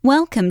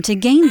Welcome to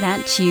Game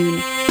That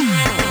Tune.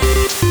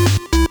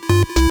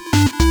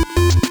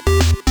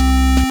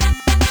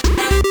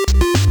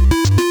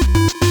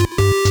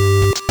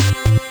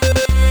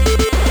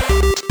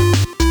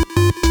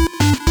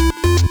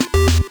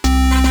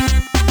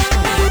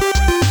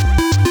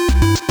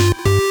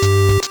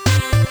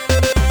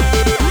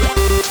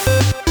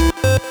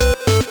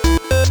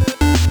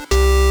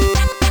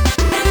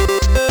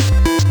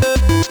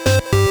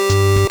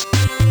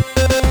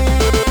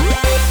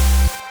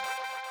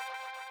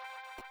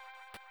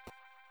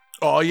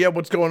 Oh yeah,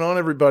 what's going on,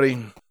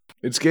 everybody?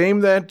 It's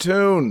Game That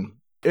Tune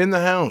in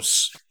the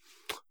house.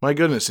 My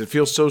goodness, it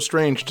feels so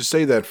strange to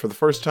say that for the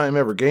first time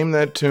ever. Game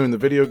That Tune, the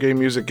video game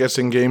music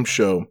guessing game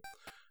show.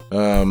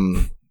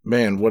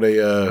 Man, what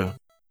an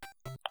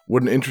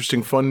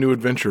interesting, fun new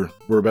adventure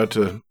we're about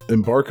to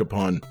embark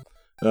upon.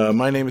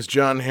 My name is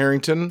John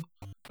Harrington.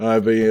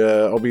 I'll be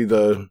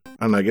the,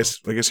 I don't know, I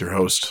guess your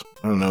host.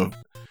 I don't know.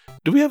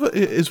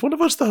 Is one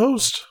of us the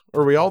host?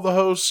 Or are we all the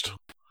host?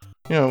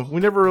 You know, we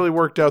never really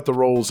worked out the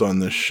roles on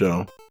this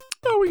show.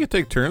 Oh, we could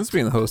take turns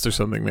being the host or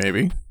something,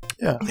 maybe.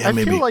 Yeah, I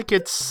feel like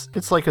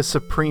it's like a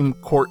Supreme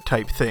Court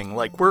type thing.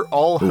 Like, we're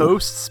all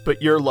hosts,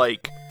 but you're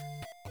like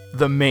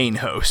the main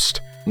host.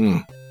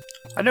 I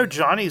know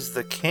Johnny's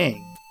the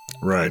king.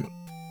 Right.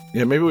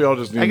 Yeah, maybe we all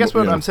just need... I guess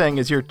what I'm saying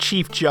is you're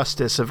Chief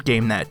Justice of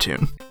Game That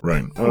Tune.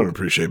 Right. I don't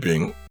appreciate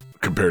being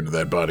compared to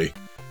that body.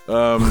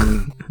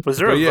 Was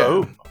there a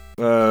vote?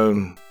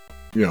 I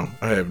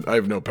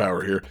have no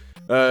power here.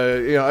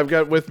 I've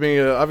got with me,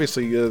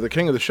 obviously, the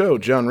king of the show,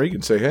 John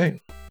Regan. Say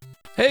hey.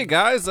 Hey,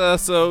 guys.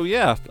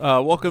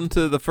 Welcome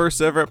to the first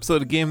ever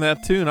episode of Game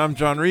That Tune. I'm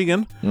John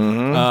Regan.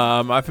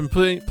 Mm-hmm. I've been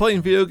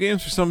playing video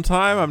games for some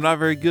time. I'm not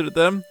very good at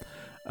them.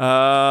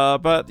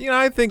 But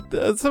I think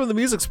some of the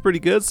music's pretty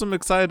good, so I'm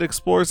excited to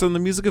explore some of the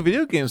music of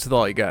video games with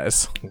all you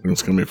guys.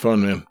 It's going to be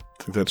fun, man.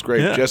 I think that's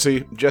great. Yeah.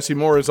 Jesse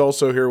Moore is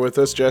also here with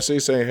us. Jesse,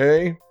 say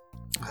hey.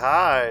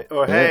 Hi.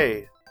 Or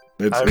hey.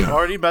 I've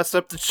already messed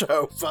up the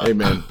show. Fuck. Hey,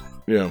 man.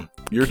 Yeah,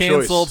 your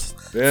Canceled.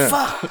 choice. Yeah.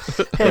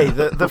 Fuck. Hey,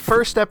 the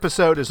first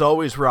episode is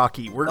always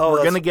rocky. We're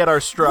going to get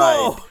our stride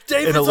Whoa,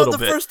 David's in a little on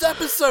the bit. first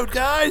episode,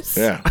 guys.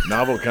 Yeah,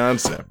 novel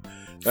concept.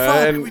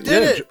 Fuck, we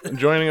did it.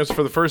 Joining us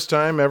for the first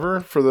time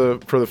ever, for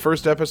the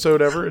first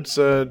episode ever, it's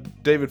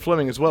David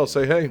Fleming as well.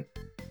 Say hey.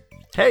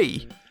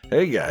 Hey.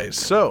 Hey guys.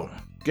 So,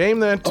 Game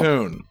That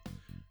Tune.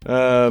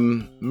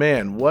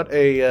 Man, what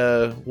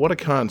a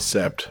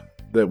concept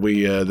that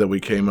we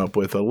came up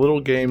with. A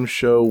little game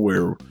show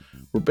where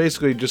we're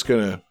basically just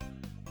gonna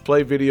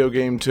play video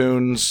game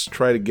tunes,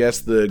 try to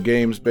guess the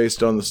games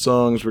based on the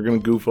songs. We're gonna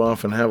goof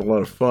off and have a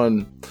lot of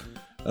fun.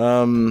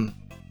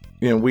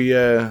 We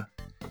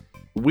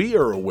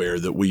are aware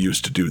that we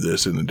used to do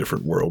this in a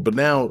different world, but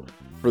now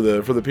for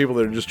the people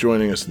that are just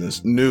joining us in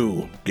this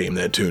new Game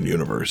That Tune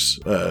universe,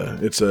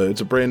 it's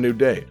a brand new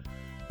day.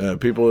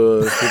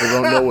 People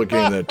don't know what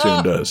Game That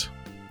Tune does.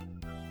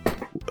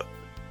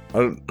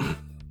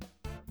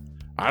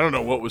 I don't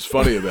know what was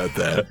funny about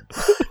that.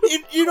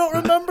 You don't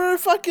remember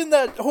fucking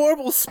that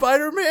horrible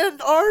Spider-Man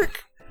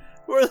arc?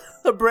 Where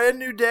A Brand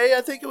New Day,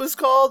 I think it was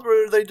called,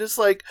 where they just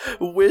like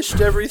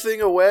wished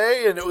everything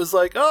away, and it was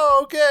like,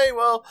 oh, okay,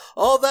 well,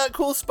 all that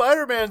cool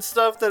Spider-Man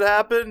stuff that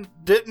happened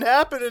didn't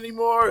happen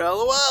anymore,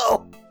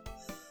 LOL.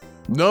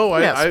 No,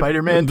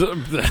 Spider-Man.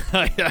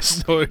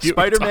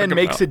 Spider-Man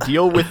makes a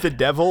deal with the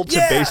devil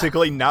to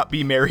basically not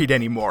be married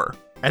anymore,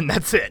 and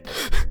that's it.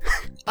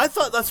 I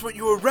thought that's what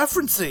you were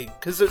referencing,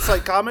 because it's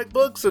like comic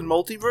books and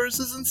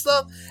multiverses and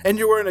stuff, and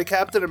you're wearing a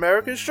Captain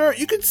America shirt.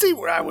 You can see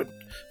where I would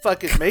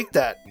fucking make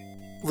that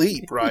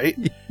leap, right?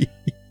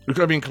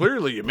 I mean,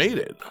 clearly you made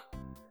it.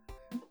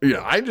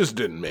 Yeah, I just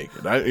didn't make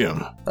it.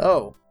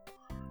 Oh.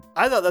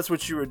 I thought that's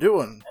what you were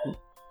doing.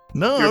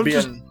 No, You're I'm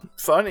being just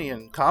funny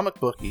and comic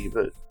booky,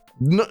 but...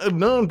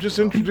 No, I'm just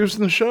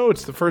introducing the show.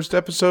 It's the first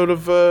episode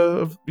of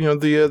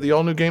the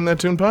all new Game That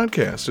Tune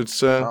podcast.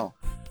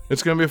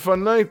 It's gonna be a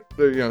fun night.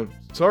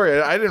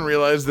 Sorry, I didn't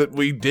realize that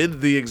we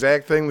did the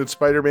exact thing that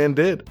Spider-Man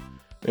did.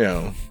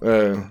 I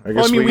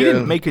guess we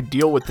didn't make a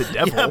deal with the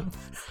devil. Yeah,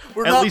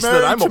 we're at not least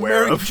married that I'm to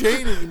aware Mary of.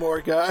 Jane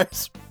anymore,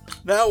 guys.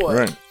 Now what?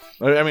 Right.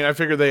 I mean, I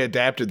figured they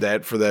adapted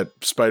that for that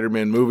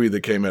Spider-Man movie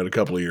that came out a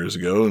couple of years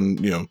ago,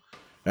 and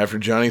after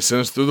Johnny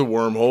sent us through the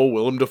wormhole,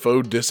 Willem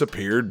Dafoe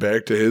disappeared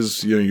back to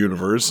his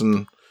universe,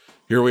 and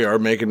here we are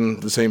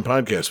making the same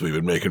podcast we've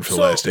been making for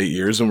the last 8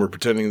 years, and we're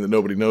pretending that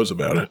nobody knows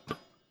about it.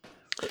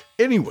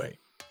 Anyway,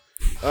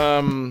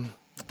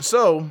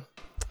 so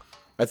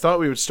I thought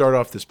we would start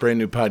off this brand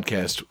new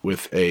podcast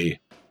with a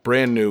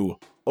brand new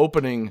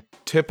opening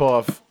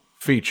tip-off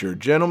feature.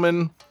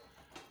 Gentlemen,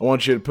 I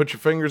want you to put your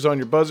fingers on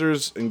your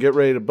buzzers and get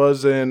ready to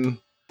buzz in.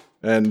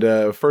 And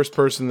first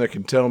person that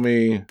can tell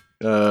me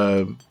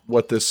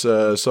what this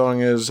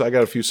song is, I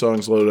got a few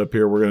songs loaded up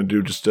here. We're going to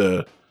do just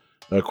a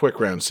quick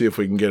round, see if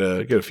we can get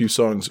a few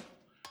songs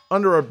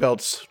under our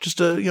belts,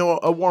 just a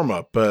warm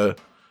up.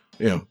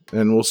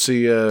 And we'll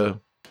see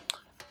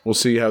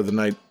how the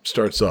night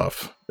starts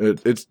off.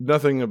 It's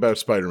nothing about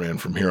Spider-Man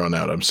from here on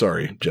out. I'm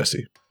sorry,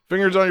 Jesse.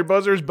 Fingers on your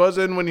buzzers, buzz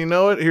in when you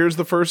know it. Here's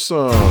the first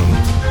song.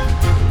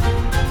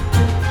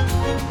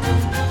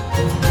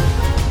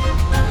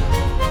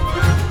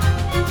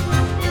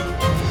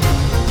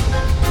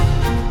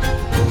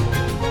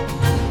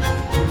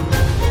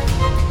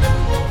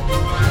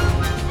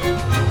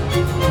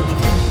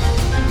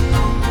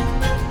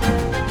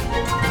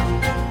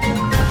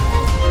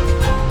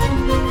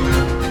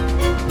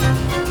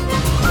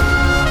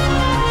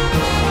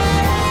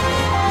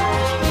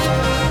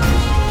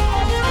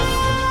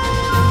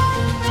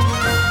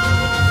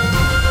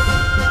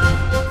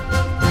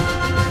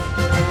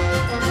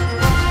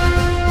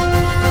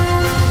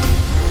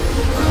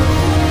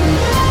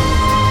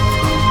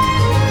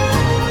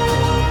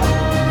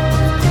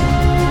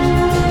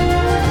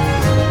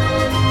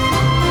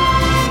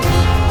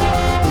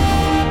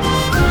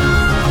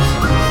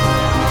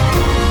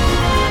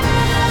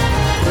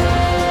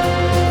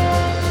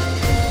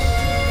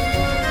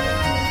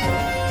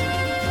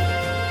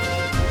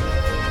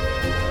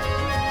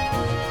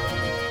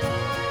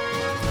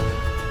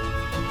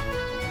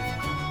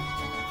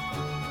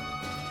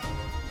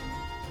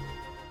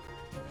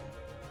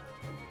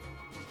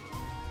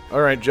 All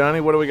right,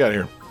 Johnny, what do we got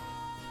here?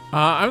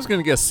 I was going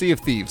to guess Sea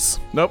of Thieves.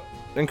 Nope,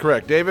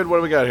 incorrect. David, what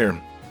do we got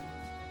here?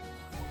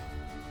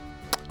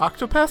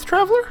 Octopath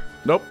Traveler?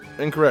 Nope,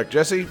 incorrect.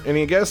 Jesse,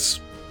 any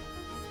guess?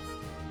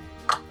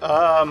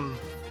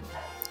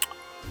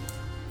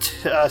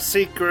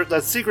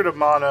 Secret of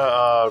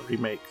Mana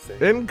remake thing.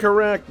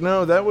 Incorrect.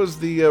 No, that was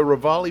the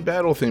Rivali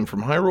battle theme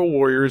from Hyrule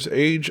Warriors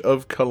Age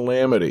of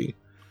Calamity.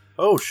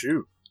 Oh,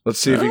 shoot. Let's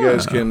see if you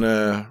guys can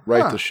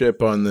right the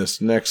ship on this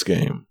next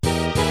game.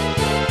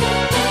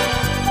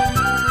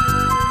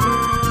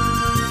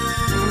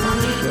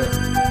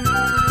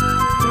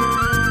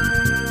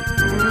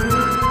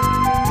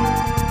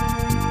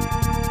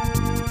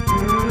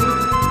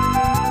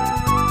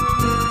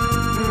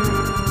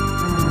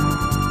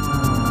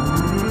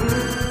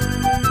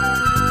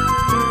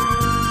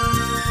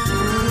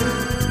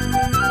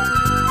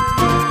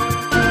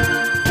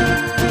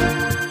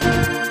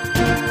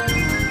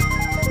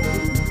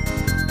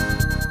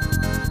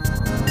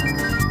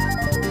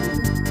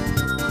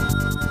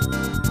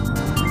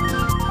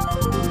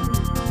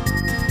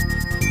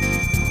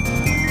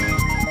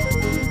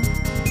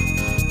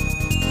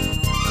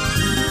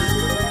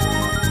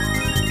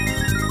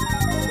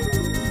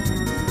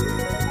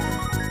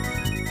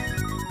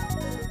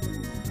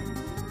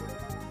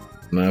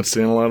 Not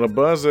seeing a lot of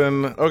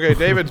buzzing. Okay,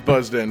 David's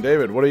buzzed in.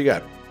 David, what do you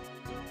got?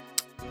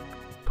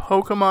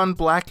 Pokemon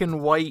Black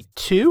and White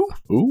 2?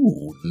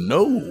 Ooh,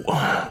 no.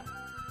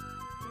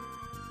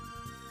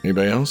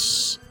 Anybody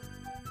else?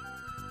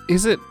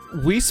 Is it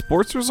Wii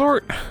Sports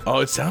Resort? Oh,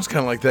 it sounds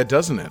kind of like that,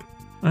 doesn't it?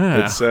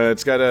 Yeah.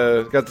 It's got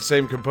the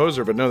same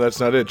composer, but no, that's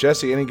not it.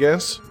 Jesse, any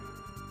guess?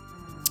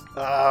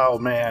 Oh,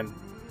 man.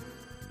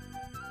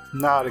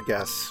 Not a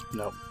guess.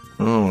 Nope.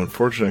 Oh,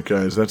 unfortunate,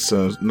 guys. That's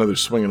another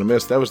swing and a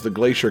miss. That was the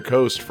Glacier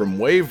Coast from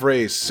Wave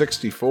Race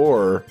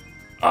 64.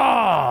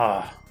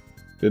 Ah!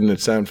 Didn't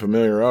it sound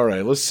familiar? All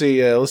right, let's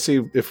see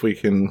if we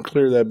can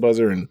clear that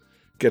buzzer and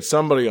get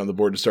somebody on the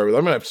board to start with.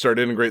 I'm gonna have to start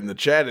integrating the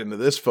chat into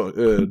this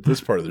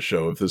this part of the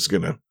show if this is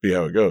gonna be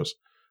how it goes.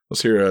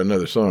 Let's hear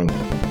another song.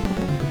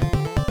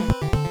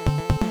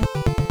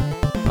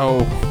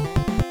 Oh.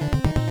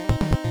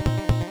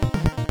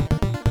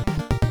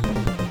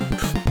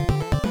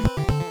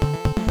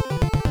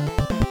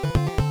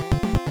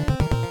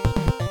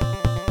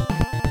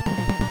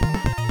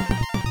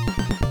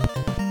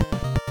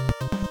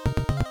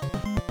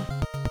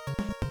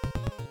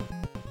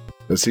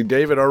 Let's see,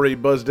 David already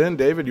buzzed in.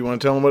 David, you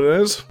want to tell him what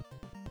it is?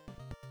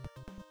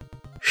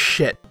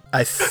 Shit.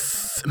 I'm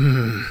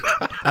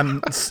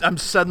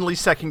suddenly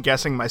second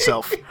guessing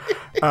myself.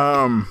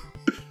 I'm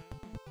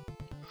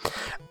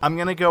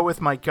gonna go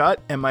with my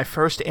gut, and my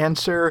first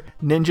answer: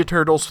 Ninja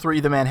Turtles 3: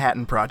 The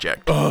Manhattan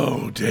Project.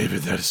 Oh,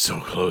 David, that is so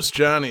close.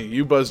 Johnny,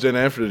 you buzzed in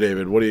after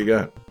David. What do you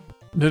got?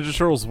 Ninja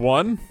Turtles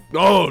 1?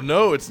 Oh,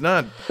 no, it's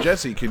not.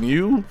 Jesse, can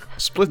you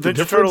split the Ninja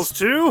difference?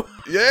 Turtles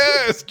 2?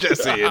 Yes,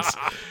 Jesse, it's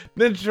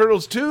Ninja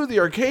Turtles 2, the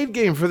arcade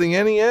game for the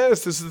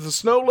NES. This is the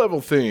snow level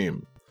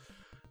theme.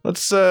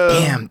 Let's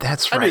Damn,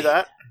 that's I right. knew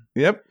that.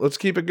 Yep, let's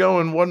keep it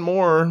going. One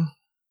more.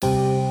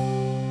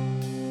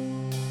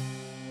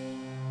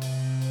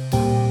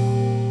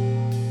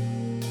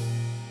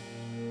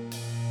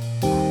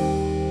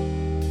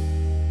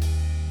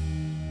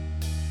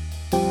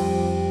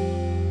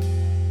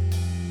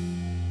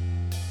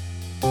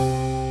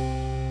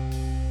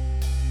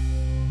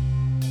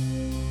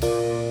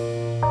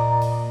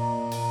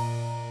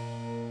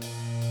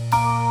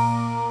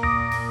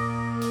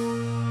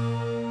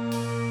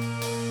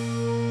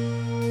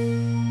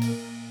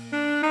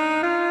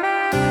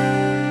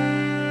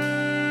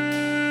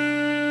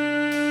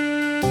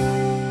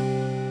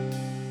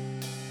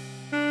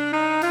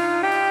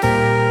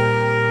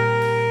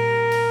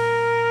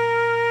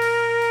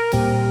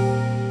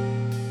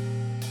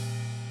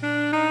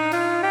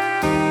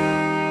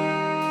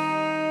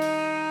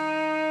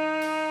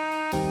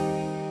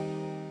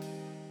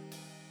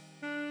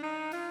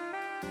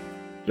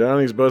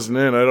 Johnny's buzzing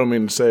in. I don't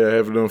mean to say I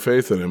have no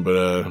faith in him,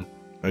 but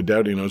I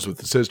doubt he knows what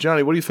this is.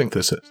 Johnny, what do you think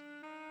this is?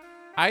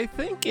 I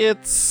think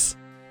it's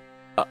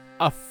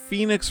a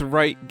Phoenix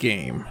Wright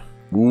game.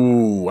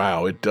 Ooh,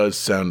 wow. It does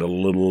sound a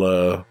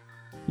little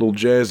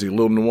jazzy, a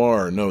little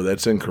noir. No,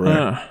 that's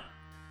incorrect.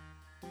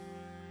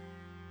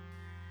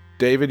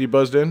 David, you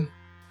buzzed in?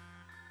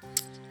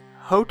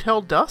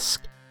 Hotel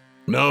Dusk?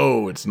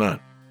 No, it's not.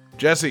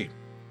 Jesse,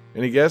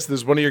 any guess?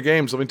 This is one of your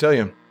games, let me tell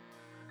you.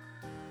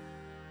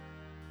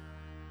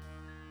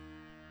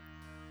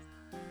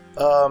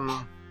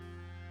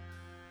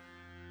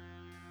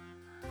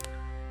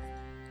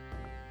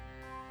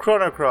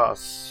 Chrono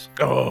Cross.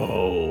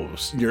 Oh,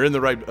 you're in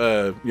the right,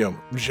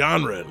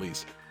 genre at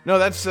least. No,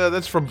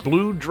 that's from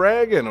Blue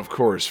Dragon, of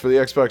course, for the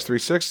Xbox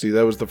 360.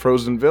 That was the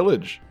Frozen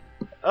Village.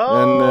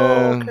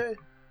 Oh, okay.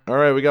 All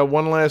right, we got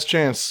one last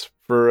chance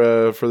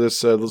for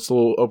this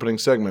little opening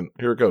segment.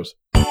 Here it goes.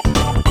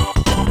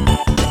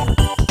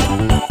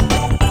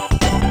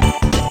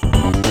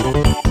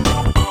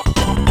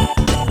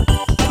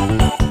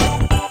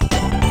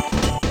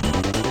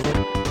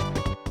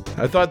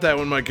 I thought that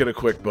one might get a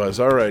quick buzz.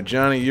 All right,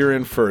 Johnny, you're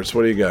in first.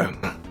 What do you got?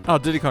 Oh,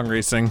 Diddy Kong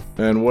Racing.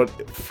 And what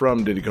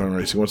from Diddy Kong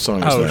Racing? What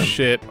song is Oh, that?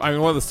 shit. I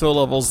mean, one of the solo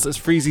levels is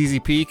Freeze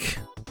Easy Peak.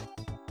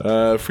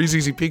 Freeze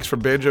Easy Peaks from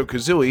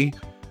Banjo-Kazooie.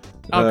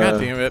 Oh, God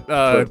damn it.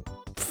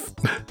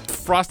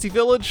 Frosty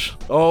Village?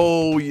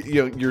 Oh,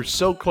 you're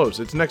so close.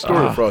 It's next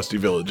door to Frosty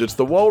Village. It's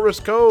the Walrus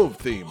Cove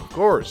theme, of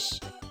course.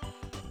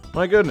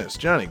 My goodness,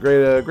 Johnny,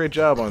 great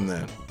job on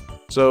that.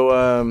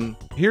 So,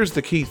 here's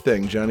the key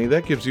thing, Johnny.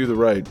 That gives you the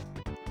right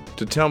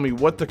to tell me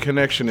what the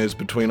connection is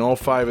between all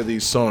 5 of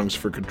these songs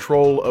for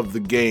control of the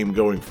game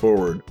going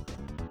forward.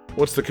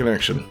 What's the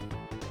connection?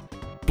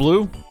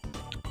 Blue?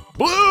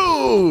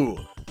 Blue!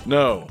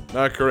 No,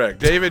 not correct.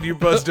 David, you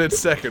buzzed in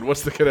second.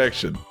 What's the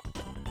connection?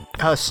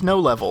 Snow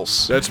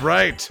levels. That's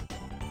right.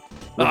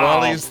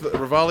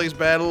 Rivali's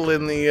battle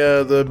in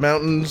the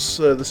mountains,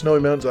 the snowy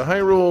mountains of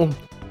Hyrule.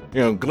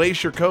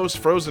 Glacier Coast,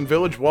 Frozen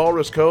Village,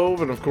 Walrus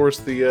Cove, and of course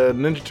the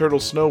Ninja Turtle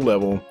snow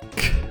level.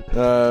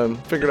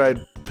 Figured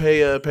I'd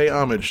pay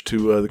homage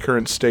to the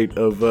current state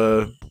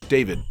of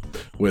David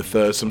with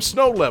some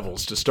snow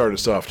levels to start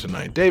us off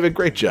tonight. David,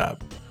 great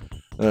job.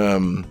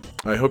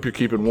 I hope you're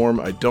keeping warm.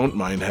 I don't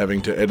mind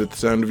having to edit the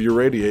sound of your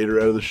radiator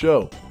out of the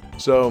show.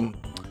 So,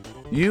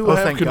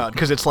 thank God,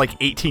 because it's like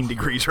 18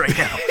 degrees right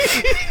now.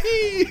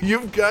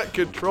 You've got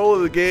control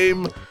of the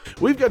game.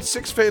 We've got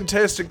 6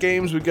 fantastic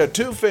games. We've got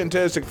 2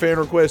 fantastic fan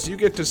requests. You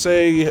get to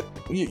say,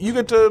 you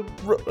get to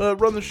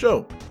run the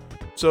show.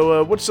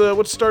 So, what's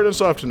starting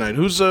us off tonight?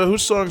 Whose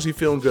songs are you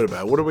feeling good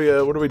about? What are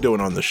we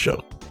doing on this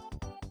show?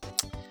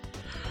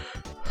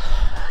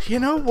 You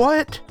know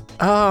what?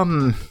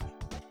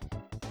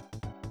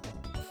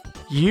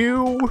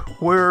 You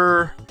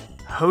were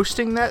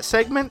hosting that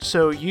segment,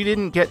 so you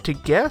didn't get to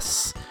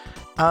guess.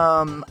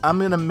 I'm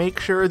gonna make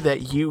sure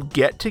that you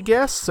get to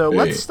guess. So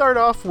let's start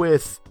off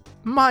with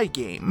my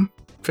game.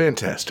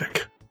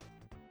 Fantastic.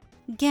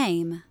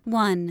 Game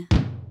 1.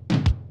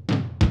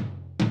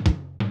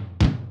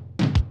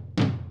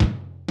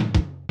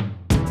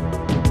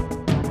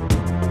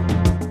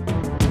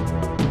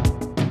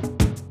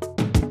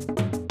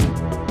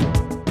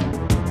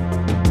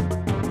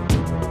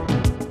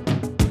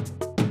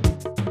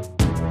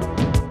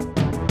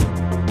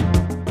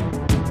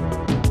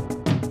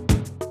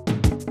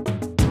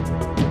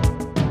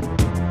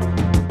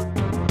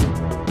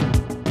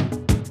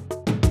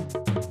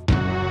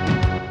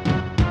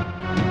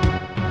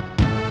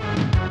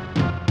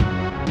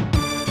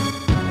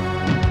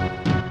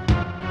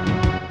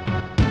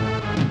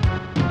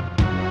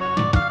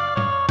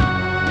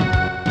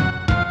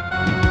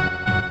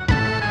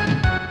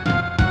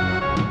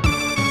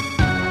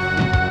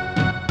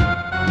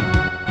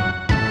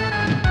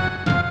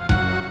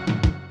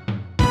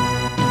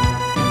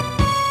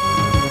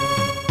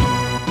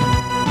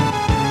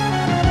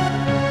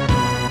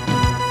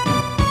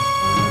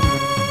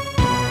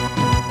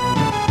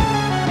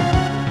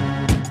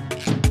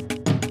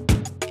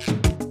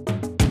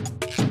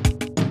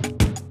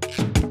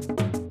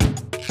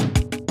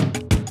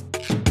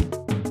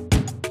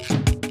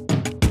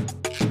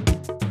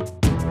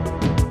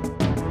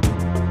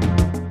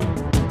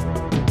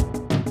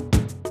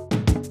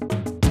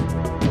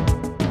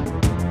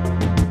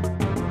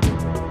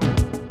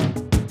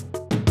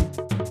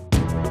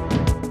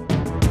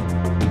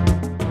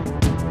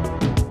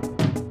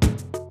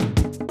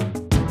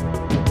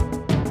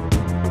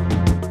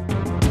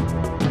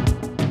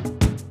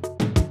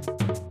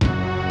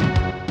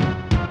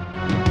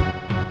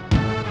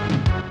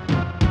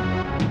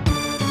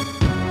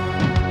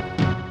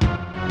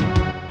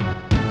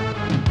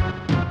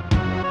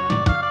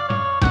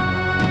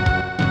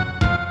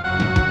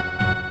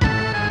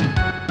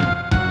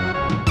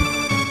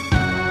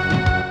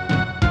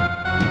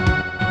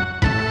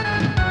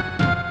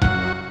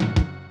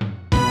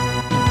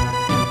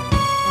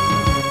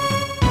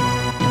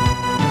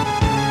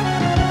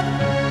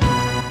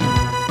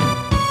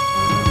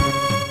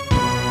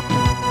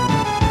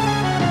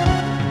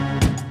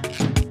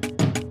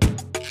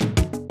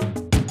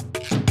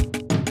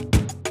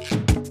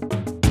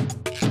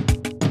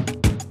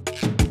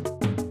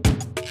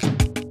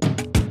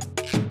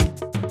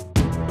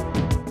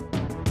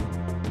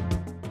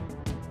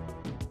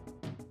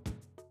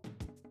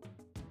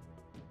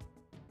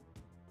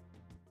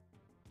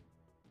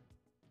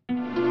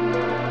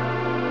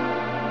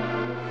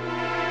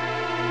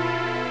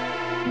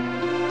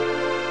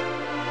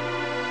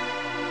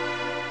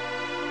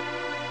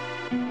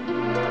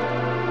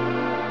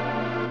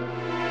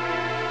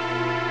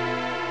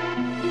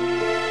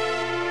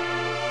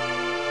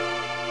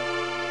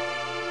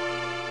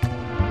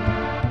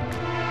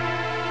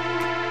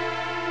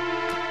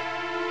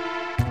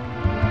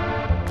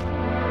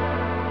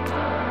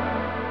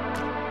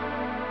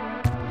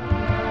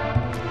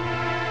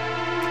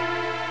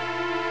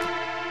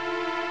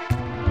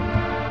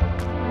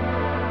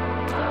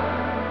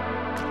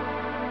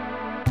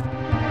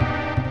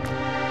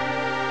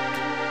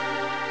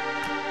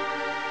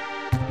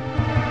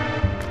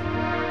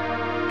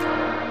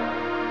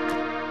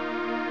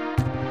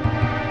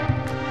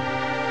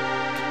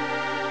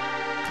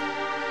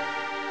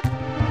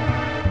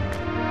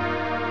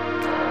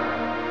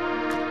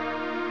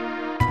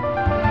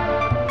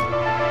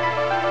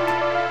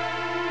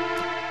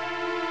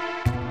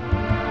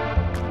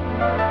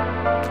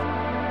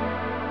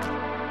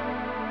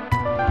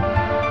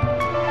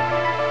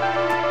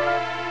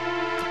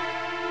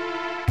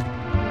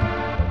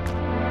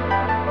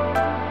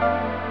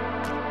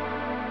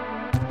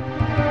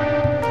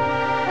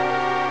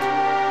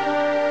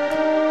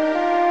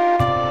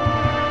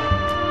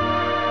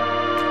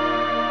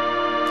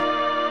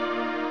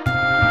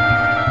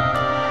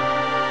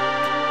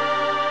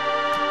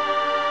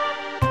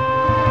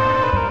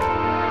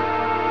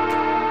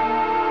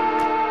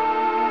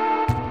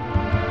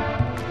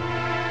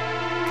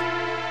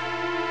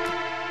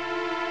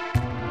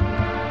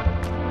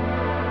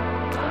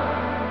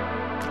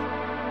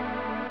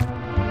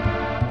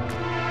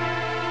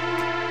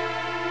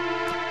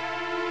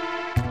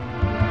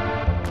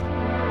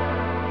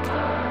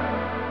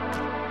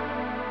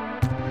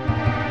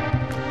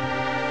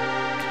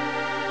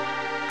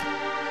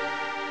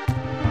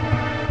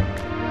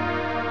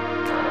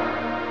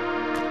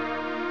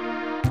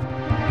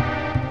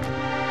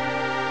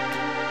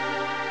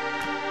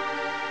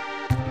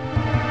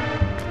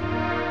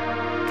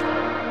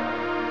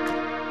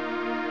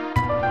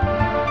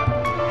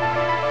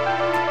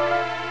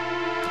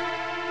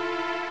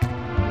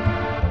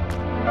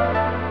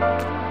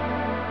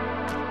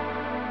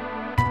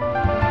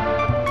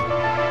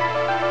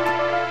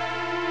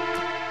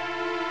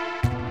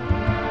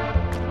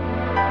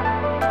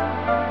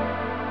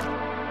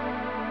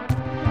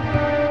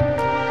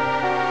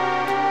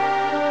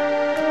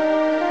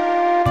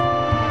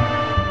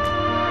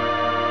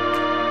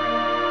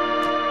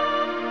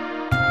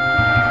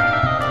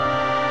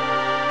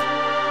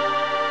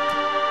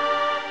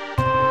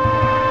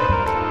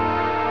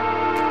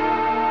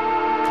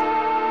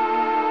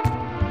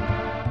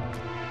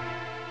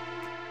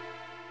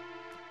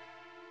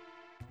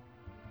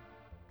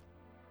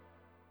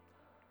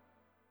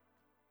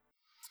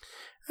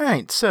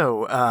 Alright,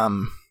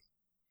 so,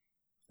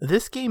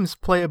 this game's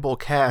playable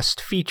cast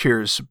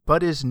features,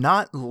 but is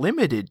not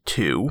limited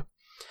to,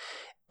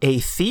 a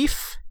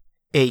thief,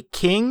 a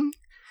king,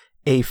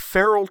 a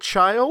feral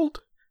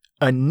child,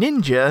 a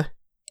ninja,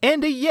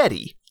 and a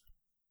yeti.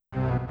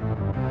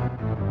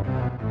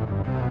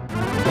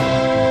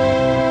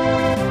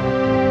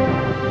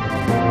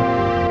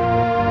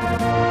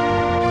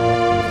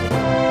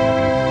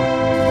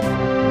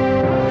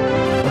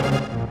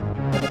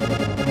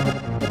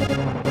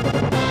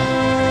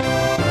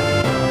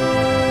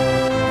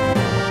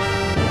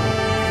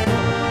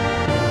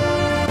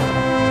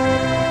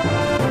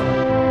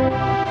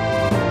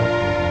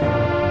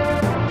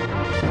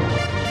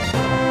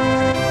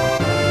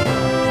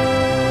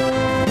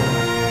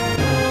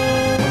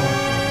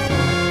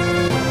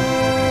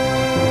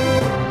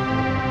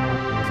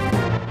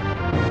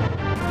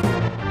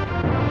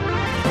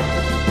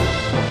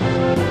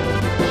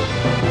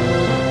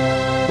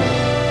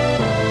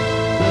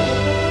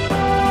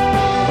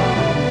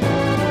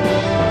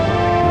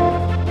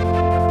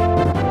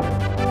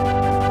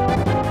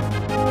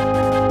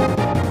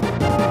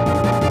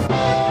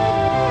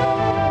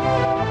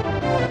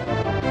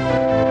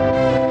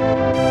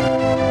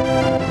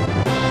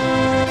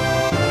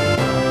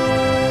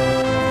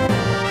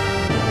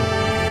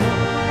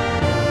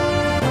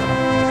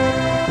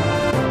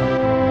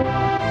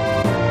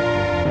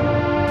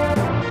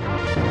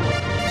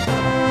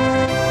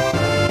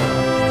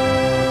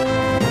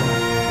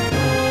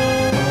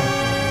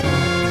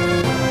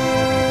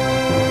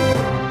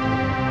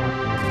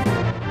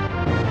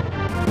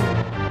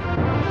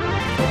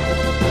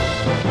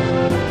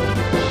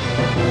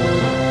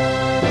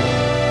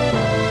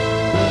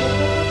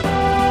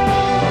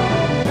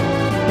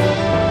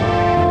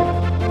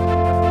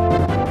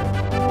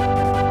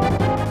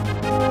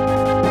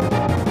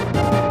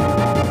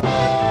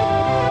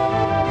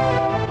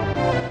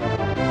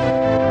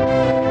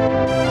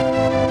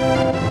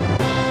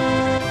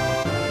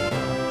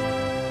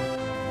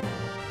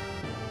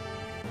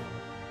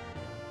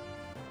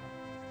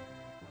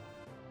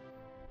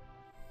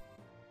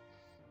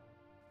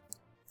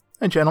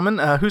 Hey, gentlemen,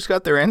 who's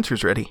got their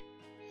answers ready?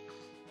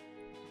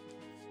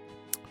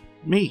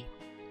 Me.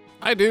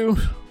 I do.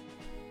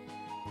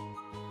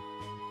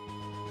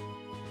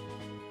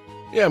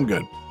 Yeah, I'm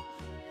good.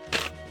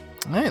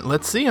 Alright,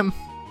 let's see them.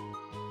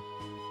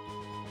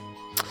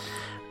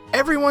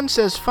 Everyone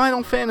says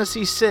Final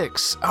Fantasy VI.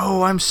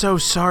 Oh, I'm so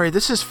sorry.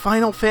 This is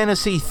Final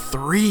Fantasy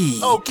III.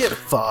 Oh, get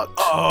fucked.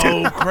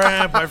 Oh,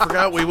 crap. I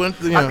forgot we went,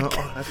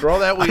 after all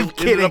that, we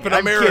ended up in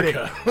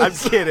America. I'm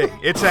kidding.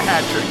 It's a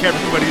hat trick.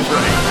 Everybody's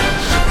right.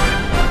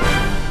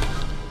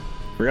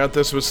 Forgot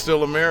this was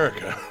still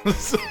America.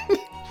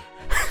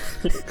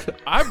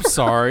 I'm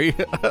sorry.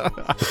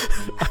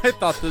 I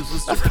thought this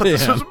was Japan.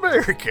 This was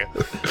America.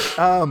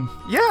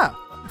 Yeah.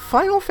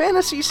 Final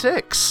Fantasy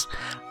VI.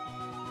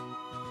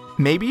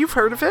 Maybe you've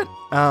heard of it.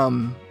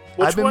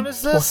 Which one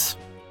is this?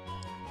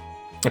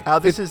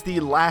 This is the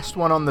last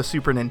one on the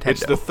Super Nintendo.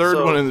 It's the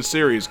third one in the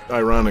series,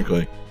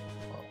 ironically.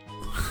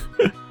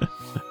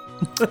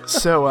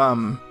 So,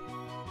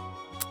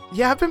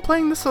 yeah, I've been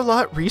playing this a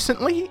lot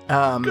recently,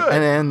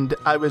 and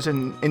I was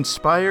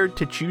inspired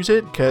to choose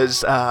it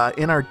because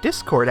in our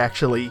Discord,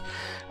 actually,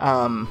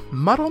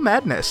 Muddle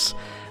Madness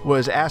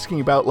was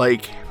asking about,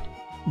 like,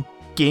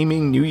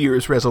 gaming New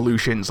Year's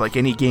resolutions, like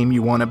any game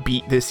you want to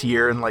beat this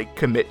year and, like,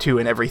 commit to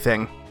and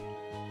everything.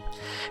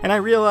 And I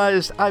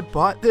realized I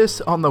bought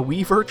this on the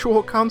Wii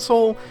Virtual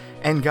Console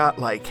and got,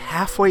 like,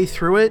 halfway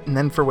through it and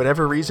then for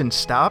whatever reason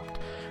stopped.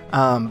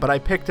 But I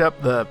picked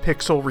up the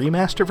Pixel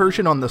Remaster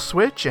version on the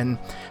Switch, and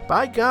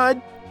by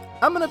God,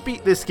 I'm gonna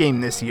beat this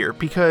game this year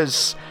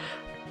because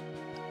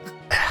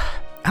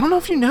I don't know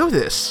if you know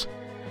this.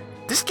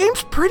 This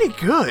game's pretty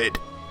good.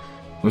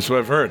 That's what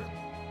I've heard.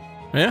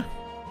 Yeah.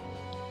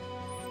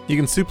 You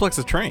can suplex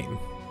a train.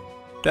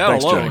 That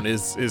Thanks, alone Johnny.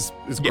 is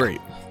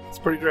great. It's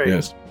pretty great.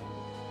 Yes.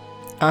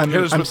 I'm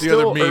Hit us with the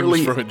other still memes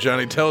early. from it,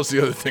 Johnny. Tell us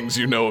the other things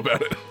you know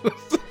about it.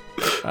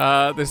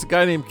 There's a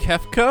guy named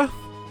Kefka.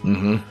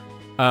 Mm-hmm.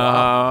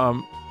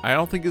 I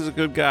don't think he's a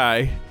good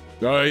guy.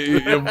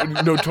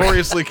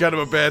 Notoriously kind of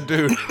a bad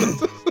dude.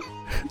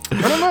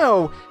 I don't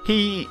know.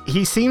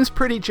 He seems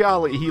pretty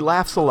jolly. He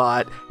laughs a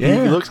lot.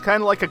 Yeah. He looks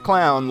kind of like a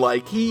clown.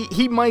 Like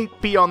he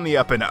might be on the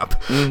up and up.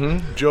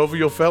 Mm-hmm.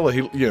 Jovial fella.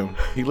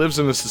 He lives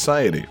in a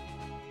society.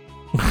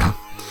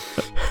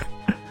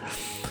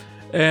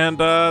 And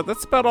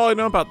that's about all I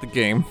know about the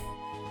game.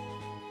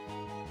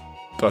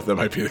 Thought that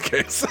might be the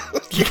case.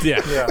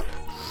 Yeah. Yeah.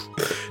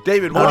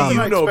 David, what do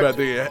you I know about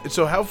expect- the?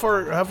 So how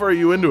far are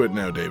you into it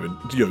now, David?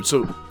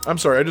 So I'm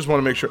sorry. I just want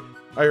to make sure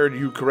I heard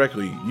you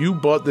correctly. You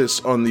bought this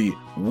on the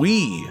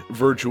Wii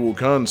Virtual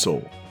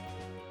Console,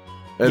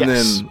 and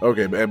Yes. then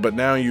okay, but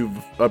now you've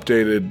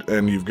updated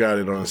and you've got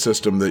it on a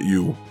system that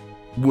you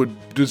would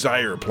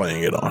desire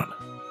playing it on.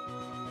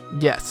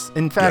 Yes.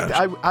 In fact,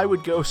 Gotcha. I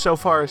would go so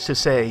far as to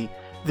say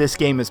this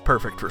game is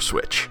perfect for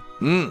Switch.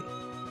 Yeah.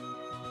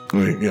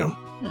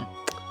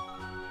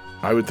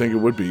 I would think it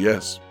would be,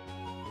 yes.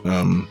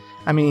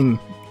 I mean,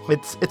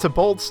 it's a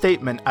bold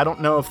statement. I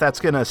don't know if that's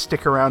gonna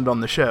stick around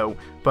on the show,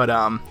 but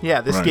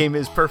this game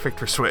is perfect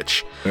for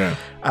Switch. Yeah.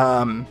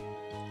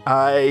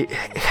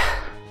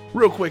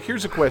 Real quick,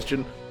 here's a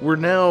question. We're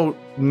now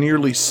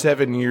nearly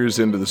 7 years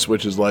into the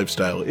Switch's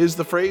lifestyle. Is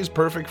the phrase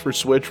 "perfect for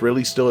Switch"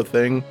 really still a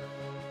thing?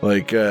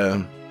 Like,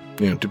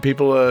 do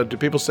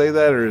people say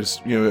that, or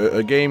is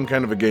a game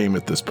kind of a game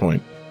at this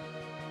point?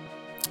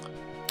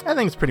 I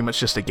think it's pretty much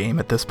just a game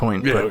at this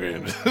point. Yeah, but, okay.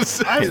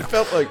 It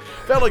felt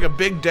like a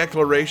big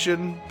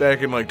declaration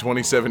back in like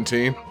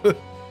 2017.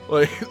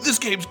 Like, this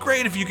game's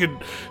great if you can,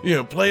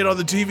 play it on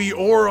the TV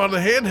or on the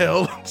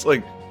handheld. It's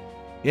like,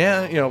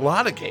 yeah, a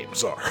lot of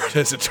games are,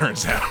 as it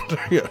turns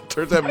out. It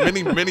turns out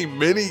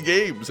many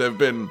games have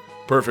been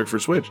perfect for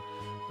Switch.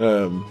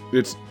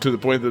 It's to the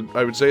point that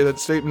I would say that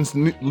statement's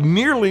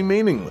nearly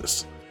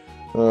meaningless.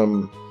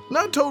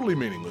 Not totally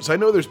meaningless. I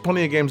know there's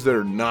plenty of games that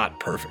are not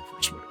perfect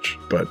for Switch,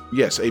 but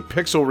yes, a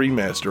pixel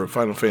remaster of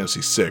Final Fantasy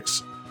VI,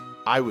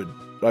 I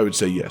would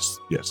say yes,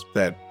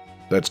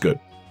 that's good.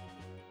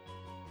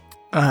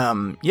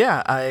 I'm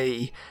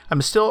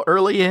still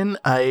early in.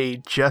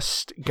 I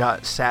just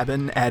got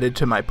Sabin added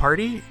to my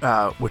party,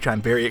 which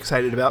I'm very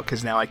excited about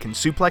because now I can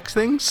suplex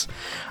things.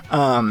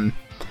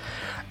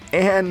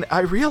 And I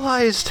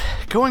realized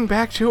going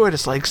back to it,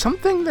 it's like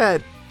something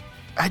that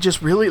I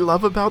just really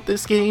love about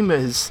this game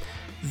is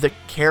the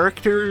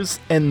characters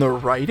and the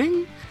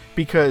writing,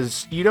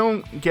 because you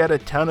don't get a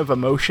ton of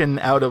emotion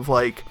out of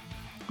like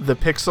the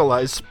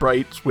pixelized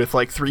sprites with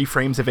like 3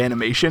 frames of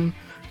animation,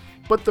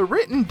 but the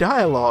written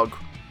dialogue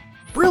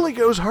really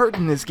goes hard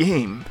in this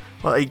game.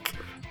 Like,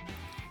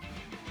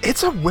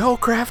 it's a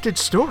well-crafted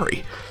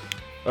story.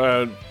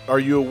 Are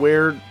you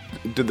aware,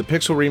 did the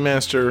Pixel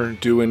Remaster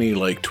do any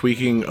like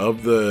tweaking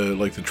of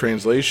the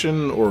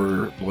translation,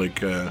 or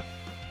like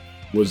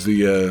was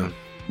the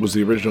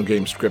original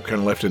game script kind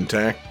of left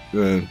intact?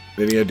 Any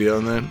idea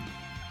on that?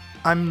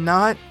 I'm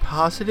not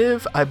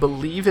positive. I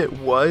believe it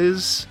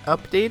was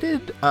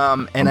updated,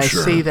 and I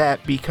sure. say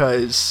that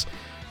because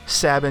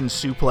Sabin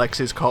Suplex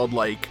is called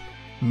like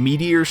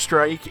Meteor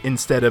Strike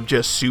instead of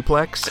just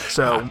Suplex,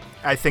 so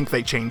I think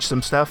they changed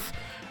some stuff.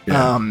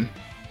 Yeah.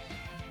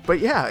 But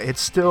yeah,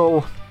 it's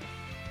still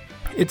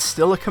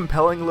a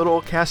compelling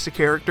little cast of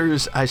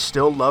characters. I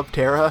still love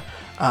Terra.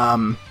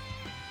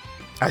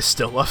 I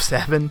still love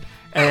Sabin,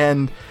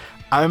 and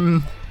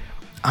I'm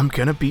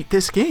gonna beat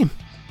this game.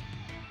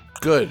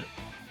 Good.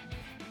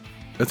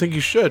 I think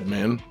you should,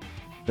 man.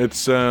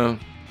 It's I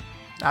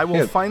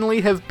will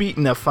finally have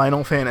beaten a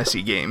Final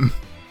Fantasy game.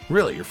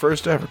 Really, your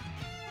first ever.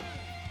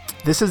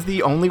 This is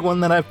the only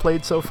one that I've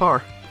played so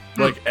far.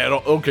 Like, at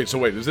all? Okay, so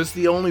wait, is this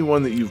the only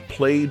one that you've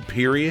played,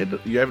 period?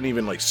 You haven't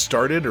even, like,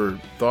 started or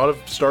thought of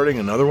starting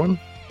another one?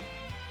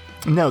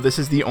 No, this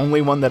is the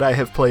only one that I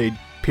have played,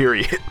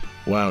 period.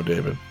 Wow,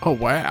 David. Oh,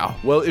 wow.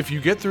 Well, if you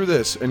get through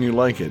this and you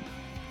like it,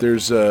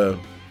 there's a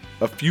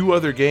few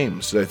other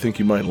games that I think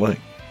you might like.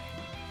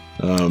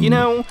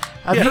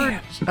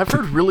 I've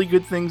heard really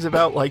good things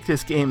about, like,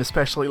 this game,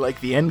 especially,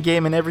 like, the end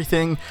game and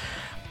everything.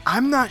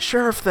 I'm not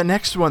sure if the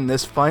next one,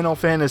 this Final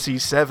Fantasy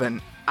VII,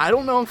 I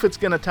don't know if it's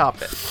gonna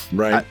top it.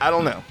 Right. I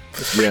don't know.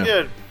 It's pretty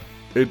good.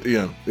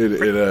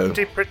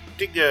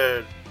 Pretty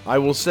good. I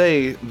will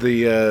say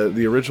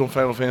the original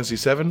Final Fantasy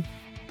VII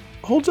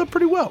holds up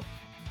pretty well.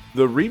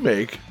 The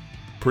remake,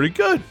 pretty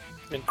good.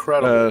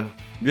 Incredible.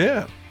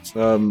 Yeah.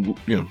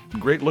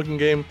 Great looking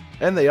game,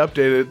 and they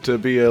updated it to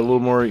be a little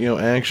more,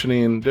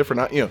 actiony and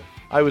different.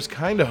 I was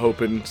kind of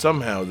hoping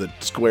somehow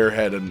that Square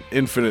had an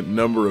infinite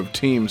number of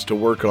teams to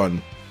work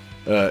on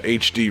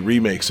HD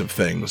remakes of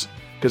things,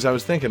 because I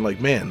was thinking, like,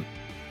 man,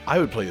 I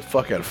would play the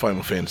fuck out of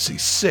Final Fantasy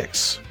VI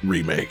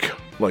remake,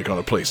 like on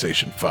a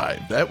PlayStation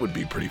 5. That would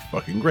be pretty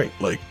fucking great.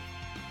 Like,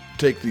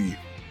 take the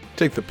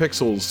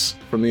pixels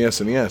from the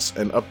SNES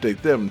and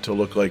update them to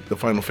look like the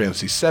Final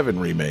Fantasy VII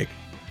remake.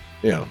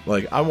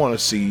 Like, I want to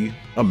see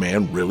a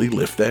man really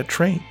lift that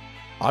train.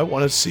 I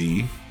want to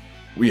see,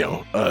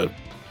 a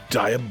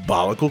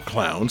diabolical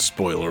clown.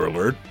 Spoiler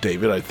alert,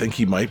 David, I think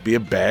he might be a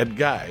bad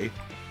guy.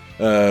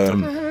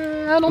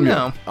 I don't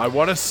know. I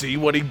want to see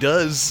what he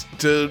does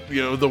to,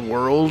 the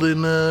world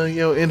in,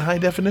 in high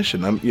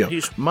definition.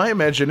 My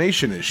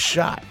imagination is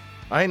shot.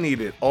 I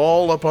need it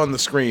all up on the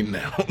screen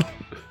now.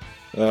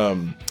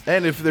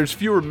 And if there's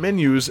fewer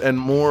menus and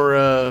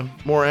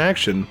more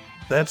action,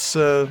 that's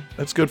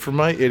good for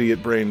my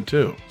idiot brain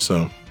too.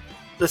 So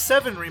the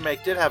 7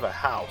 remake did have a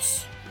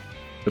house.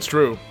 That's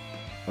true.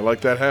 I like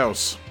that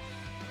house.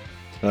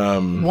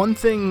 One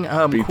thing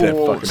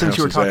cool, since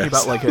you were talking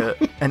about like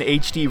an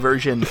HD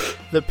version,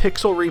 the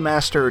Pixel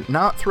Remaster,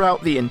 not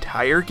throughout the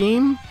entire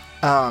game,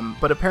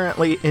 but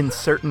apparently in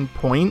certain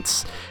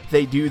points,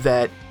 they do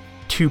that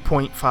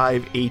 2.5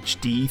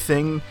 HD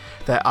thing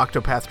that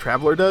Octopath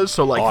Traveler does.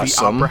 So like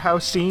awesome. The Opera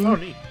House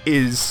scene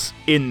is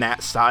in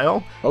that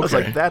style. Okay. I was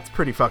like, that's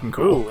pretty fucking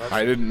cool. Ooh,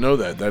 I didn't know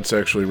that. That's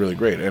actually really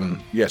great. And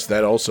yes,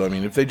 that also,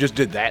 if they just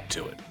did that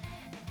to it,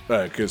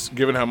 because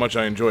given how much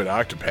I enjoyed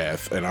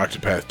Octopath and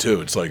Octopath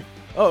 2, it's like,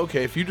 oh,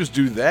 okay, if you just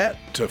do that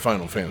to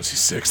Final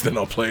Fantasy VI, then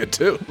I'll play it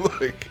too.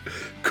 Like,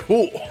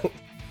 cool.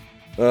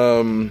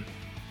 Man,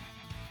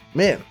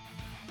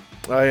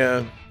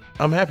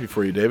 I'm happy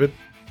for you, David.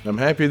 I'm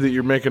happy that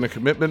you're making a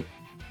commitment.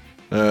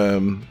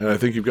 And I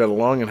think you've got a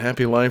long and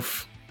happy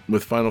life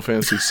with Final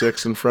Fantasy VI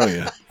in front of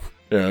you.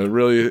 Yeah,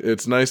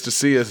 it's nice to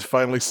see us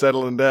finally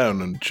settling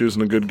down and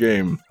choosing a good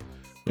game.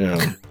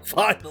 Yeah.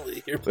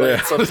 Finally, you're playing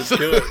something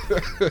good.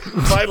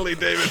 Finally,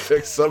 David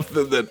picked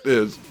something that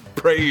is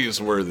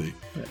praiseworthy.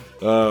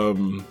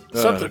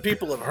 Something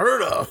people have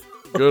heard of.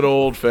 Good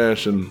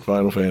old-fashioned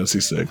Final Fantasy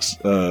VI.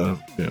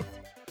 Yeah.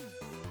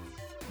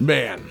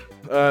 Man.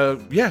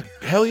 Yeah,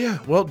 hell yeah.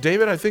 Well,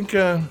 David, I think,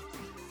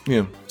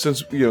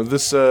 since,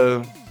 this,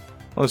 on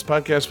this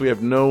podcast, we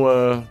have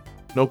no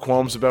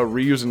qualms about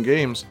reusing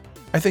games,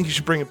 I think you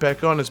should bring it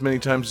back on as many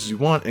times as you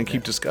want and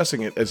keep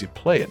discussing it as you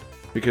play it.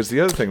 Because the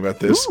other thing about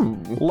this, a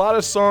lot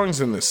of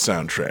songs in this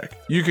soundtrack.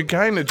 You could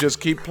kind of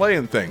just keep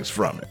playing things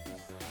from it.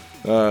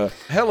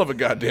 Hell of a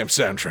goddamn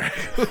soundtrack.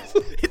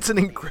 It's an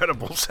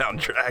incredible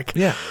soundtrack.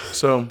 Yeah.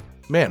 So,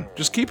 man,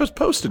 just keep us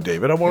posted,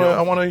 David. I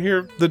want to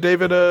hear the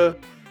David, the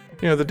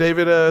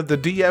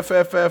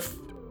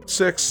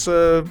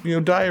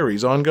DFFF6,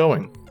 diaries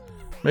ongoing.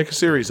 Make a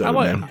series out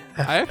of it, man.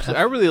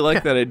 I really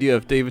like that idea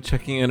of David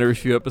checking in every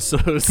few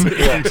episodes.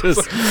 This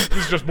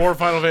is just more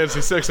Final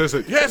Fantasy VI. I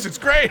said, yes, it's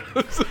great.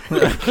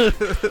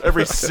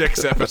 Every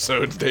 6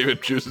 episodes,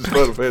 David chooses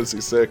Final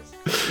Fantasy VI.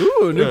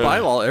 Ooh, new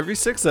bylaw every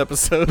 6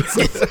 episodes.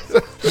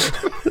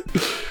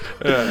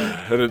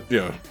 And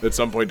at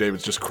some point,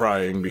 David's just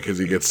crying because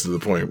he gets to the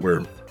point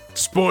where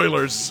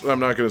spoilers. I'm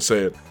not going to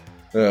say it.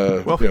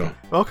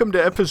 Welcome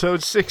to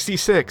episode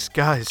 66,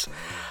 guys.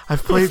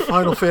 I've played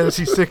Final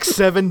Fantasy VI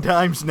 7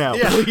 times now.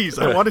 Yeah. Please,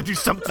 I want to do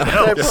something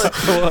else.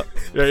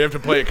 Yeah, you have to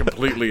play it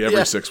completely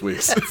every 6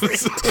 weeks. I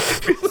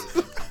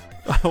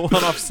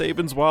went off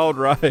Saban's Wild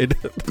Ride.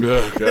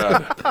 Oh,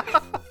 God.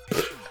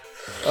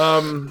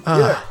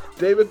 Yeah,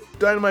 David,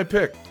 dynamite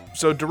pick.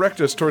 So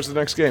direct us towards the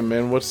next game,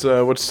 man. What do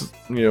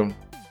you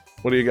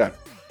got?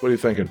 What are you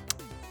thinking?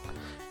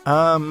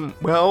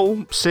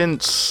 Well,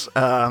 since,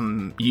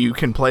 you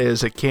can play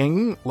as a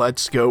king,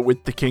 let's go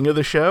with the king of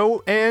the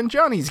show and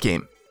Johnny's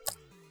game.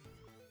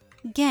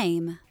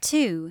 Game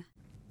 2.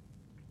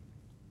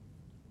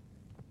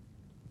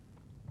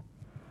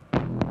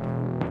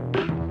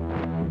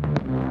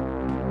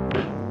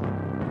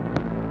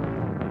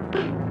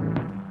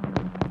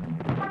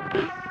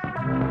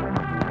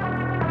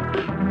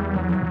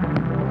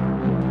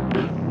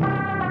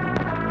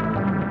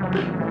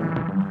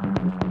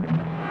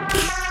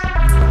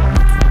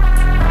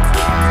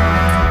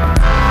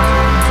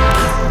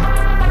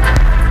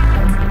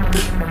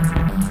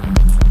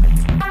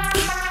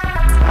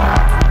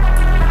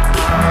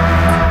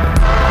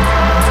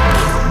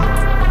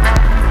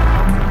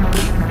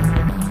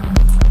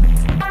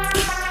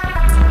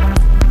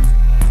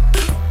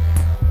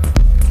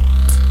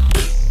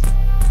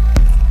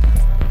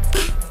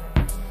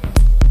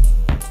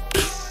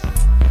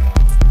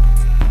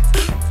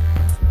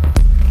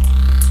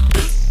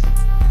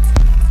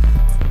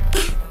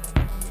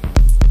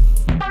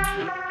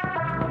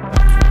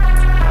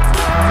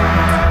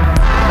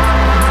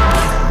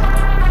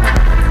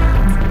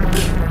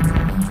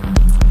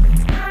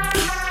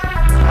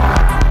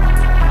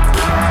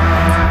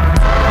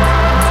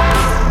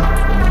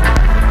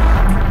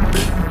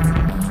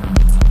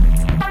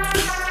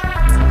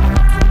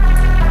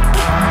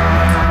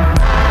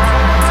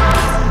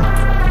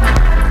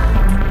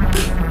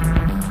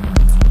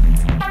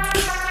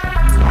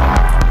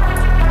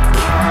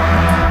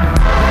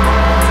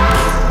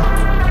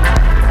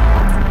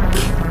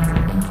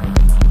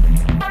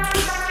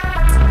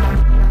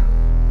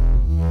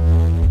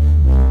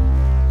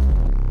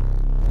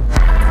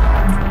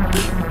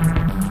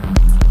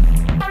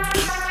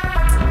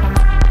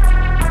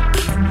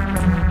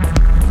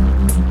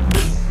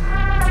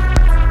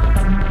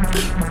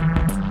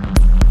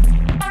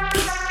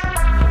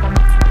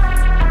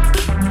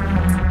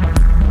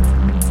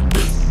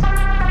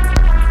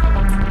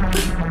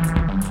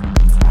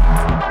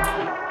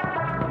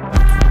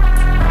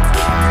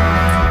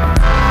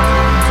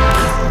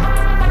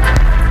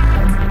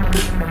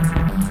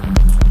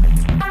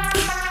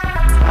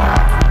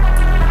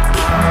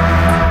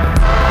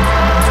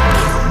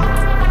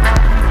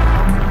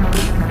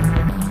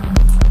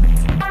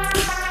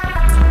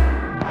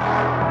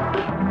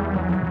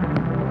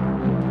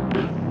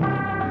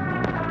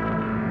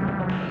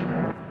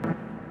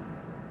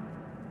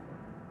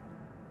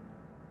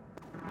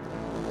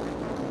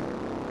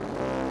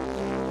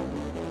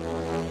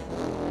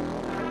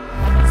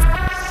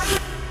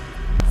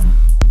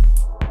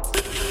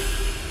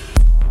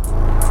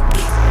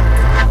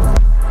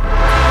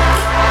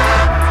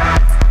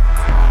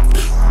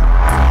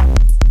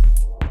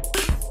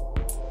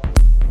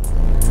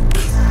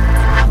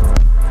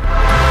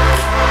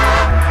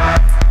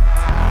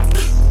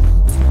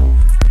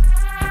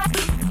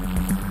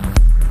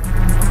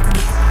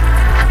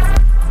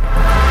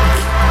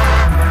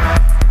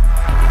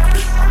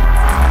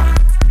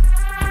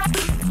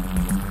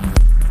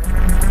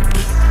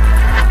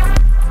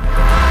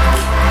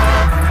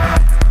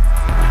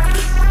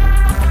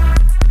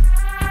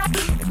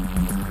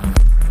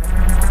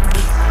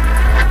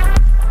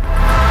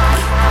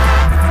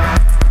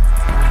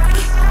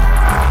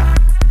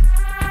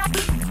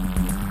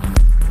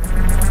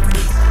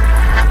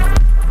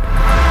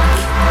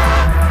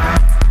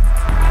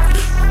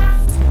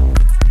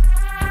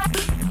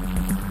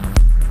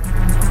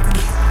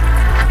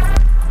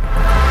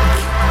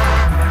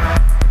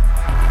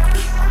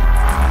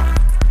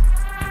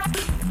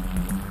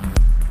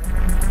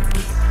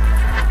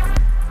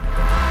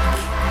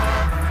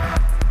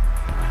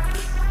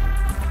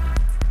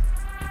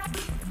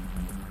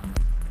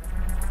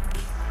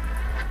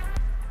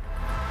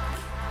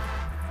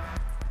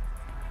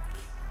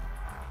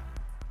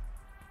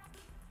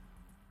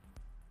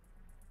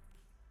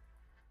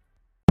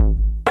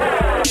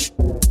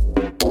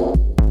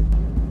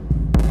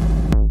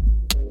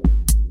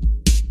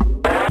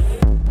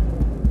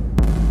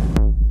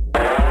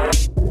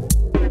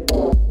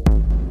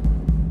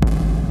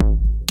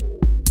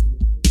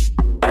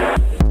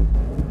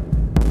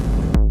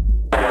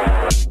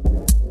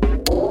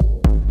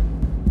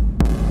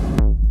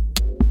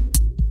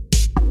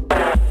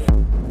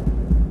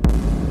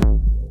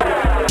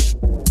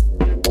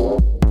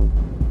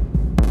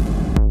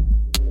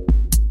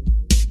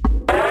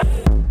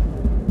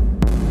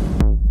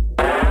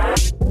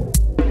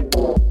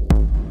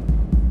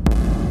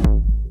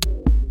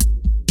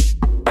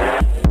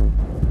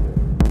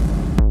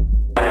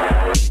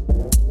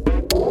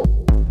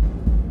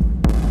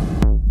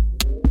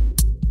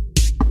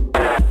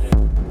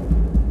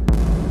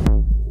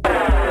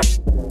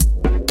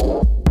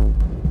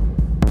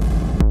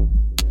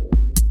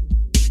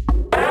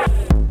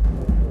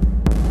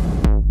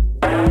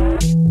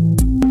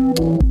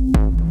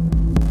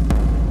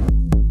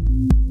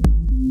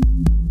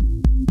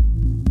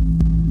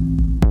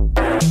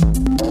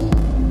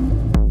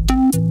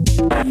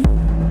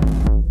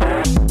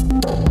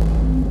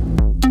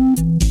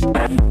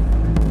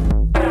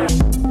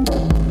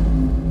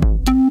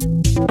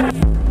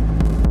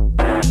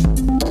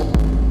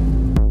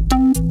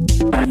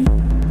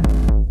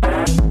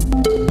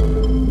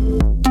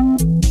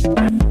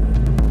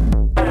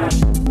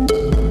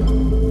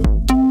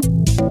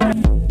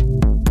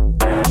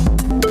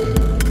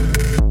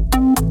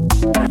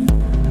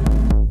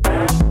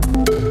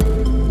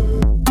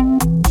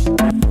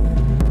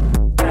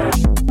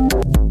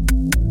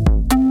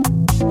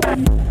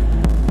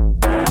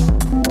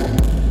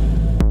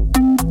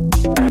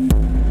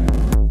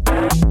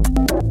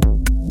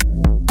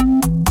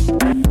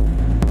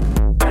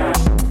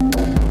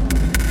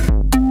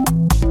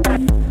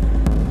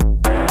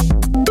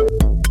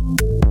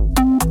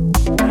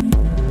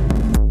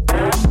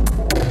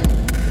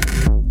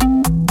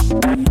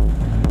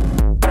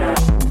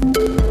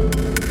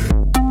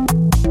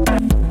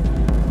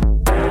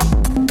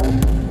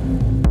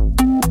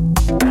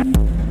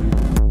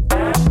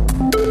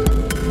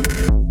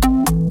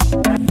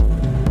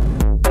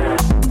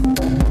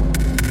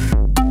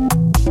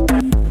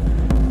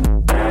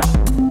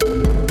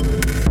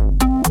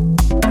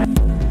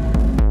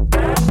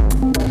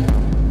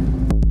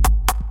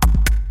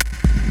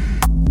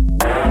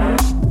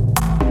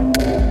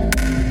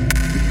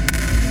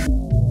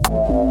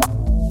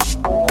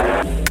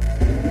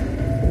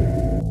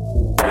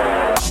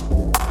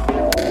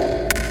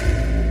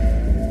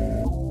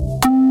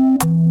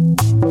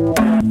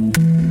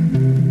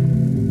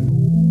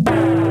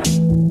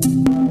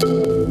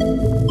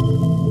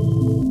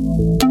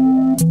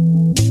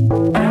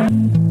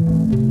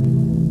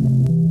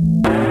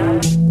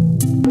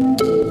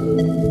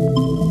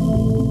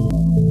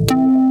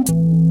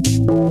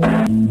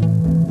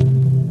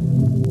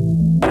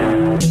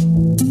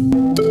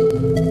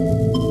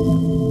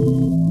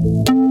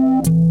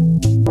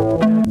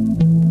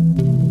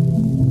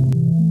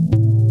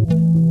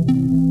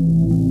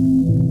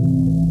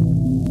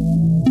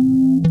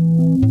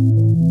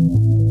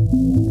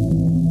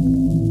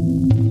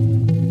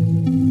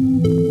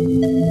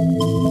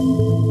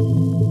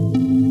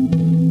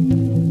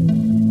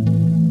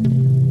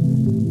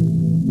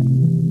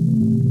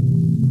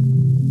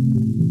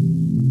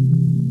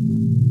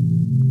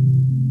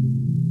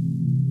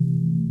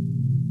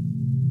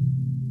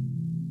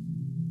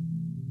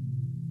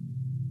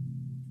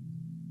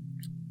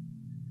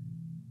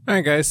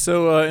 Alright guys,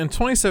 so in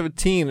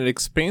 2017 an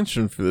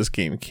expansion for this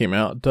game came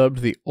out dubbed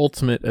the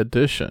Ultimate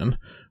Edition,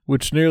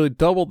 which nearly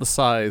doubled the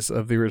size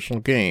of the original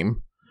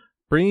game,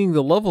 bringing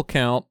the level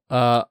count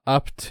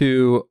up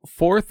to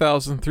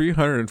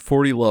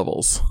 4,340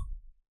 levels.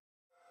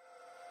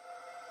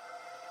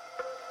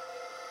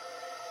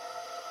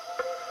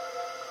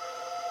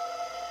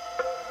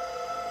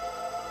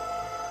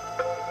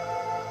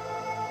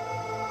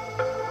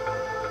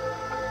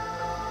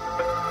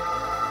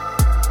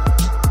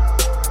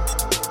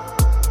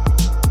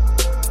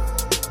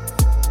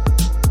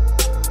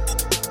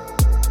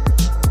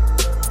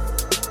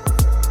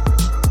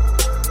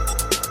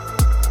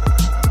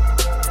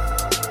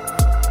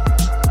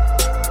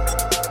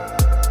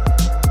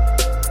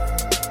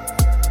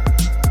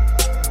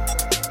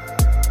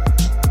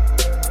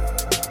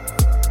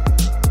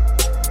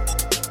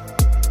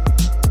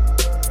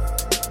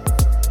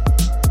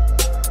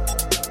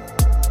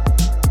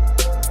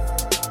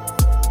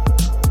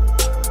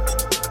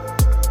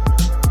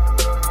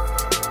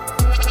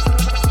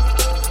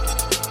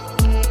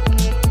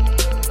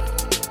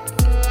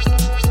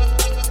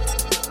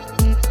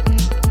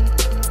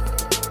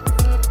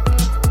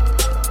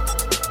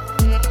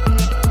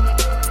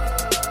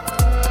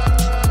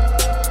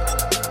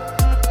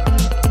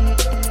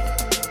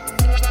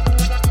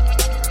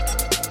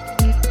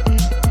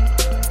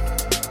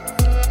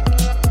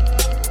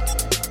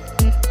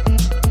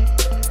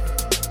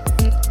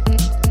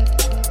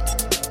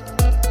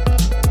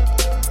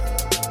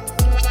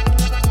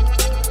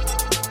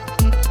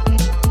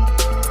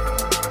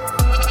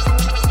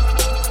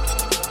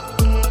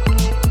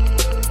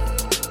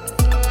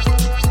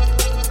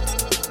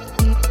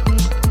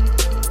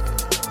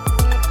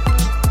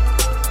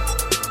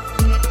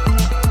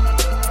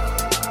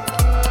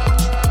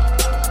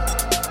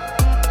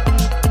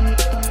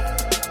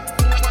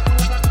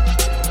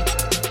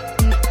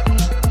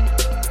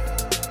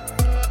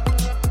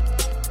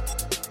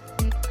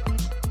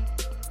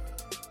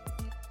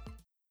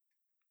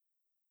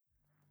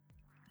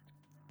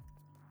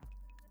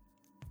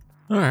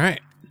 Alright,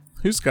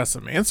 who's got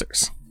some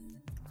answers?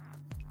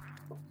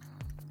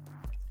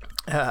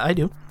 I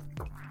do.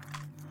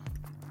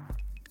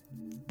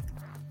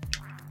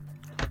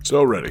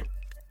 So ready.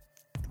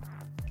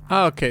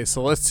 Okay,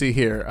 so let's see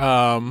here.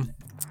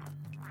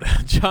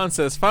 John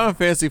says Final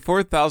Fantasy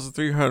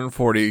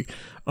 4,340.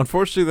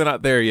 Unfortunately, they're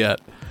not there yet.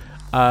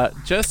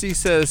 Jesse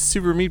says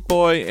Super Meat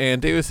Boy,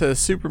 and David says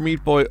Super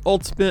Meat Boy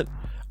Ultimate.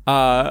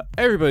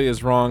 Everybody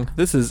is wrong.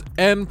 This is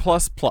N++.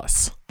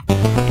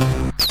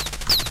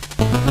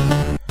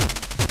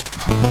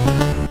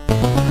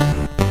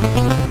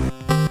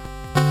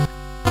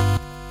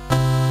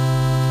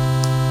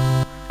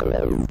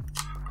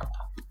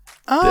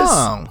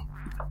 Oh.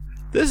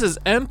 This is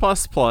N++,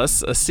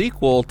 a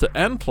sequel to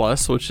N+,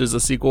 which is a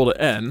sequel to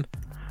N.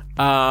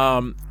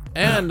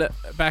 And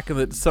back in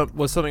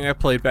was something I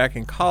played back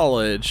in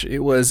college. It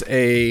was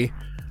a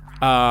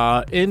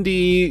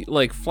indie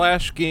like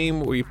flash game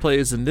where you play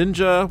as a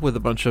ninja with a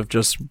bunch of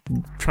just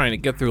trying to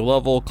get through a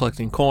level,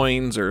 collecting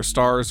coins or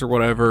stars or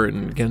whatever,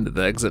 and get into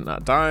the exit,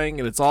 not dying.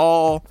 And it's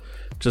all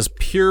just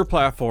pure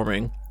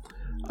platforming.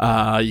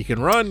 You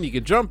can run, you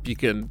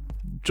can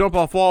jump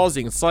off walls,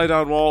 you can slide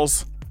down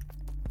walls.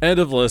 End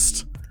of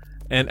list.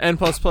 And N++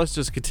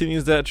 just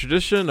continues that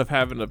tradition of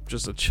having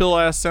just a chill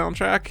ass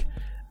soundtrack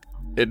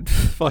and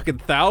fucking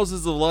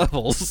thousands of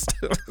levels.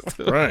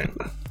 Right.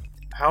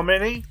 How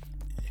many?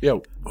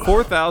 Yo,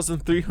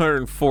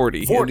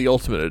 4,340 in the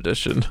Ultimate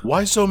Edition.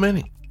 why so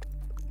many?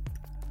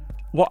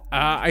 Well,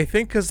 I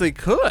think because they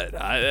could.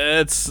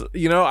 It's,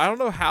 I don't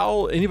know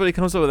how anybody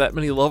comes up with that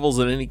many levels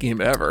in any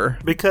game ever.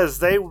 Because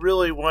they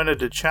really wanted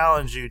to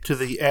challenge you to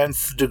the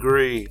nth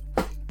degree.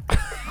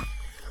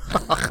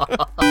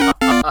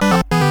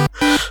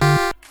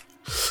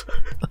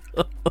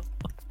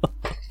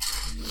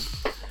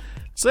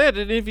 So yeah,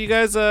 did any of you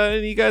guys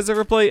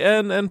ever play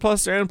N+, or N++? Can't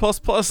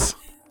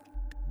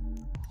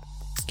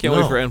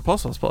wait for N++.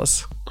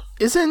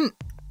 Isn't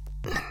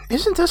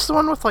this the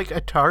one with like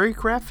Atari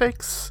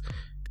graphics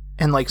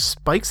and like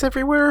spikes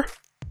everywhere?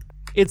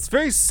 It's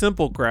very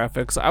simple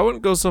graphics. I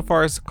wouldn't go so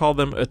far as to call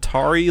them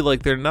Atari.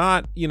 Like, they're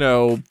not,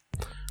 No,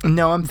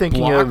 I'm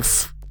thinking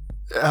blocks.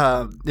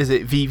 of is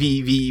it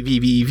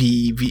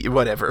V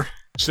whatever.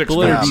 Split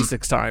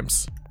V6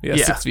 times. Yeah,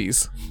 6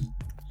 Vs.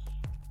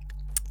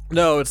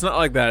 No, it's not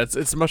like that.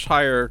 It's much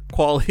higher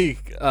quality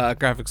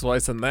graphics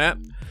wise than that.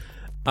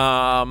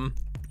 And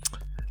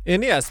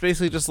yeah, it's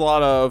basically just a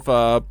lot of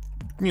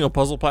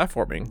puzzle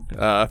platforming.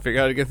 Figure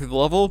out how to get through the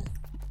level,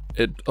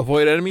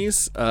 avoid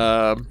enemies,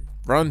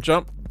 run,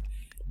 jump,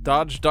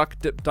 dodge, duck,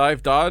 dip,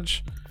 dive,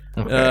 dodge.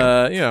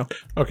 Okay.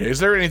 Okay, is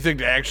there anything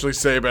to actually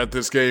say about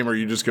this game, or are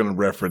you just going to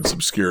reference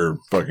obscure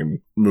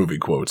fucking movie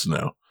quotes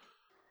now?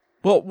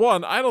 Well,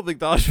 one, I don't think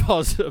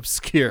Dodgeball is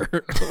obscure.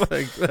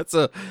 Like,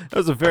 that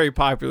was a very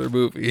popular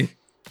movie.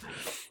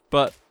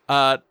 But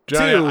Johnny,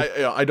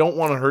 two, I don't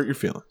want to hurt your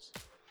feelings.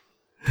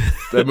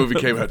 That movie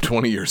came out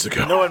 20 years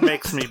ago. No one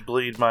makes me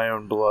bleed my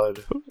own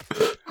blood.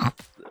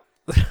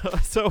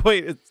 So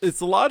wait, it's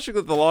the logic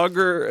that the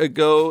longer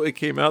ago it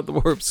came out, the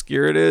more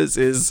obscure it is.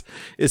 Is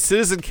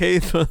Citizen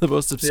Kane one of the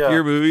most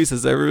obscure movies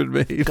has ever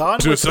been made? Gone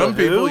To with some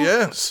the people, Who?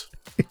 yes.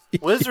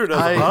 Wizard of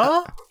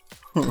Huh?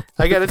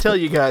 I gotta tell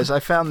you guys, I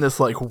found this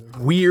like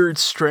weird,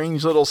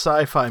 strange little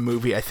sci-fi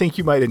movie. I think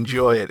you might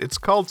enjoy it. It's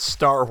called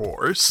Star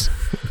Wars.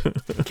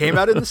 Came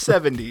out in the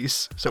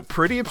 70s, so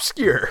pretty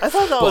obscure. I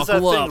thought that was that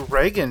Buckle thing up.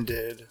 Reagan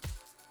did.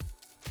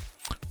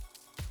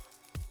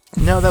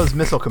 No, that was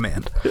Missile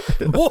Command.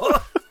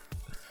 What?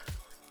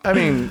 I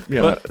mean, you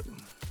know,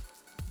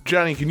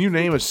 Johnny, can you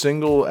name a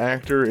single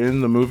actor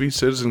in the movie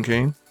Citizen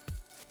Kane?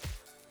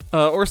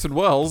 Orson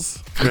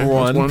Welles, Okay,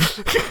 number that's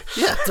one.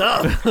 Yeah,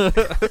 duh.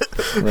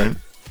 Right.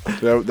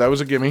 That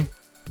was a gimme.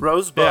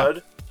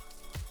 Rosebud.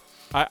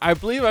 I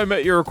believe I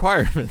met your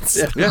requirements.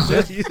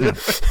 Yeah.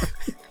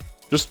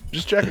 Just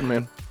checking,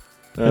 man.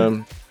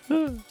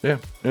 Yeah.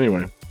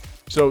 Anyway,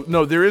 so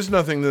no, there is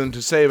nothing then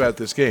to say about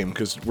this game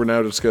because we're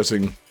now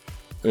discussing,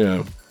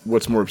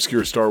 what's more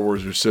obscure, Star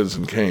Wars or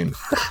Citizen Kane.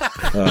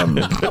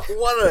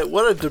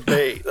 What a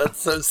debate. That's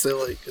so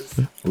silly. 'Cause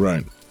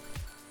Right.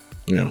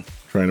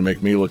 Trying to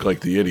make me look like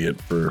the idiot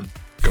for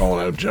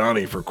calling out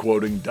Johnny for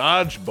quoting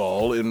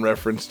Dodgeball in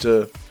reference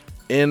to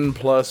N++.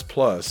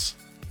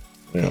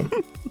 Yeah.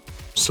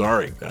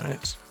 Sorry,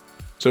 guys.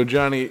 So,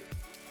 Johnny,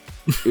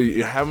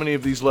 how many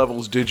of these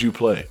levels did you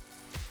play?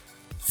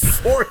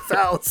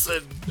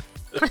 4,000.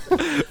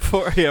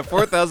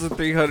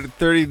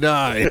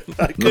 4,339.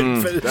 I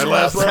couldn't finish that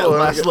last last That level.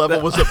 last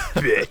level was a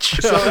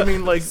bitch. So, I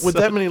mean, like, with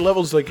that many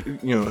levels, like,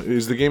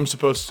 is the game is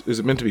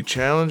it meant to be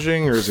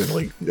challenging, or is it,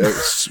 like,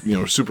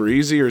 super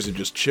easy, or is it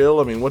just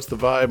chill? I mean, what's the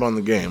vibe on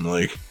the game?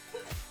 Like,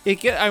 It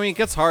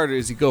gets harder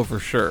as you go for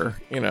sure.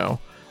 at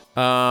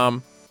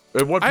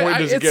what point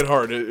does it it's- get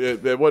hard?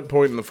 At what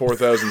point in the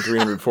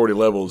 4,340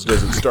 levels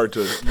does it start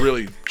to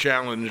really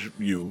challenge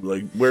you?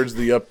 Like, where's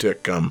the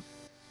uptick come?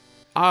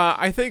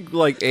 I think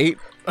like 8.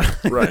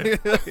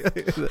 Right.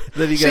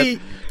 Then you See,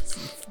 get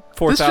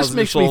 4,000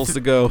 makes me souls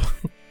to go.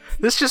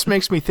 this just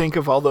makes me think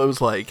of all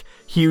those like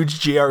huge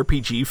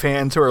JRPG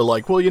fans who are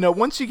like, well,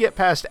 once you get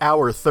past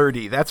hour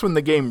 30, that's when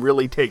the game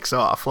really takes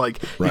off. Like,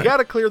 Right. you got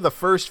to clear the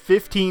first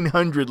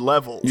 1,500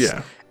 levels.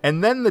 Yeah.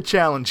 And then the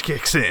challenge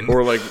kicks in.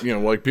 Or like,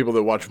 like people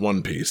that watch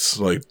One Piece.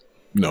 Like,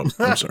 no,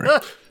 I'm sorry.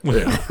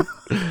 Yeah.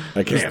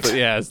 I can't. But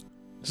yeah,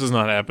 this is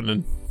not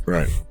happening.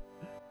 Right.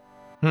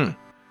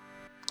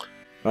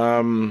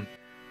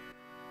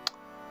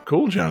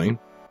 Cool, Johnny.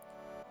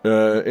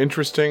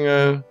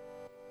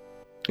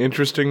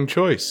 Interesting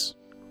choice.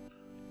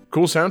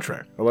 Cool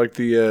soundtrack. I like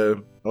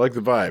the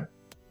vibe.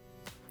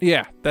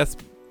 Yeah, that's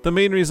the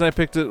main reason I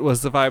picked it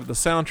was the vibe of the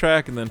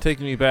soundtrack, and then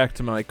taking me back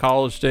to my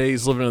college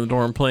days, living in the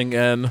dorm, playing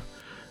N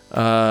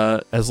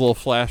as a little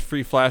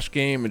free flash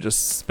game, and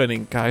just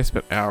I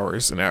spent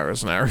hours and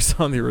hours and hours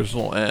on the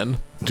original N.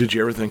 Did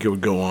you ever think it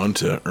would go on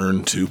to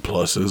earn 2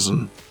 pluses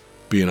and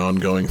be an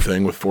ongoing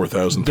thing with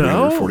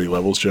 4,340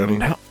 levels, Johnny?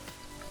 No.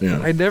 Yeah.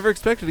 I never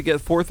expected to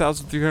get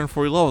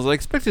 4,340 levels. I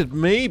expected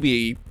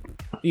maybe,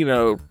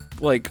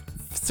 like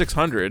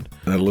 600.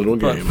 That little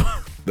game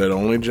that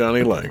only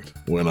Johnny liked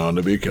went on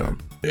to become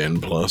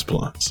N++.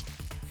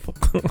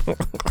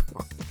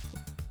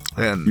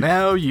 And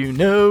now you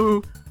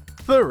know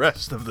the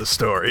rest of the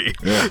story.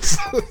 Yes.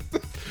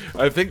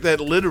 I think that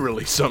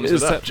literally sums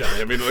Is it up, that-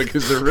 Johnny. I mean, like,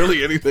 is there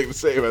really anything to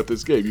say about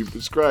this game? You've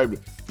described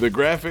the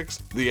graphics,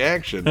 the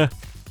action,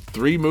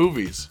 3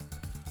 movies,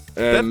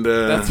 and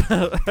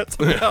That's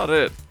about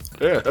it.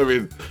 yeah, I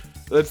mean,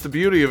 that's the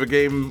beauty of a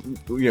game.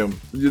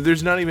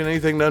 There's not even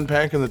anything to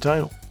unpack in the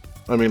title.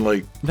 I mean,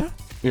 like, No.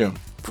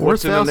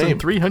 what's in the name?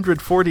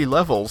 4,340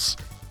 levels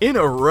in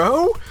a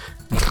row?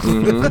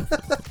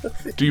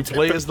 Do you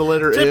play as the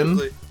letter N?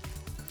 Typically.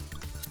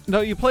 No,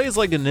 you play as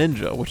like a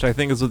ninja, which I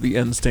think is what the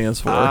N stands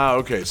for. Ah,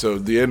 okay. So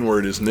the N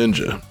word is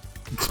ninja.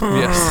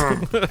 Yes.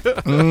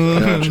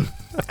 Gotcha.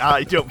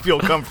 I don't feel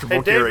comfortable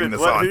Hey, carrying David,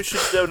 this on. who should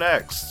go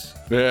next?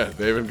 Yeah,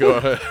 David, go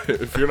ahead.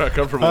 If you're not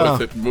comfortable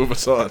with it, move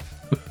us on.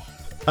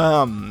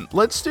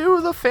 Let's do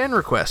the fan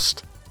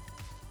request.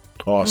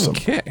 Awesome.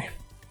 Okay.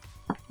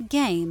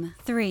 Game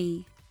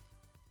 3.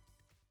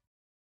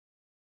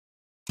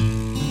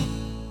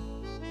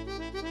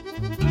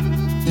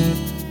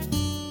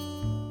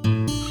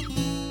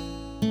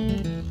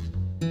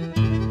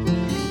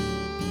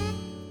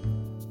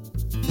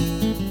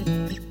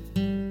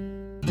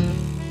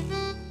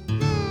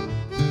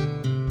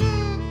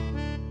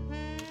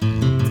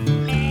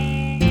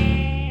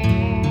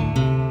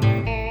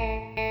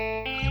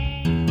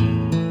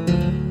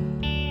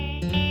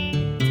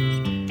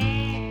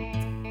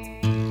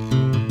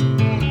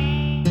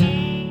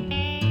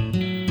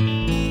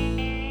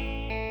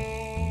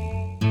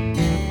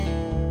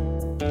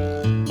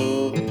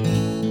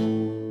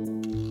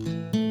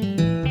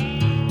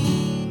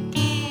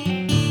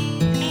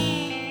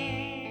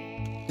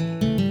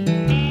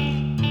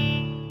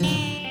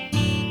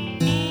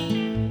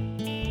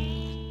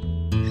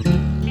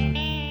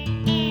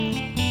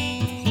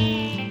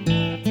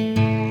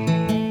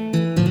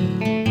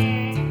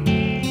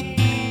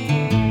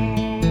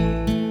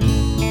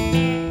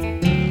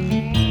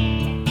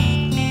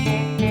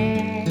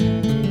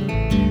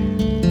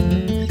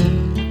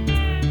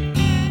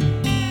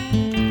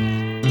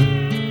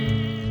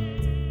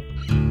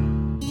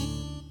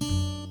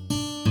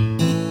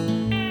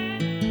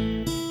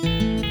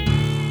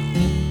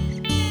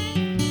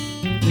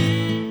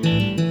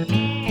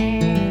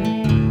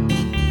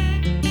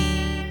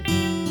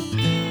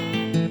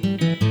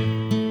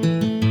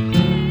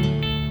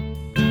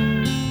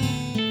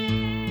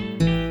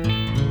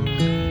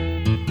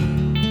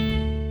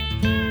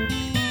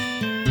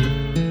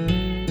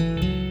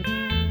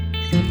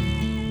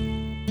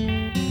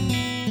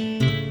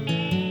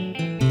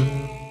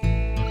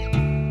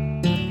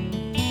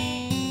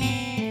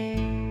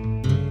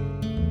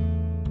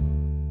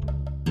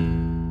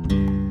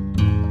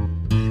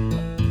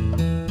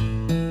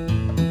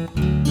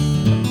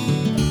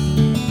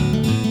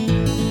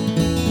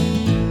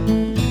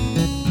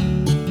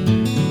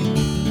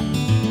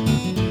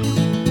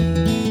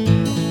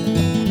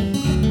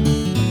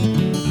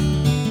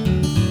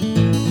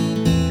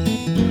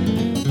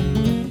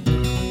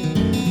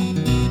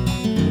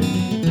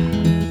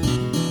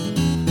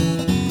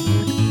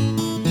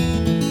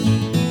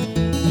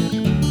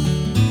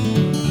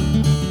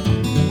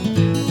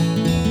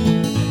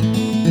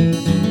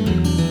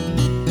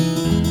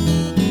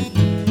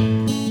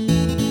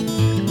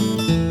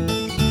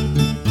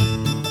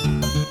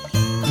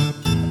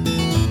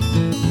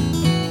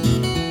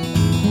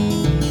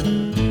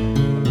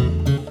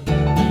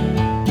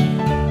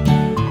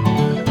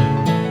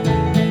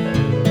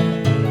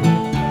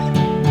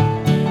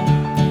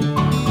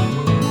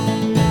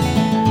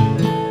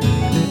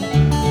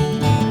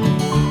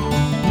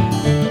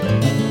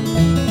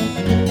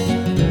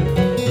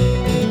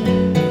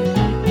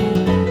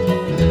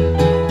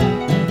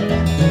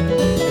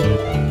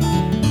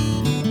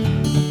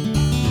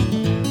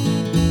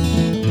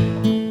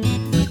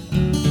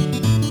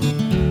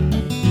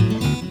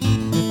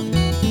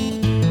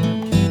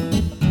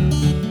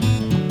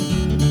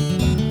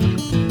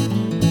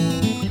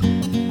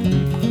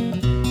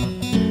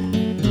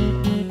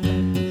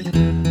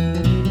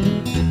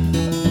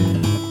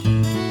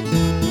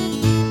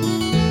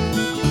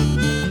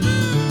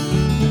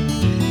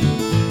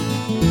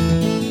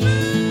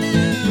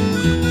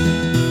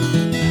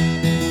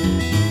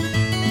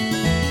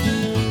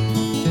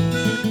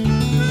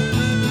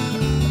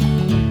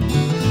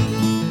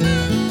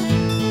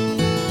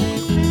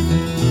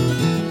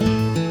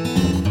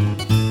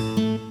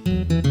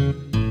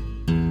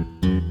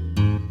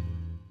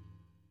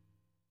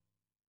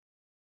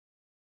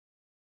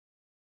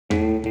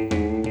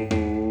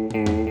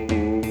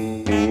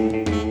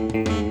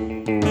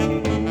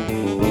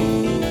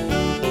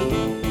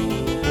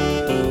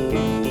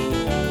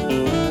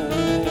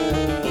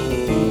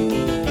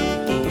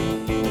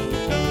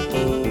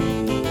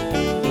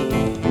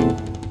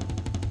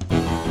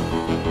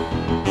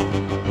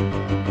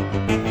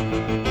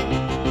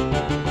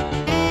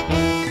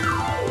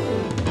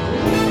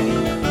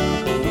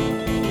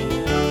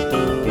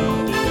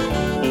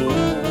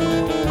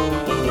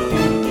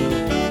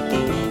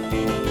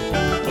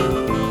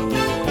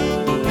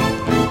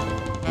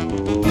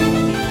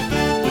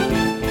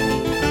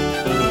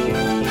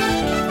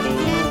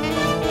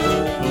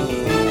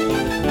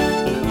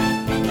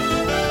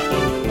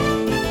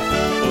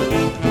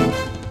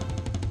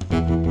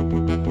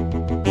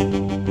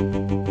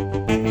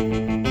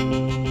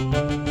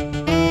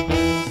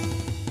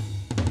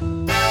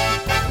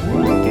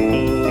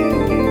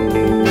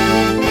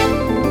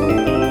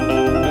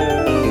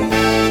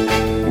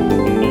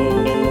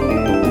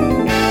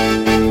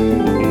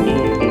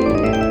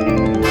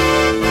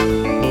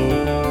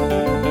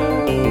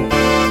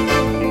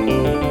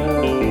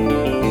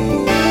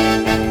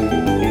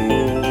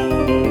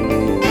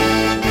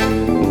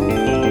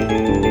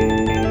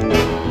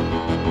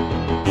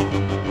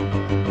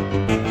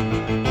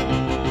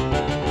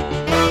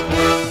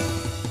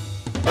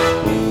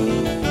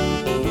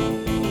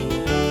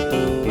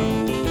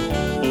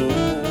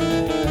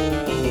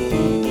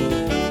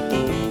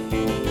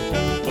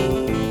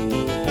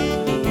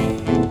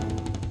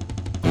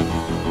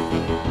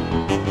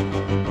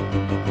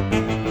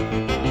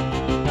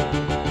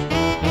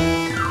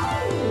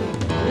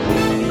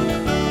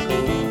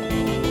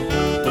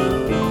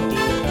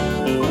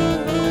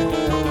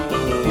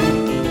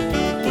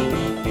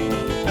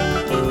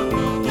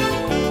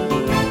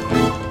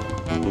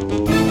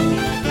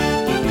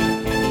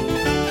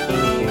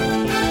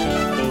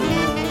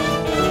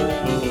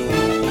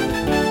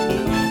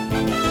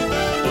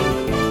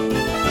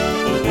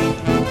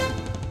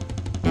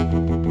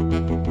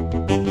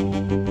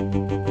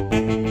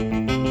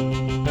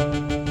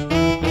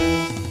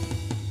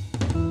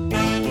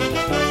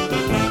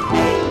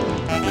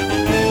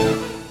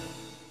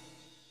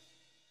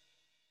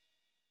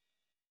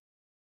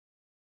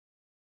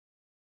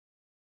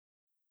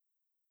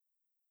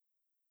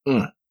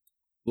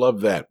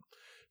 Love that.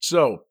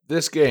 So,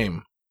 this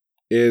game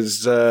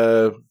is,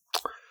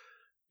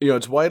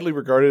 it's widely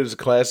regarded as a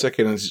classic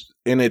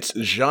in its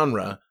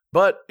genre,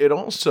 but it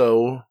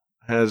also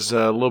has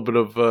a little bit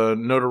of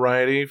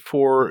notoriety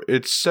for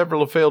its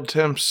several failed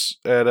attempts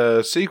at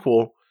a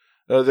sequel.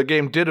 The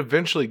game did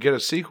eventually get a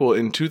sequel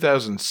in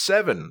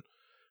 2007,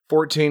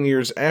 14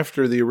 years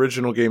after the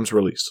original game's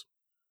release.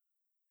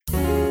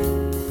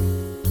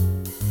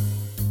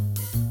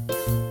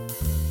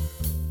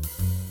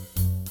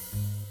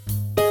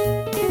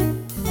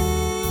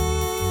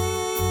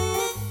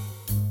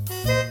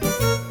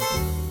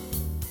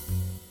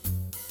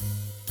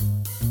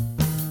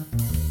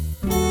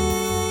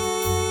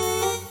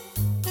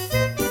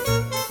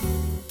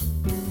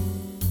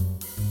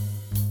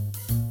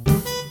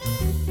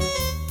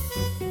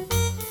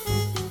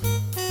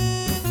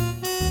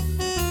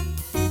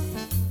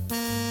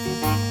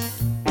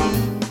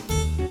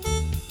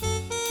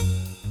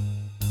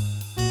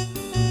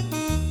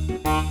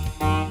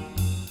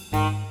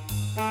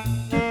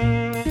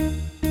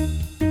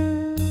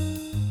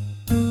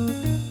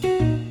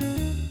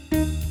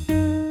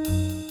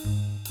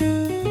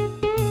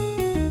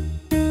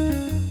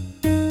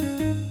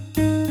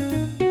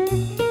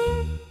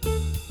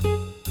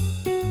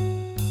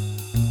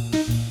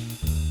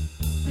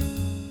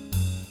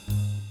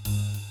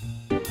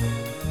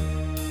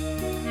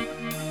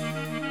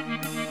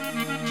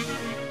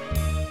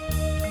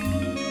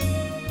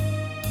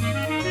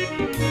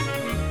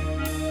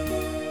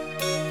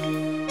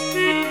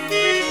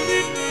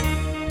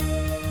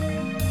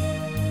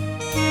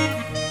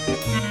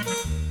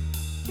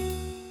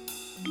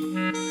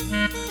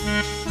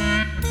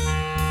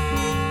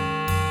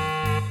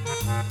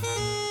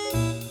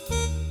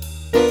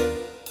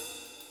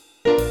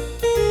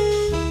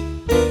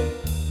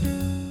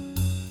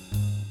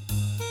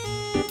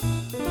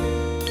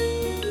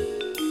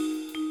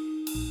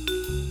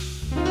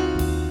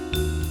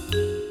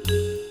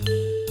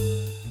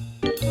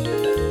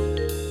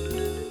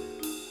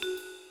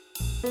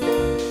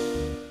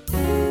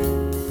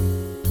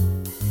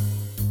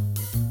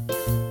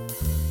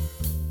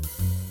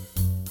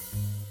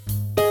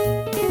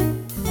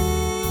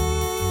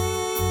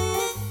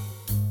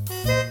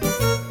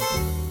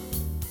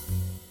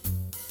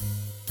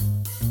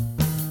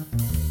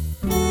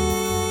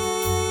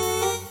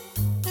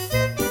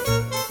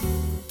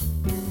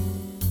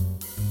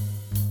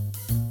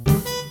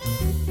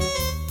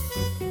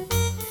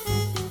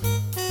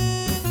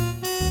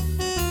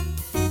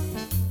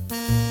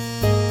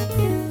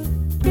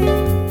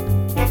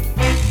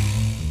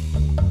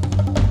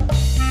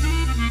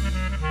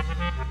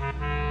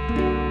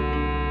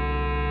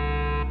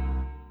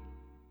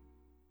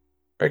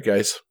 All right,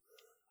 guys.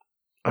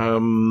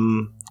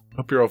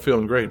 Hope you're all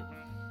feeling great.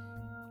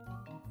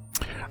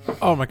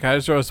 Oh my god, I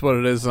just realized what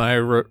it is, and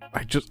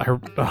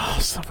oh,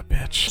 son of a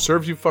bitch.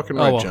 Serves you fucking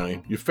right, well.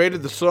 Johnny. You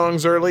faded the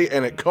songs early,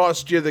 and it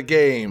cost you the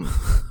game.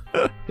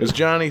 As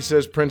Johnny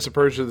says, Prince of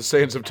Persia, The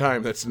Sands of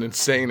Time. That's an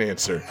insane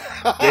answer.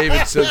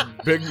 David says,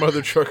 Big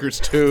Mother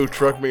Truckers 2,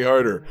 Truck Me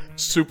Harder.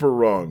 Super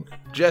wrong.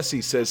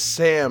 Jesse says,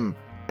 Sam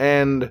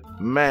and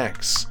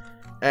Max.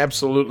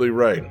 Absolutely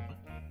right.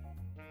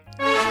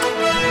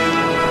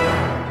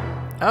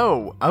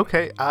 Oh,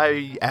 okay.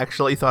 I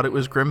actually thought it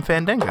was Grim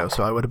Fandango,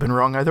 so I would have been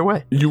wrong either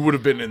way. You would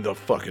have been in the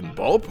fucking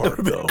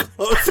ballpark, though.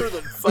 Closer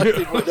than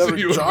fucking whatever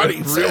You would have Johnny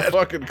been said. real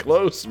fucking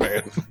close,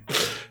 man.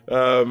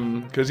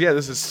 Because,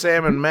 this is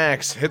Sam and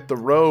Max Hit the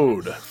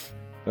Road.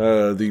 The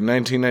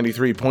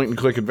 1993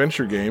 point-and-click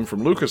adventure game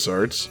from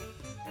LucasArts.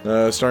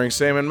 Starring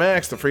Sam and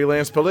Max, the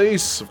freelance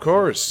police, of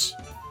course.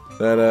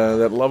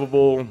 That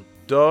lovable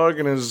dog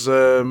and his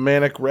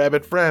manic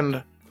rabbit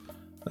friend.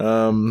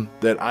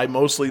 That I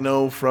mostly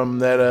know from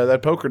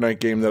that poker night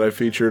game that I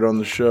featured on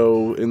the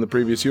show in the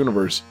previous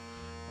universe.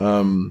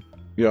 I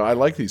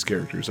like these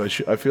characters.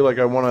 I feel like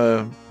I want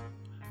to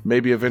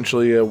maybe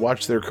eventually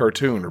watch their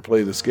cartoon or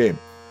play this game.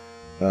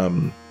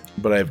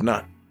 But I have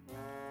not.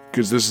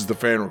 Because this is the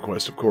fan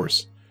request, of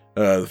course.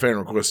 The fan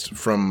request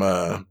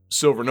from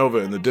Silver Nova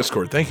in the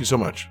Discord. Thank you so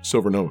much,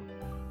 Silver Nova.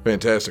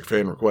 Fantastic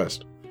fan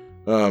request.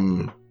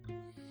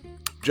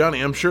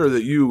 Johnny, I'm sure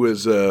that you,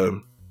 as a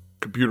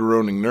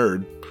computer-owning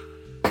nerd,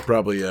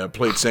 probably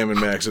played Sam &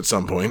 Max at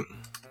some point.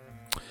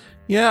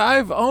 Yeah,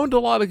 I've owned a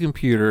lot of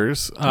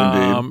computers,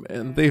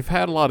 and they've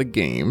had a lot of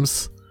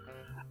games.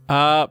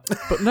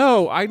 But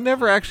no, I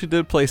never actually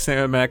did play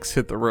Sam & Max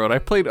Hit the Road. I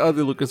played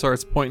other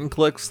LucasArts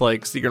point-and-clicks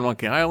like Secret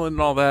Monkey Island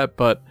and all that,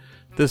 but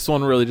this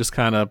one really just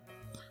kind of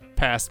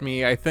passed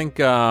me. I think,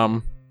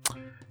 I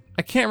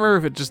can't remember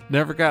if it just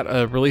never got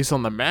a release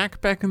on the Mac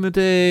back in the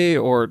day,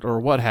 or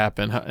what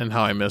happened and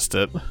how I missed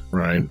it.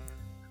 Right.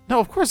 No,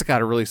 of course it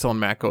got a release on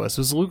macOS.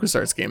 It was a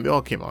LucasArts game. They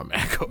all came on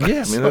macOS.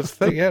 Yeah, I mean, that's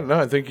the thing. Yeah, no,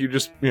 I think you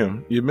just,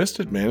 you missed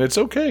it, man. It's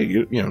okay.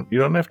 You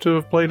don't have to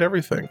have played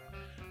everything.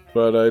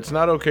 But it's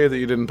not okay that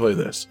you didn't play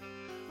this.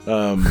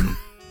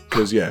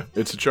 Because,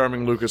 it's a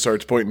charming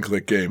LucasArts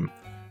point-and-click game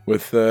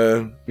with,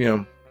 a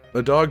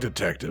dog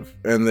detective.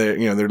 And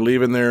they're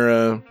leaving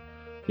their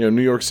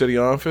New York City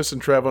office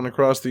and traveling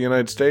across the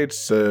United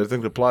States. I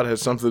think the plot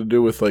has something to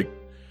do with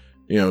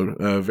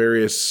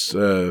various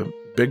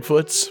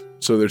Bigfoots.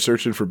 So they're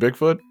searching for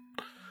Bigfoot.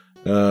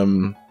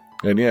 And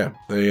yeah,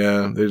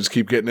 they just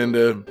keep getting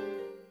into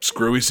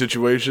screwy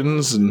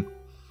situations, and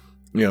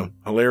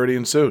hilarity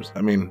ensues.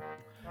 I mean,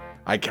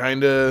 I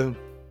kind of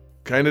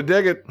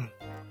dig it.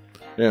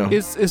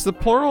 Is the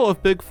plural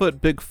of Bigfoot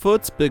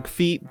Bigfoots, Big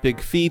Feet, Big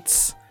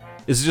Feets?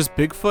 Is it just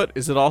Bigfoot?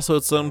 Is it also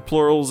its own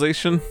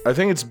pluralization? I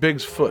think it's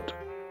Big's Foot.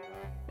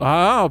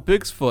 Oh,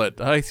 Big's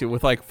Foot. I see,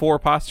 with like 4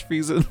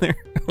 apostrophes in there.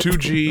 2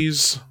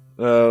 G's,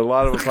 a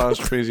lot of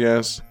apostrophes,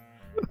 yes.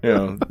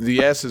 The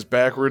S is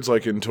backwards,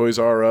 like in Toys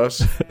R Us.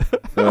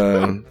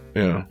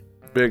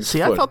 Big's See,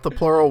 Foot. I thought the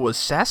plural was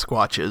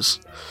Sasquatches.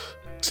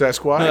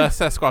 Sasquatch?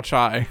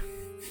 Sasquatch-I.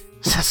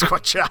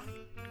 Sasquatch.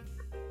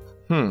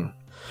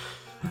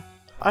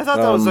 I thought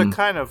that was a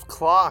kind of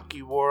clock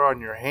you wore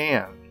on your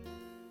hand.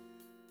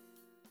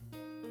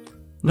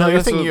 No, you're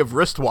that's thinking of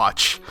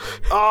wristwatch.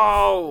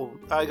 Oh,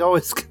 I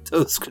always get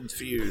those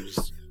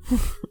confused.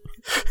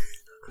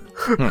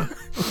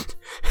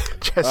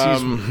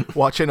 Jesse's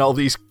watching all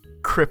these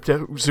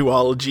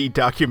cryptozoology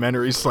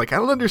documentaries. Like, I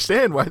don't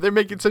understand why they're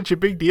making such a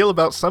big deal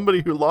about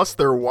somebody who lost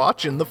their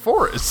watch in the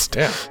forest.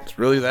 Yeah, it's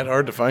really that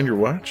hard to find your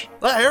watch?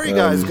 That hairy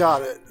guy's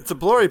got it. It's a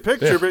blurry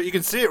picture, but you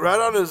can see it right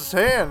on his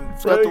hand.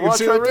 It's got the you can watch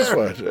see right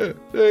the there. wristwatch.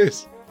 Yeah,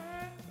 nice.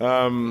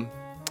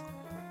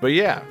 But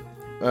yeah,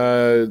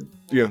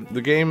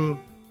 the game.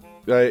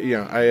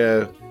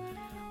 I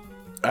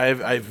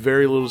have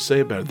very little to say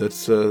about it.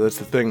 That's the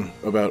thing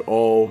about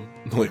all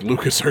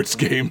LucasArts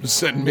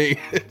games and me.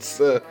 It's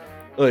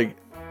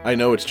I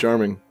know it's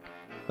charming.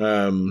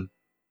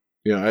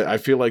 I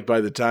feel like by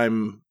the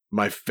time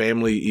my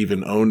family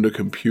even owned a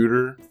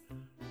computer,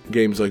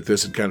 games like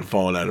this had kind of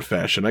fallen out of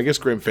fashion. I guess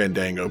Grim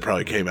Fandango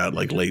probably came out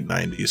late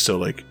 90s,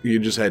 so you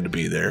just had to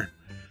be there.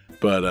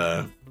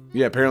 But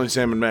yeah, apparently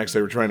Sam and Max,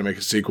 they were trying to make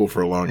a sequel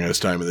for a long ass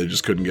time and they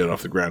just couldn't get it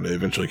off the ground. They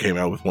eventually came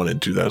out with one in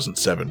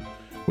 2007,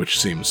 which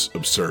seems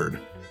absurd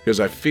because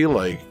I feel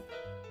like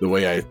the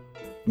way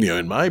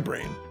in my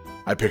brain,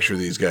 I picture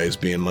these guys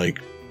being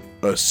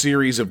a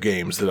series of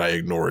games that I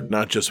ignored,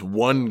 not just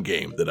one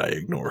game that I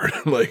ignored.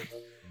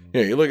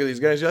 You look at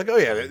these guys, you're like, oh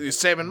yeah,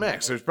 Sam and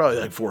Max, there's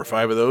probably 4 or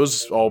 5 of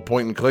those, all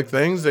point and click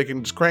things. They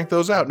can just crank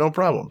those out, no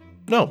problem.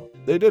 No,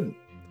 they didn't.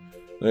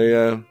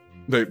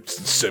 They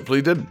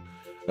simply didn't.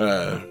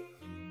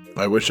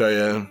 I wish I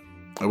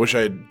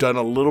had done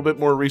a little bit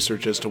more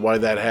research as to why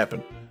that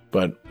happened,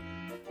 but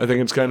I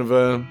think it's kind of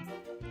an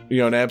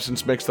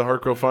absence makes the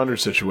heart grow fonder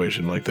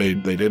situation. They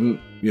didn't,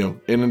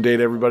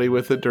 inundate everybody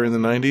with it during the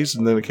 90s,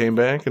 and then it came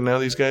back, and now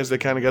these guys, they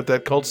kind of got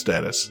that cult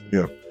status.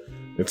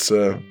 It's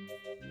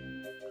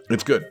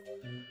good.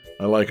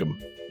 I like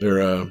them.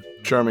 They're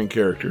charming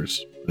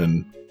characters,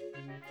 and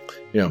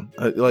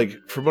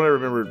from what I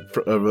remember,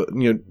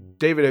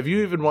 David, have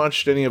you even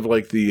watched any of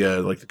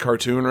the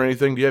cartoon or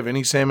anything? Do you have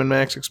any Sam and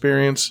Max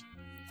experience?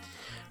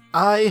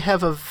 I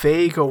have a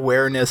vague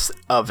awareness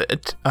of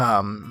it,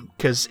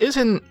 because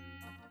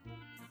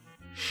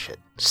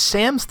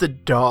Sam's the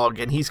dog,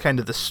 and he's kind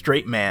of the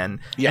straight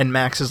man, and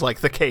Max is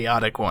the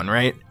chaotic one,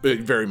 right?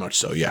 Very much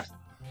so, yeah.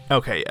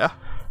 Okay, yeah.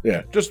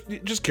 Yeah,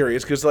 just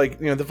curious, because,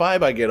 the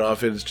vibe I get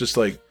off it is just,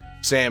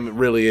 Sam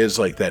really is,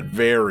 that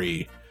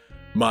very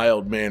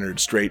mild-mannered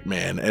straight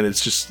man, and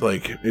it's just,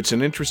 it's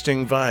an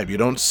interesting vibe. You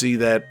don't see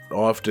that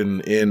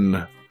often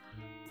in,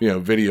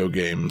 video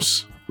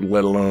games,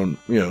 let alone,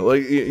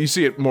 you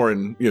see it more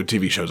in,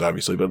 TV shows,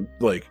 obviously, but,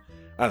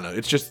 I don't know,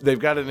 it's just, they've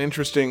got an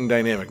interesting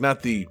dynamic,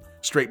 not the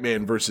straight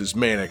man versus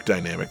manic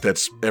dynamic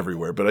that's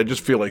everywhere, but I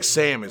just feel like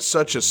Sam is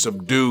such a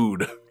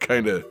subdued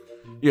kind of,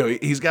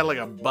 he's got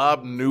a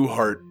Bob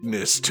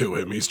Newhart-ness to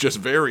him. He's just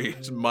very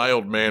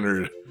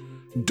mild-mannered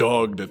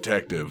dog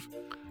detective.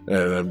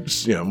 And I'm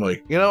just, I'm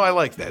I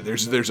like that.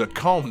 There's a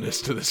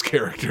calmness to this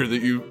character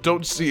that you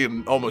don't see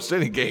in almost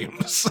any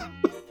games.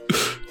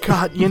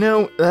 God,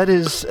 that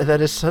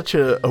is such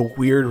a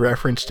weird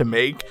reference to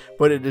make,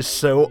 but it is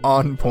so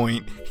on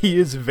point. He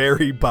is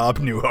very Bob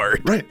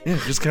Newhart. Right, yeah,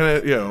 just kind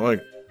of,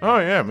 oh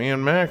yeah, me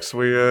and Max,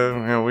 we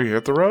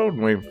hit the road,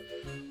 and we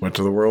went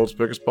to the world's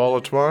biggest ball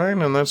of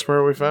twine, and that's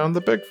where we found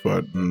the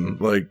Bigfoot,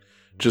 and,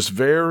 just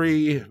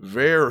very,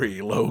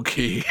 very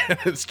low-key.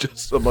 It's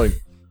just, I'm I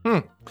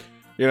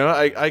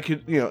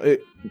could,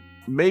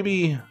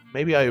 maybe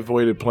I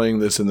avoided playing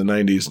this in the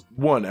 90s,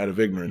 1, out of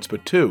ignorance,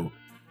 but 2,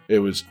 it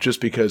was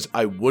just because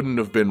I wouldn't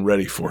have been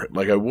ready for it.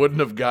 I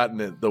wouldn't have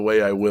gotten it the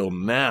way I will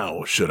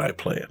now should I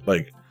play it.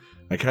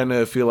 I kind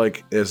of feel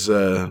as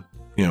a,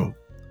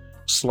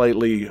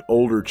 slightly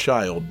older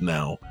child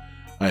now,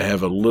 I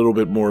have a little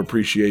bit more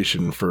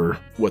appreciation for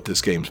what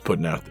this game's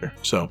putting out there.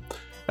 So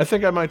I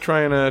think I might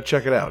try and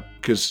check it out,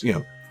 because,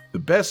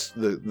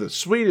 the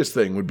sweetest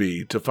thing would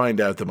be to find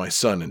out that my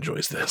son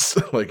enjoys this.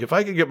 If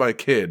I could get my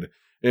kid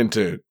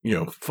into,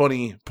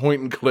 funny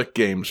point-and-click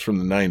games from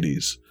the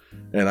 90s,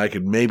 and I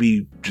could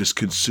maybe just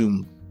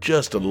consume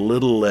just a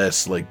little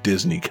less,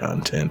 Disney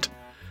content,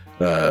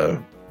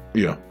 that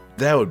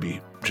would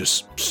be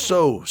just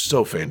so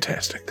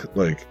fantastic.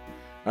 Like,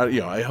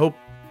 I hope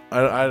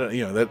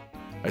that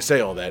I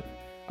say all that.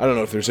 I don't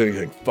know if there's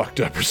anything fucked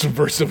up or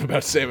subversive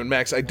about Sam and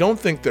Max. I don't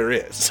think there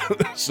is.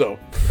 So,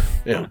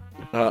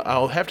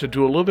 I'll have to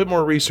do a little bit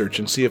more research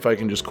and see if I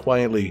can just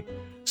quietly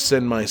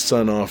send my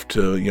son off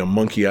to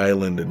Monkey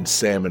Island and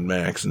Sam and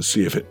Max and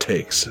see if it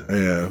takes.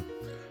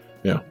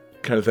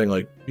 Kind of thing.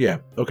 Like,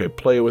 okay,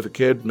 play it with a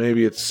kid.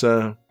 Maybe it's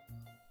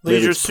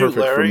Leisure Suit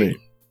Larry.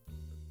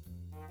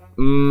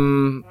 For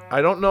me.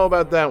 I don't know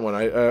about that one.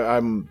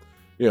 I'm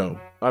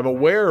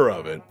aware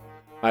of it.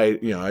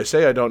 I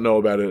say I don't know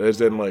about it as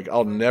in, like,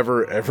 I'll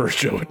never ever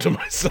show it to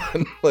my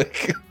son.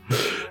 Like,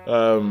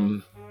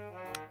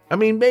 I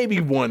mean, maybe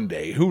one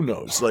day, who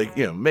knows? Like,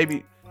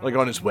 maybe like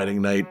on his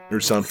wedding night or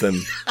something,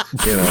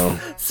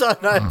 Son,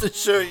 I have to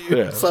show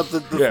you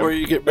something before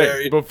you get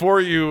married. Hey,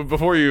 before you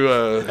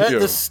at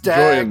the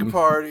stag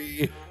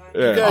party.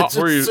 Yeah. You guys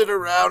just sit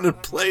around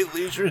and play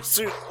Leisure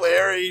Suit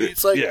Larry.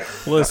 It's like,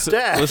 listen,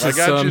 Dad,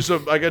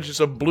 I got you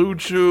some Blue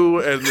Chew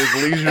and this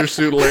Leisure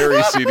Suit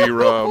Larry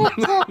CD-ROM.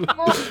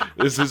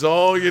 This is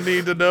all you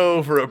need to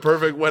know for a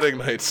perfect wedding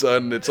night,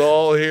 son. It's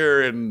all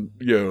here in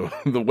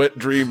the Wet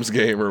Dreams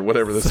game or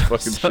whatever this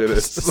fucking shit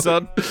is.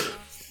 Son,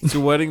 it's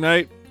your wedding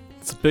night.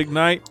 It's a big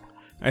night.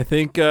 I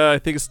think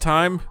it's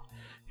time.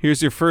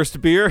 Here's your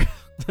first beer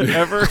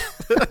ever.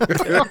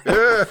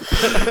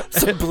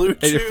 Some Blue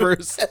Chew.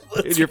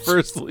 In your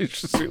first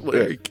Leisure Suit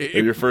Larry game.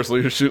 In your first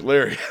Leisure Suit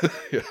Larry.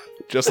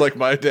 Just like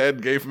my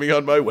dad gave me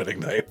on my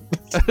wedding night.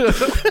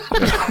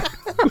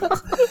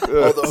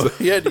 Although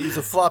he had to use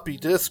a floppy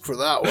disk for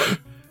that one.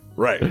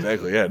 Right,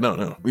 exactly. Yeah,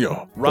 no.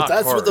 But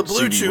that's what the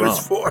Blue Chew is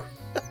for.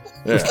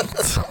 Yeah.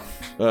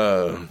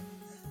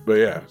 But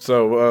yeah,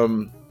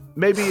 so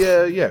maybe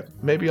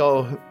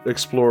I'll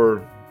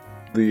explore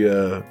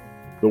the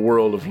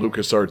world of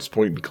LucasArts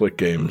point-and-click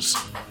games,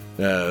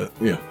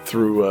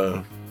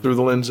 through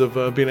the lens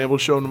of being able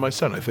to show them to my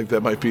son. I think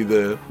that might be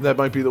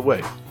the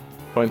way.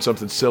 Find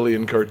something silly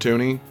and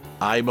cartoony.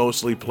 I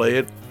mostly play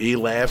it. He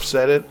laughs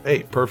at it.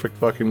 Hey, perfect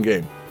fucking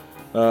game.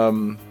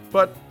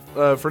 But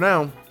for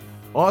now,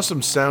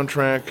 awesome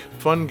soundtrack,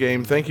 fun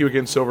game. Thank you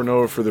again, Silver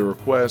Nova, for the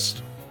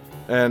request.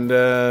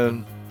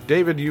 And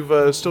David,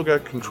 you've still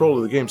got control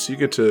of the game, so you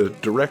get to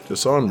direct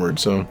us onward.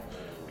 So,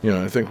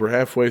 I think we're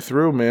halfway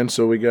through, man.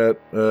 So we got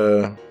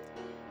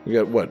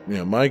what?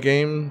 My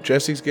game,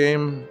 Jesse's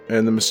game,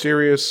 and the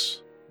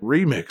mysterious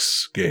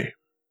remix game.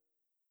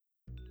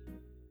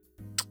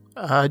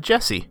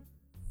 Jesse.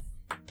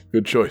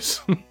 Good choice.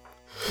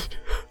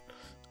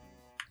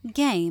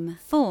 Game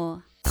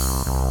 4.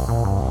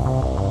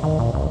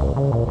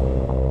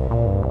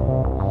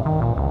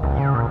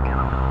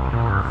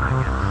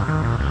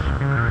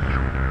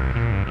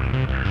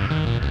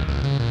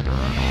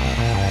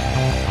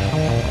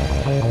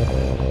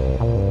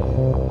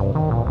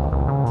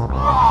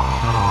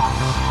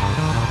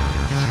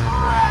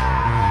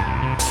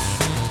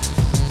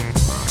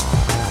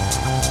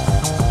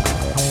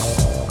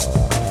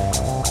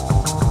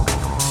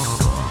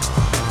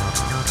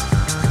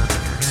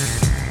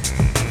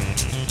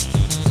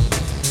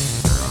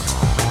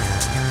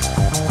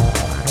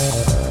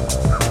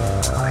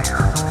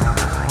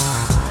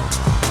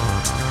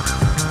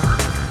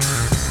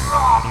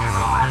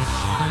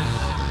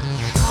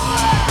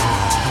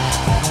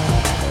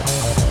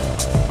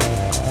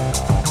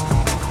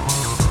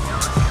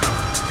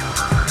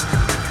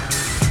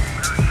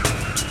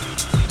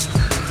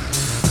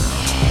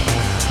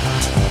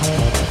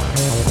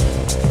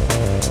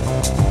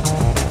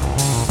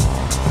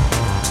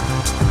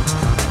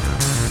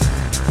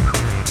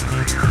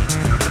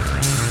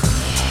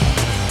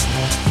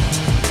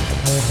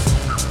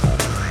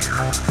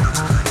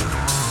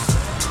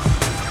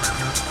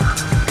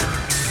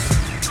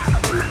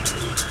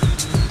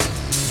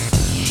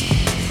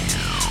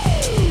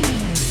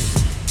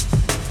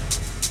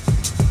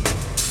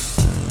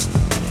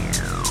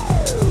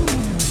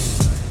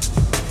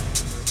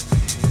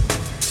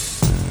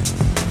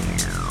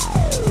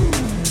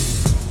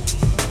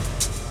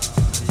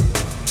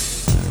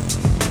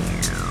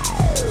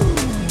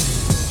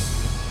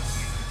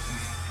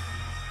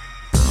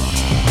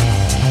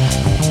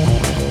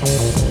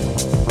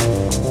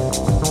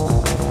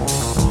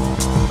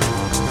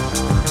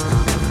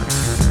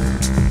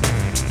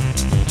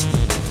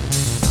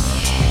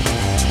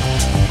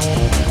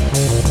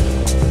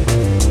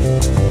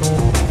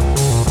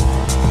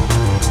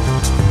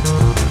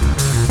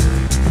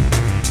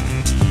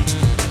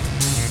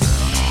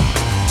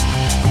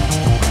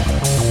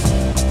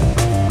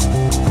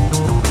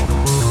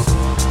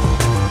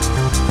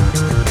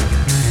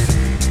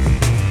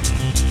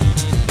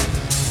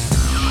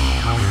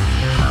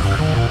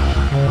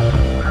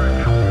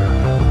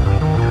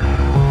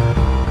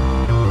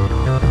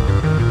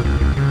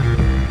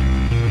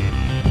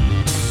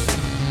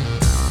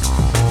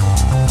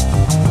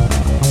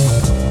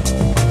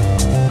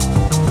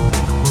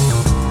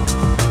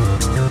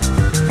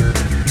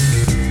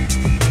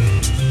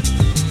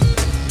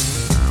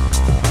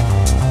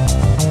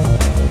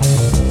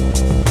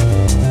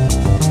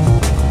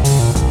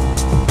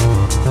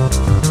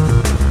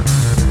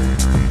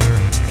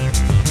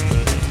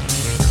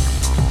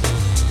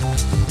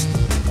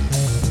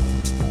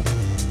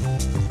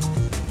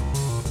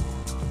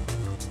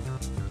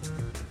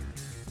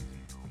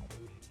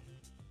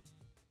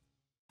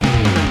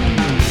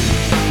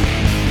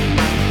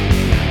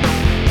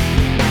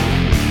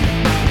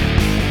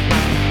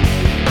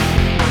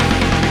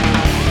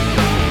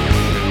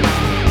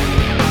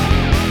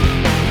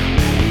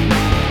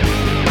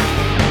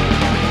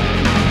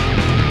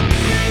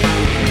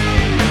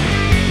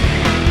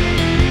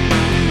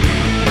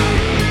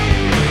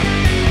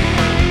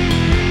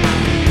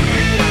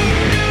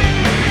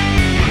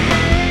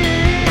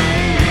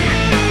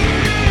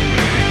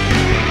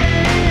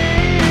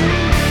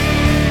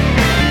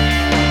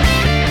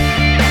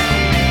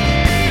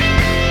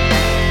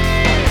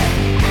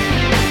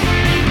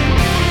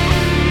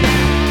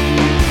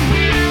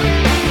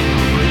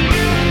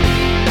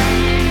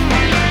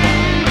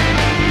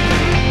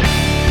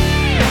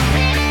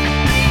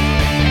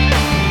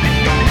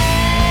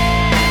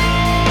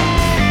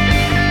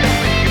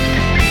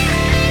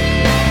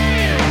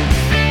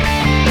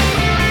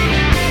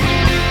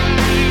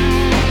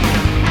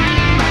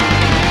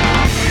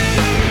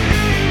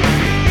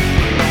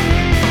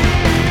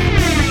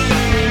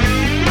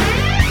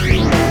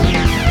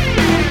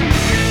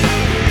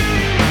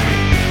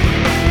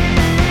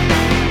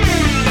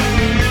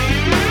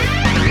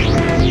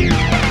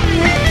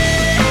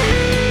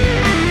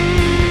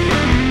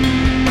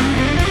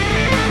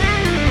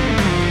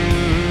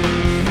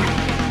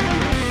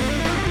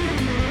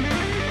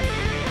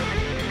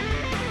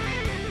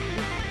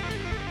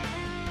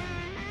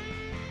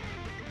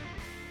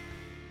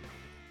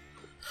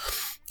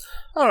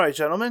 All right,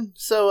 gentlemen.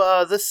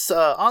 So this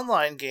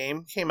online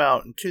game came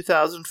out in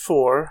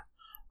 2004.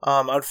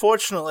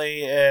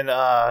 Unfortunately, in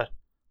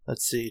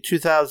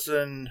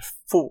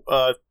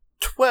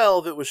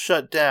 2012, it was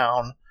shut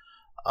down.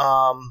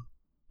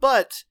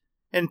 But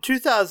in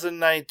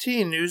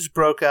 2019, news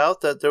broke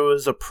out that there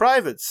was a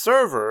private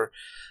server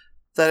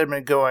that had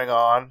been going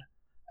on,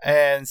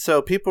 and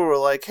so people were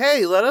like,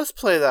 "Hey, let us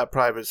play that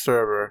private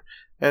server."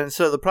 And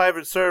so the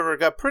private server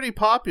got pretty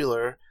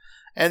popular,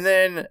 and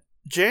then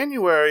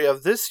January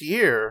of this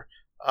year,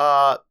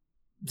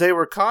 they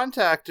were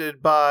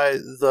contacted by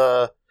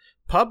the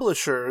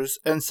publishers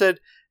and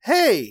said,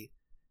 "Hey,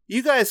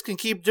 you guys can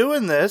keep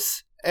doing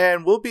this,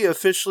 and we'll be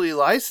officially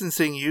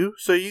licensing you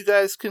so you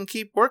guys can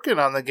keep working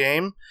on the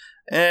game,"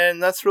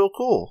 and that's real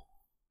cool.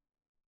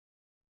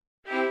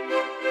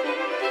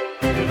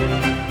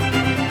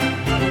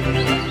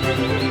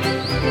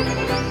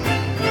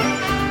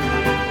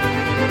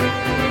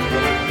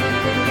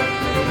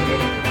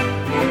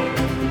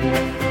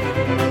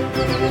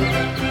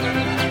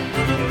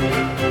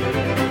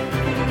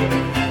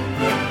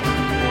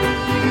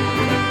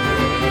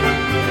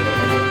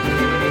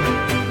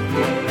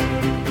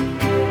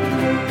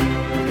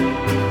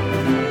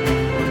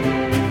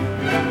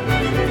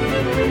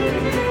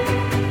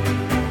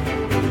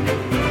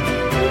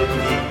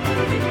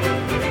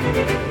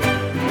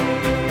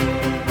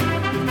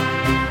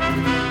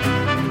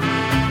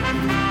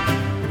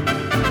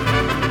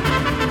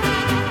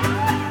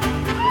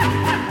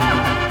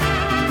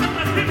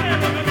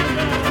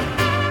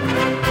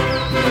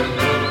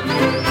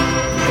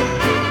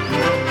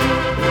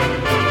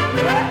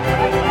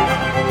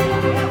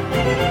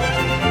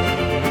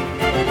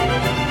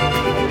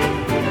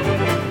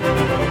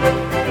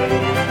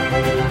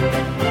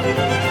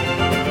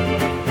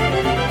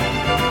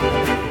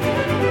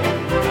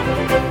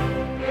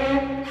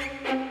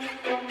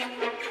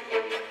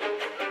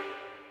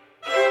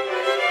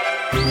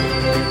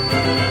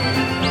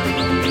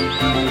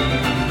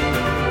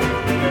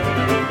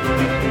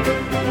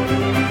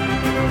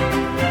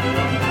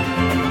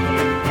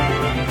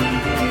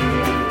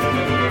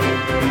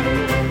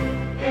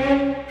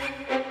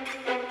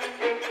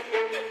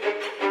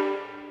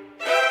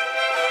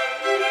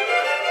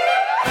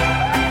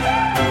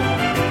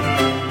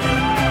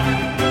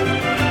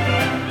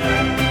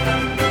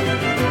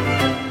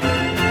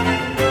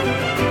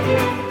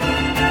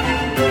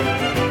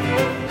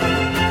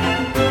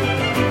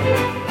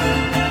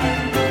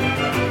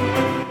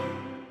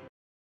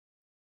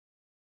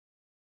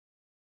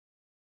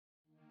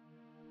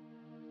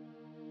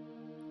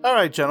 All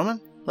right,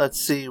 gentlemen,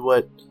 let's see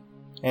what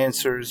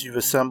answers you've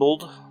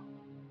assembled.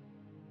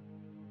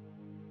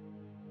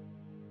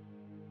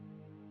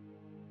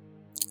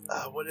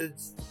 What did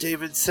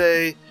David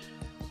say?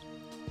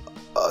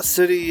 A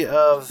city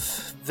of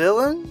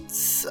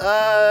villains?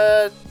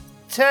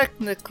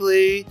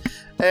 Technically.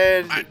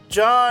 And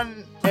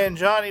John and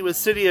Johnny with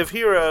City of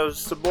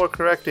Heroes, the more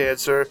correct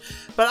answer.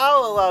 But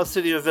I'll allow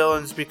City of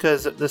Villains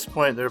because at this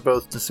point they're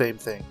both the same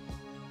thing.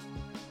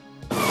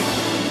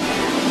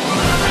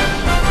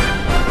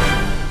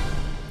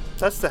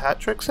 That's the hat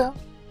trick sound?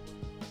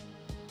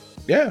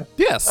 Yeah.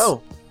 Yes.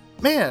 Oh,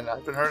 man,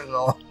 I've been hurting a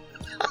lot.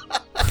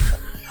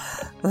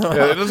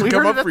 Yeah, it doesn't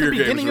come up for your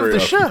games beginning of very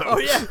the often. show. Oh,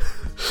 yeah.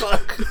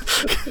 Fuck.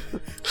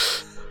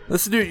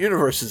 This new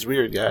universe is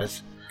weird,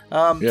 guys.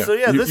 Yeah. So,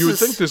 yeah, you, this you would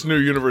is... think this new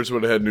universe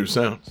would have had new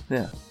sounds.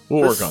 Yeah.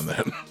 We'll This- work on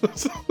that.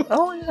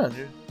 Oh, yeah,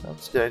 dude.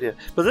 That's a good idea.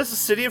 But this is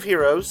City of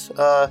Heroes.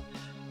 But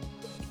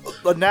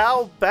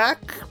now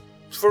back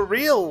for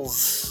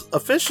reals,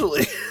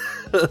 officially.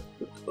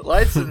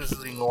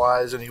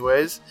 Licensing-wise,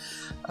 anyways.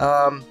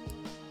 Yeah,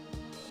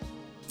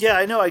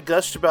 I know I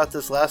gushed about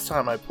this last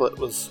time I brought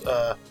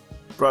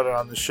it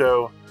on the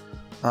show.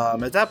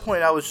 At that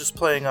point, I was just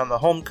playing on the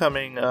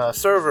Homecoming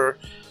server,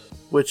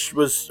 which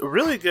was a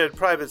really good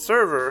private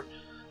server,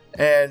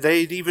 and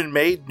they'd even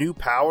made new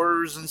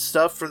powers and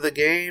stuff for the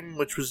game,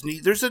 which was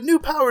neat. There's a new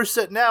power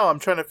set now. I'm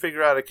trying to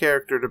figure out a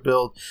character to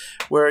build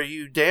where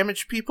you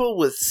damage people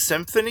with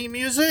symphony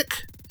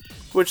music,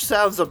 which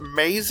sounds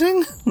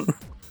amazing.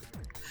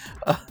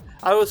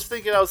 I was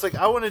like,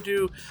 I want to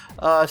do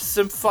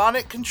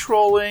symphonic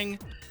controlling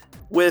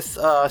with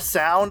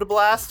sound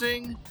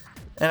blasting,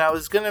 and I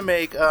was going to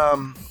make,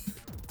 who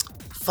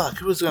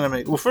was going to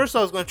make? Well, first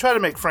I was going to try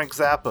to make Frank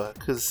Zappa,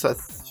 because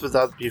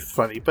that would be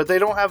funny, but they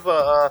don't have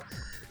the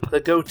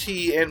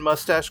goatee and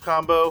mustache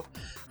combo.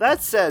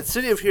 That said,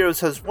 City of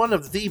Heroes has one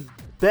of the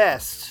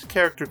best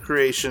character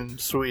creation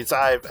suites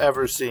I've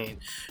ever seen.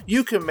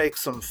 You can make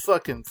some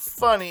fucking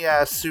funny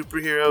ass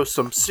superheroes,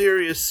 some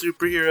serious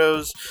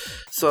superheroes,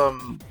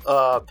 some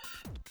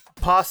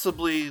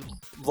possibly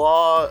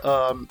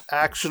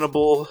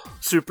actionable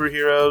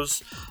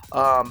superheroes.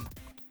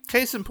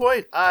 Case in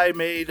point, I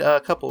made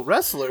a couple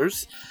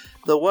wrestlers.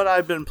 The one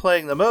I've been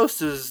playing the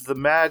most is the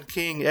Mad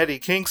King Eddie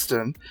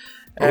Kingston,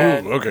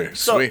 And okay,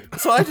 so, sweet.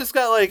 So I just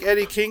got like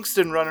Eddie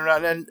Kingston running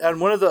around,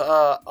 and one of the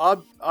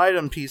odd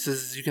item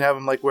pieces is you can have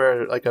him like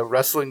wear like a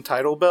wrestling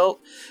title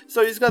belt.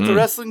 So he's got the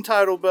wrestling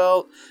title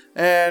belt,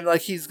 and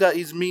like he's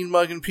mean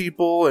mugging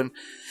people,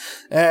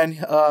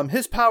 and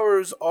his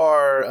powers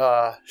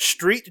are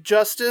street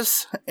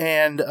justice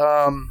and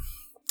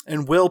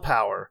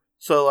willpower.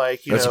 So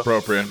like That's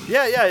appropriate.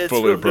 Yeah, it's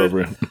fully real good.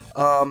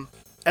 appropriate.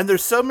 And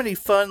there's so many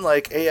fun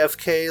like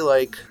AFK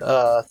like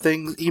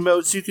things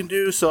emotes you can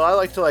do. So I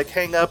like to like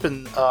hang up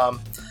in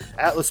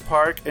Atlas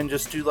Park and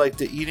just do like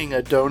the eating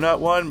a donut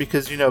one,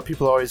 because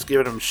people are always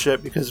giving him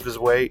shit because of his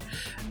weight.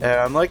 And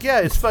I'm like, yeah,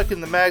 it's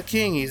fucking the Mad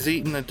King. He's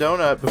eating a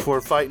donut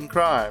before fighting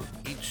crime.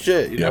 Eat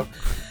shit, you know.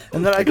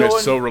 And then I go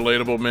in, so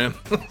relatable, man.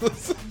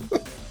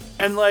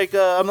 and like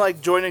I'm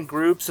like joining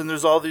groups, and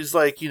there's all these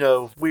like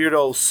weird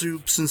old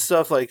soups and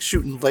stuff, like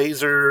shooting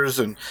lasers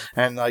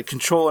and like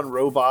controlling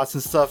robots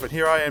and stuff. And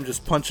here I am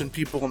just punching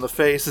people in the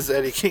face as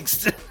Eddie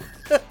Kingston.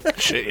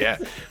 Shit, yeah.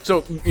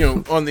 So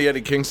on the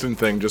Eddie Kingston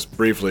thing, just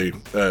briefly,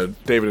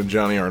 David and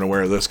Johnny aren't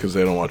aware of this because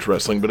they don't watch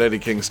wrestling, but Eddie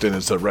Kingston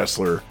is a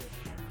wrestler.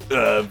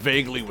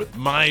 Vaguely with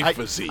my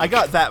physique. I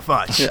got that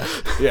much.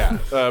 Yeah.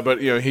 But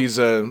he's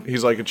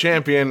like a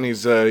champion.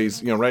 He's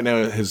right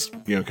now his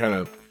kind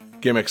of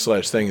gimmick /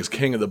 thing is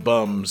King of the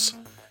Bums.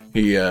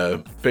 He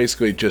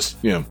basically just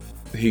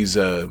he's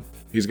a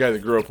guy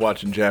that grew up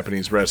watching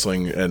Japanese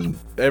wrestling, and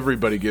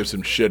everybody gives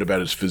him shit about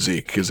his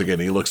physique because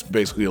again he looks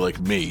basically like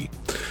me.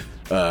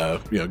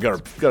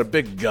 Got a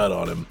big gut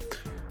on him.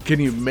 Can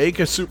you make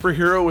a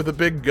superhero with a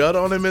big gut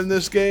on him in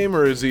this game,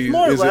 or is it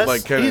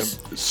like kind of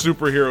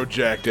superhero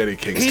jacked Eddie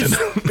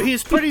Kingston?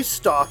 He's pretty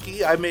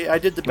stocky. I mean, I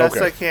did the best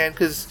I can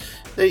because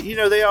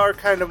they are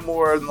kind of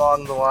more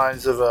along the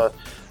lines of a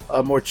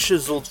more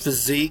chiseled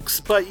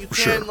physiques, but you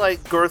can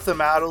like girth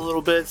him out a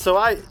little bit.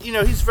 So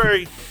he's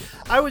very.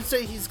 I would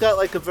say he's got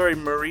like a very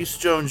Maurice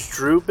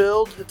Jones-Drew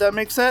build, if that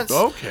makes sense.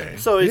 Okay.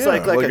 So he's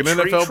like an a tree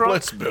NFL trunk.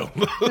 Blitz build.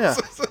 Yeah.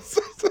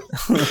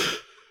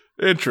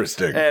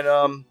 Interesting.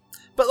 And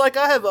but like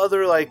I have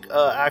other like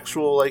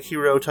actual like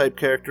hero type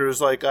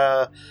characters. Like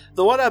the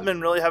one I've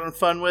been really having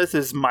fun with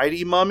is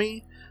Mighty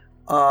Mummy.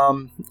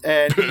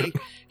 And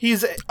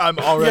he's I'm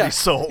already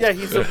sold. Yeah,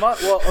 he's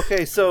well,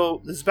 okay,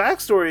 so his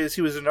backstory is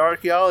he was an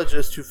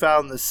archaeologist who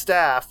found the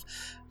staff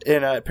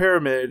in a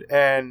pyramid,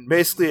 and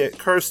basically it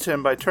cursed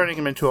him by turning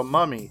him into a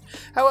mummy.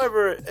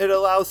 However, it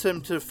allows him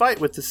to fight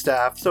with the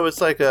staff, so it's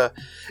kind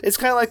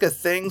of like a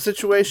Thing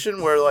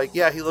situation where like,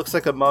 yeah, he looks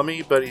like a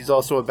mummy, but he's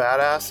also a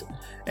badass,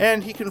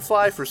 and he can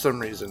fly for some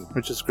reason,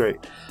 which is great.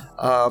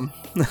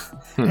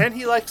 And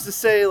he likes to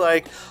say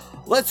like,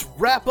 let's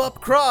wrap up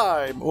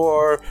crime,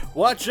 or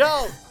watch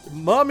out,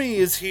 mummy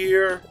is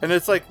here. And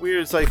it's like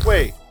weird. It's like,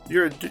 wait,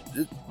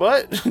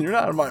 what? You're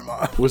not my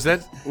mom. Was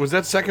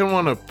that second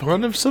one a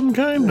pun of some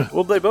kind?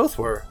 Well, they both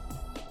were.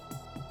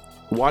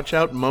 Watch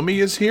out, mummy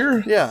is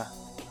here? Yeah,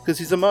 because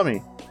he's a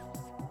mummy.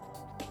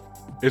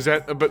 Is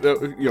that, but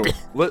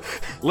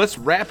let's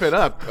wrap it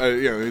up.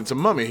 It's a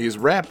mummy. He's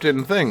wrapped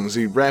in things.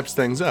 He wraps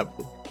things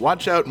up.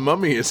 Watch out,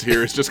 mummy is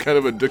here. It's just kind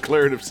of a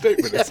declarative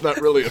statement. It's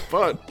not really a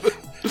pun.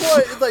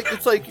 Well,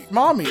 it's like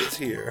mommy is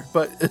here,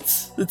 but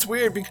it's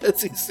weird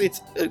because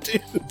he's a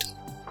dude.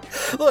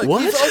 Look,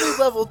 what? He's only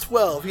level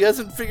 12. He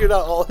hasn't figured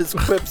out all his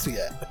quips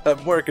yet.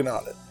 I'm working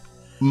on it.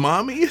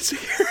 Mommy is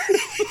here?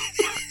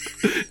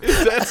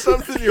 Is that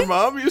something your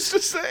mom used to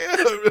say?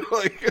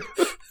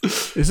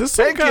 Is this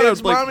some kind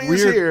of like mommy weird?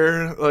 Is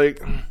here.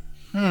 Like,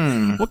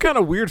 What kind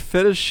of weird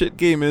fetish shit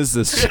game is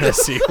this,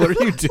 Jesse? What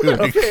are you doing?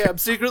 Okay, I'm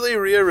secretly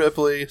Rhea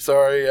Ripley.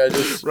 Sorry, I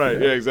just right?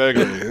 Yeah,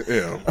 exactly.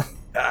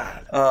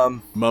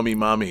 Mommy.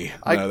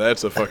 No,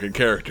 that's a fucking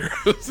character.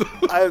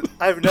 I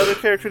have another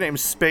character named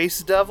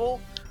Space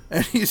Devil,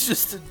 and he's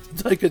just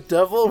like a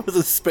devil with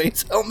a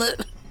space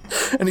helmet,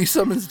 and he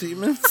summons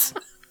demons.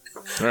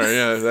 All right,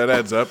 yeah, that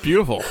adds up.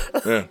 Beautiful.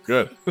 Yeah,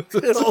 good.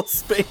 Good old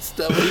Space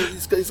Devil.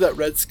 He's got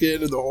red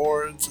skin and the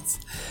horns. It's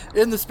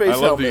in the space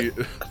helmet.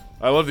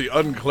 I love the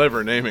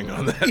unclever naming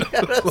on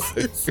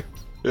that.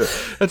 Yeah,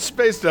 that's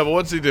Space Devil.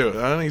 What's he do?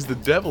 He's the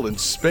devil in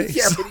space.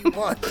 Yeah, but he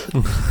won.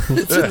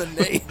 It's in the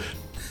name.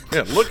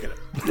 Yeah, look at it.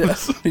 Yeah.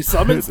 He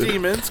summons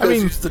demons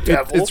because he's the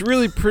devil. It's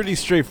really pretty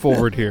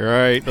straightforward here, all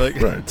right?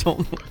 Like, right.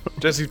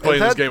 Jesse's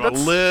playing this game a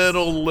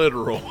little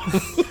literal.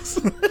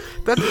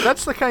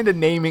 That's the kind of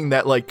naming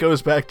that like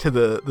goes back to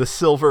the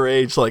Silver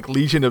Age, like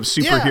Legion of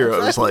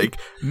Superheroes, exactly. like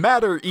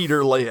Matter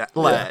Eater lad.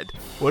 Yeah.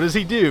 What does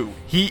he do?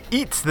 He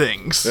eats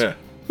things. Yeah.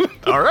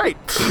 All right.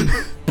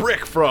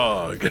 Brick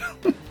Frog.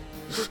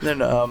 Then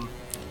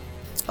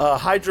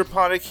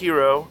Hydroponic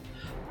Hero,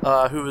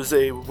 who is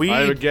a weed.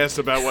 I have a guess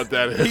about what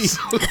that is.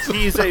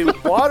 He's a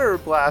water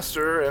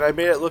blaster, and I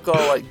made it look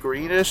all like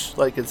greenish,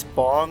 like it's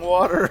bong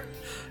water,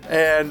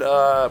 and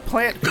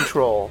plant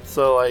control.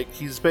 So like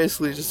he's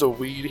basically just a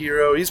weed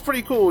hero. He's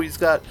pretty cool. He's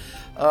got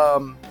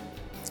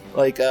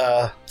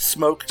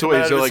smoke So coming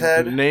wait, out so of like his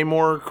head.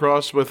 Namor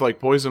crossed with like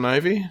poison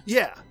ivy?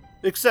 Yeah,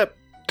 except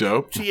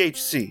Dope.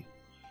 THC.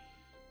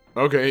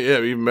 Okay,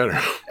 yeah, even better.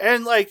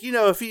 And, like, you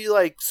know, if he,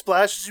 like,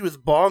 splashes you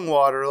with bong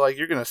water, like,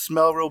 you're gonna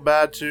smell real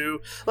bad, too.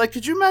 Like,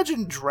 could you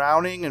imagine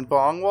drowning in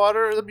bong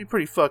water? That'd be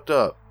pretty fucked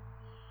up.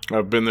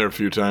 I've been there a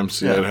few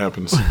times. Yeah, it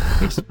happens.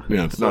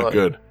 It's So, not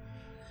good.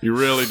 You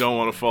really don't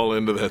want to fall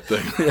into that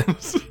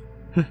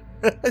thing.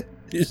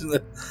 Using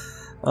the,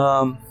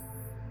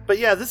 but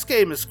yeah, this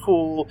game is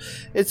cool.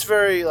 It's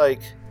very,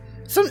 like,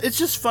 it's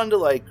just fun to,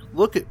 like,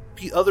 look at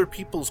other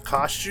people's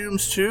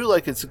costumes, too.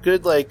 Like, it's a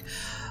good, like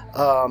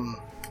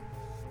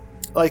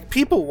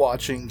people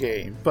watching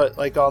game, but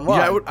like online.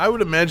 Yeah, I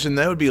would imagine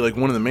that would be like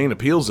one of the main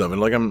appeals of it.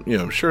 Like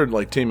I'm sure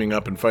like teaming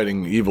up and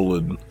fighting evil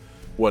and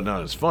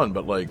whatnot is fun,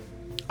 but like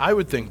I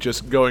would think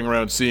just going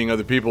around seeing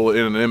other people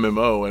in an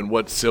MMO and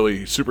what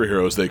silly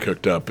superheroes they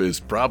cooked up is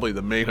probably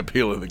the main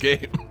appeal of the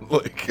game.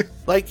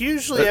 Like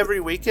usually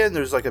every weekend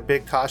there's like a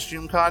big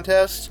costume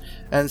contest,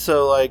 and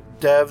so like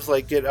devs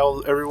like get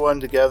everyone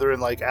together in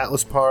like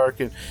Atlas Park,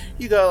 and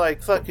you got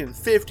like fucking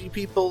 50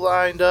 people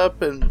lined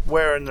up and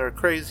wearing their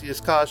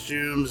craziest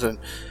costumes and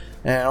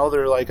all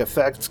their like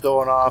effects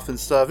going off and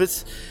stuff.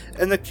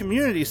 And the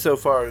community so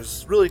far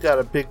has really got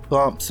a big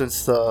bump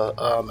since the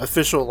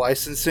official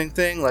licensing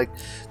thing. Like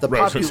the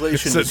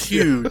population is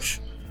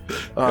huge.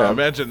 Yeah,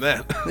 imagine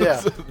that.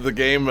 Yeah. The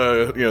game,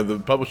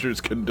 the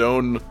publishers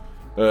condone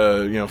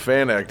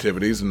fan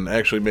activities and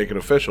actually make it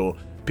official.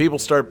 People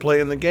start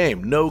playing the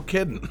game. No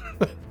kidding.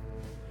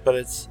 But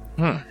it's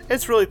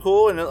really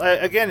cool, and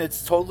again,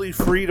 it's totally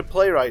free to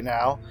play right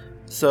now.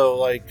 So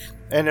like,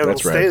 and it'll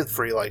stay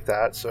free like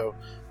that. So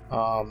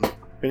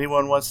if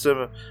anyone wants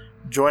to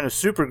join a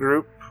super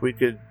group, we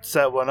could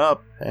set one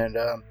up and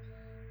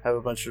have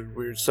a bunch of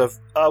weird stuff.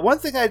 One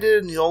thing I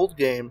did in the old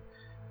game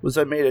was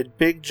I made a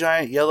big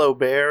giant yellow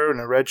bear in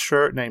a red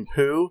shirt named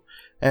Pooh,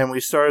 and we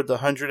started the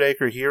 100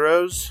 Acre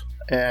Heroes.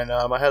 And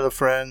I had a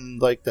friend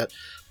like that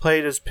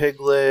played as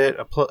Piglet,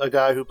 a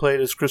guy who played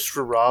as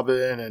Christopher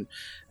Robin,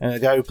 and a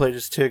guy who played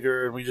as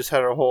Tigger, and we just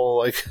had our whole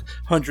like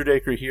 100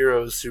 Acre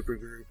Heroes super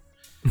group.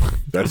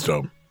 That's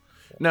dope.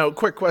 Now,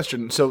 quick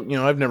question. So,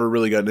 I've never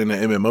really gotten into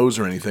MMOs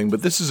or anything,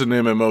 but this is an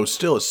MMO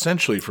still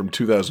essentially from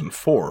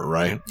 2004,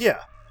 right? Yeah.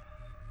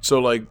 So,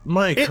 like,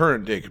 my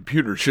current day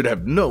computer should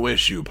have no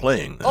issue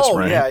playing this,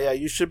 right? Yeah,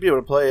 you should be able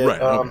to play it.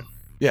 Right, okay.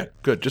 Yeah,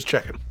 good, just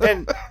checking.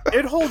 And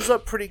it holds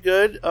up pretty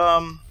good.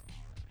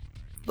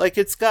 Like,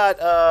 it's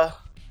got,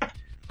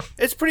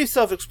 it's pretty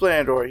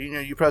self-explanatory.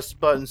 You press the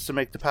buttons to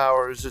make the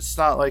powers. It's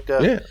not like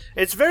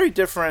it's very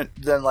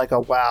different than, like,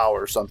 a WoW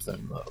or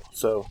something, though.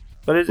 So,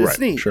 but it's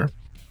neat. Sure.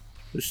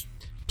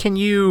 Can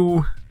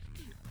you...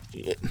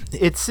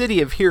 It's City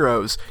of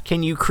Heroes.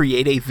 Can you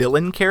create a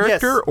villain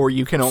character, or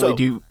you can only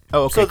do...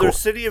 Oh, okay, so there's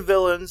City of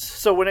Villains.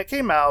 So when it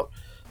came out,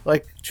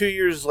 like 2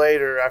 years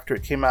later after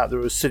it came out, there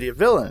was City of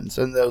Villains,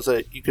 and there was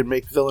you could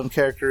make villain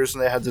characters,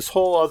 and they had this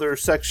whole other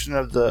section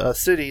of the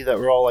city that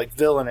were all like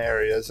villain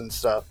areas and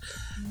stuff.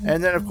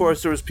 And then of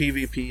course there was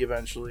PvP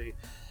eventually.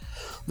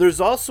 There's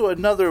also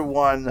another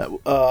one that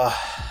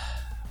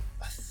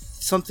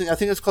something I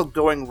think it's called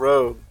Going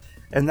Rogue,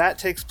 and that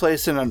takes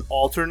place in an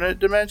alternate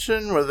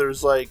dimension where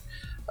there's like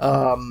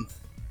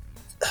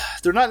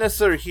they're not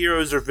necessarily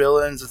heroes or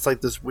villains. It's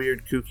like this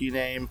weird kooky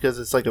name because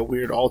it's like a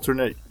weird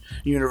alternate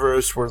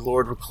universe where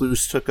Lord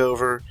Recluse took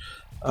over,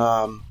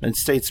 and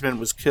Statesman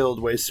was killed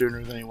way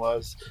sooner than he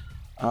was.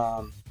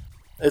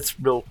 It's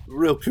real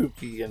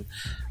kooky, and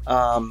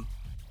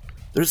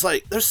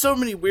there's so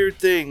many weird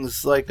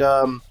things. Like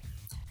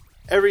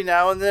every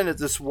now and then at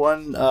this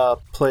one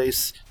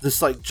place,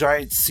 this like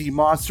giant sea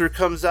monster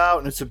comes out,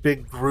 and it's a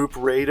big group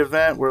raid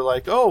event where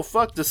like, oh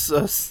fuck,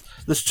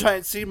 this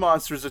giant sea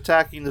monster is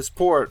attacking this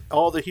port.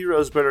 All the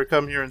heroes better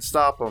come here and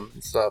stop them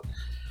and stuff.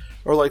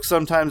 Or like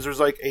sometimes there's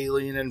like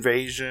alien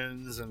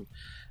invasions and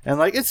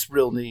like it's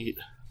real neat.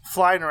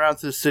 Flying around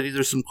through the city,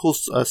 there's some cool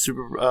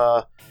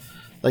super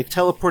like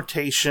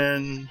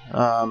teleportation,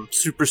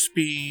 super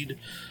speed,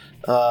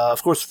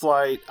 of course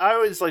flight. I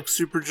always like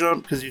super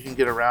jump because you can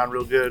get around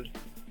real good.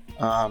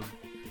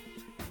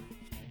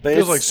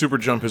 Feels like super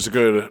jump is a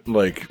good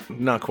like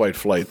not quite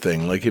flight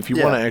thing. Like if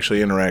you want to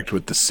actually interact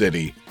with the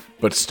city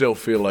but still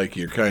feel like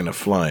you're kind of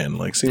flying,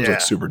 like seems like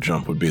super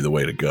jump would be the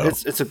way to go.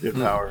 It's a good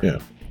power. Yeah.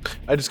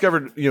 I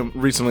discovered,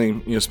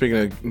 recently, speaking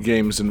of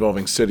games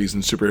involving cities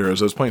and superheroes,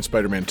 I was playing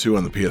Spider-Man 2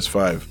 on the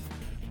PS5.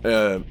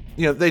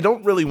 They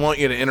don't really want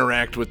you to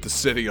interact with the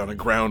city on a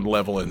ground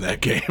level in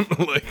that game.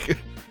 Like,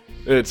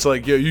 it's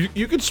like,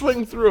 you can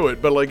swing through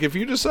it, but like if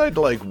you decide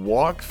to like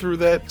walk through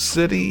that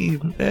city,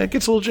 it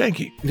gets a little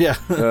janky. Yeah.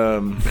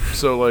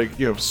 So like,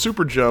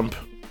 super jump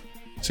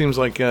seems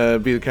like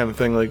be the kind of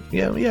thing like,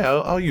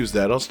 I'll use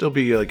that. I'll still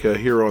be like a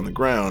hero on the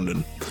ground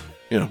and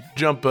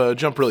jump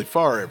really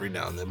far every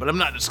now and then, but I'm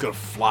not just gonna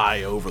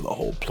fly over the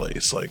whole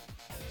place. Like,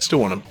 still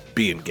want to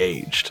be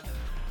engaged.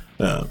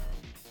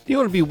 You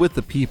want to be with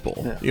the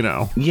people,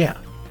 Yeah.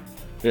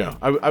 Yeah.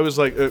 I was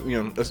like,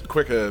 a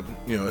quick,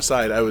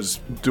 aside. I was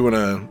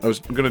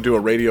gonna do a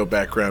radio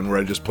background where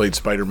I just played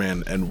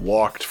Spider-Man and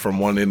walked from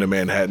one end of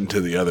Manhattan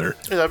to the other.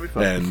 Yeah, that'd be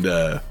fun.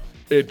 And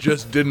It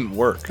just didn't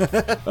work.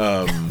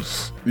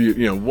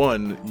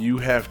 One, you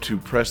have to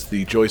press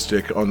the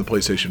joystick on the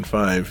PlayStation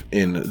 5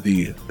 in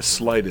the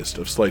slightest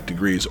of slight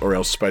degrees, or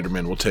else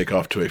Spider-Man will take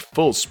off to a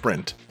full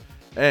sprint.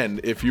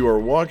 And if you are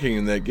walking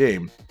in that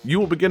game, you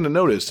will begin to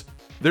notice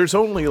there's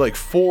only like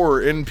 4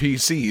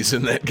 NPCs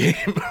in that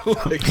game.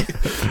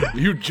 Like,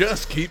 you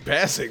just keep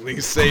passing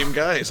these same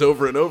guys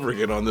over and over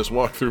again on this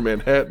walk through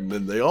Manhattan,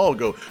 and they all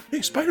go,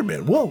 "Hey,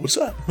 Spider-Man, whoa, what's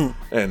up?"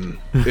 And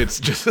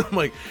it's just, I'm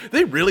like,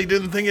 they really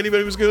didn't think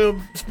anybody was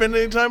going to spend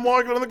any time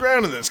walking on the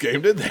ground in this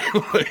game, did they?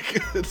 Like,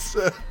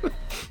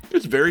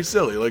 it's very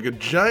silly. Like a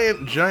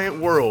giant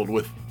world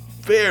with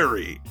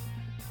very,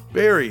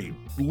 very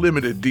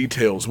limited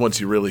details once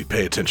you really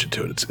pay attention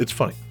to it. It's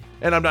funny.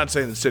 And I'm not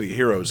saying the City of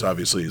Heroes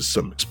obviously is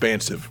some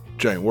expansive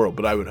giant world,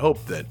 but I would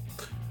hope that,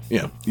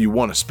 you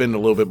want to spend a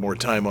little bit more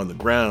time on the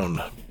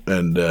ground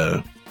and,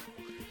 I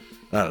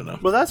don't know.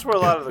 Well, that's where a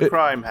lot of the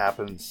crime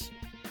happens.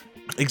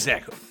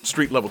 Exactly.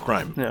 Street level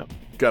crime. Yeah.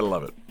 Gotta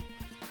love it.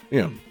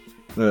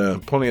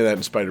 Plenty of that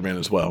in Spider-Man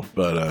as well.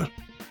 But,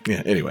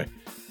 anyway.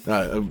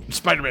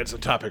 Spider-Man's a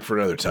topic for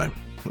another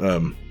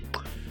time.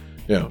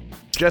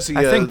 Jesse,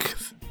 I think...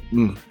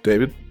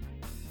 David?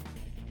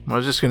 I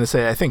was just going to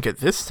say, I think at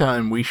this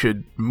time we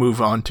should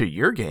move on to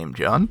your game,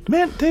 John.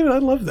 Man, David, I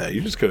love that.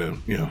 You're just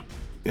going to,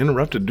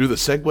 interrupt and do the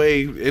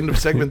segue end of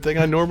segment thing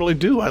I normally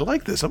do. I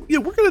like this. We're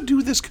going to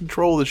do this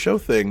control the show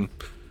thing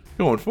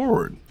going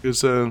forward.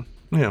 Because, I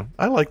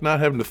like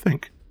not having to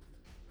think.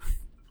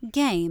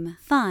 Game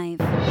 5.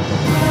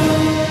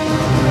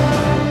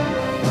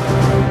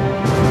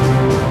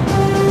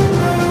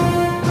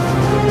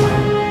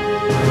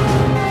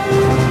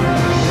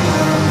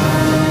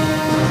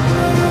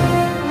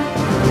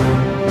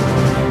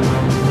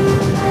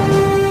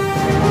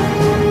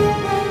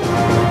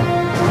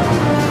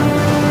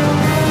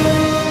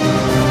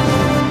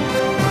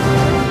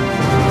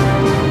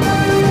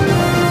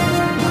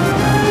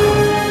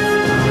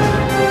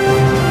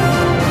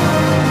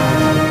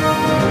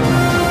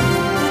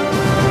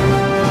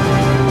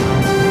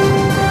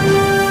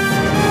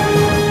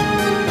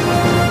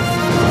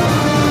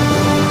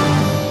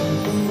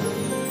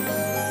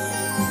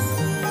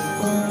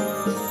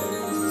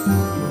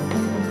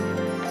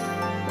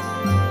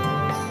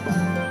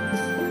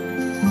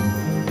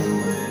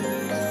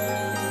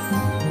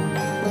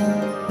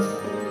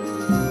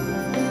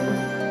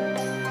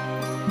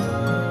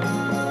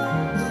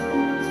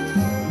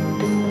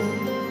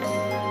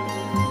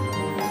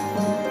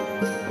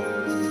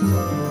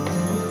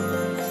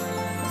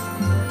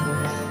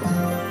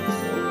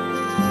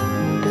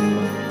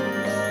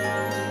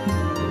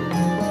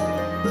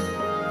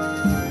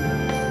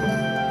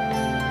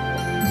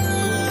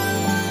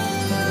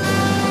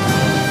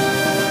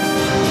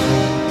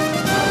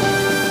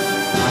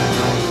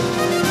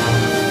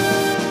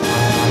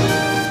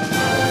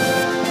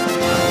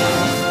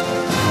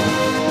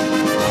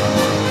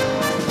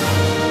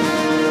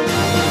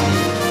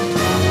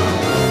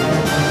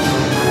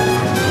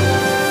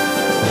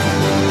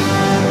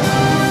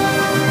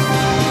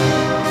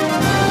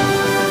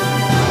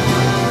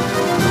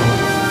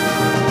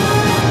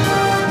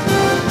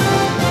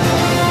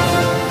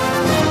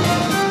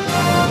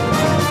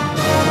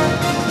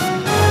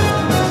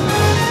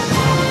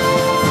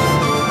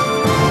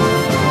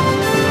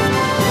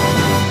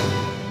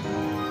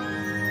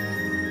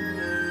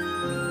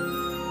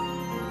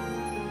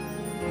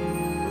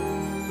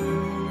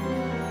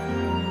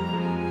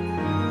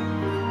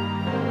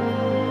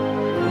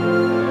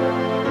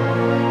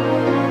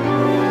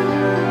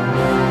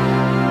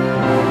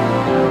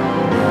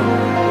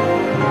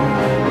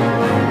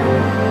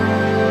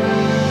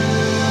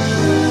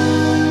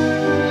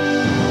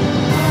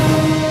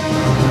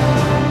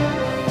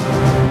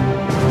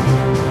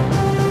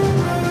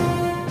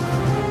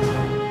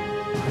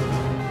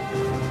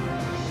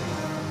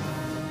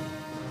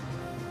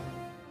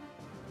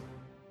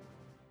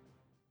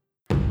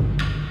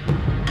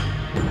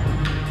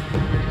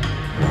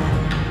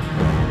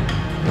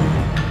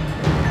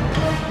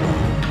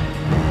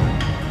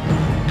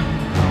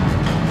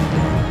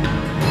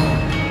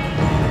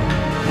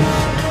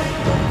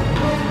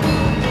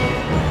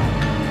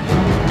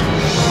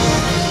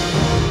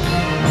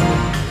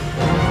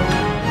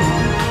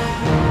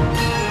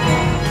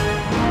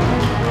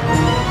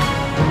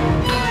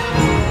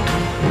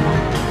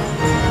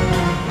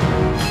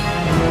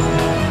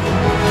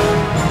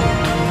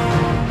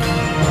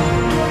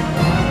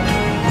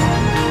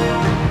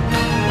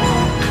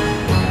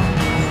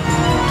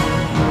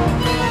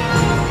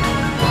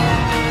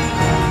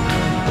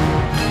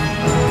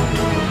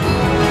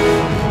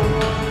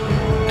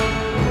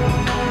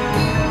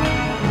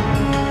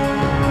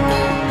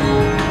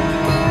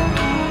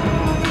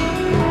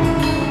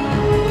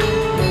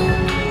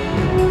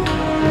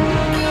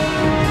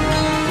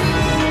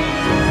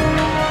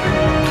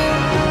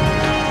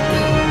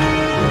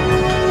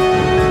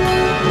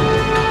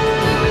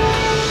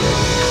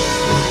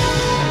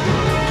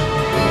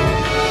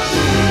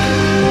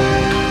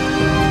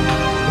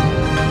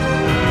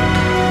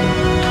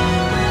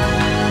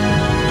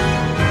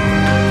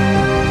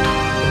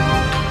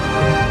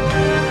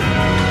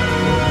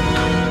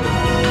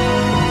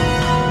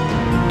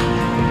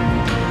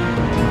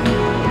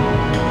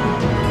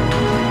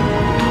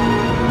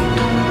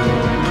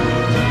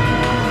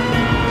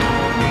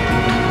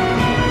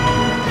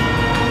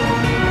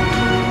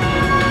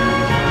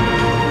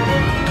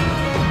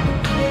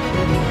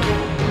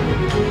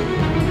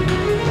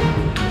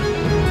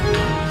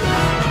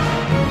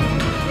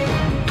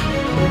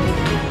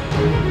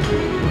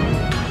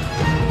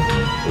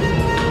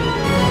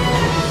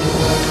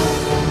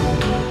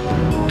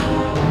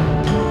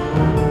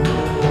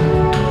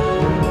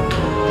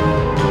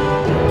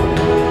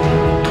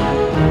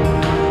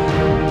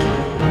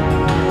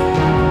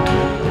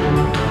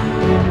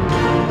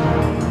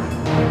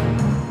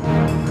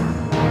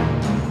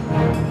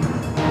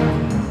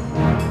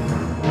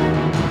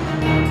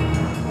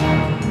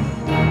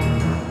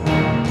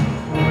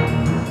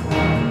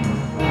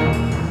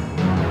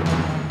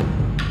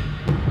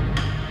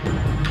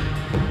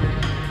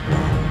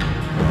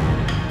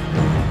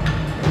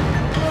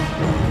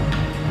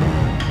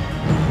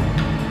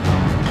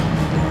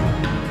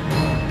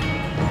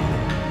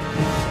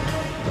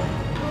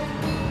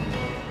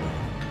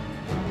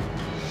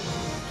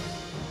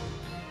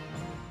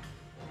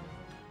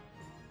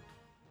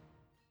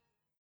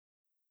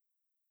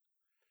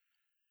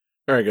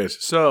 All right, guys.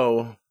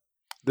 So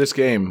this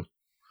game,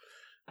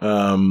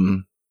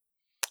 man,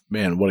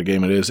 what a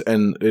game it is.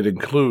 And it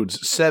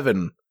includes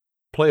 7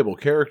 playable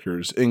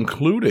characters,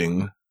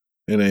 including,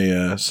 in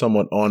a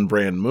somewhat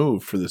on-brand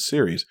move for this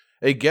series,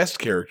 a guest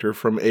character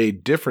from a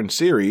different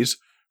series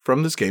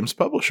from this game's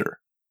publisher.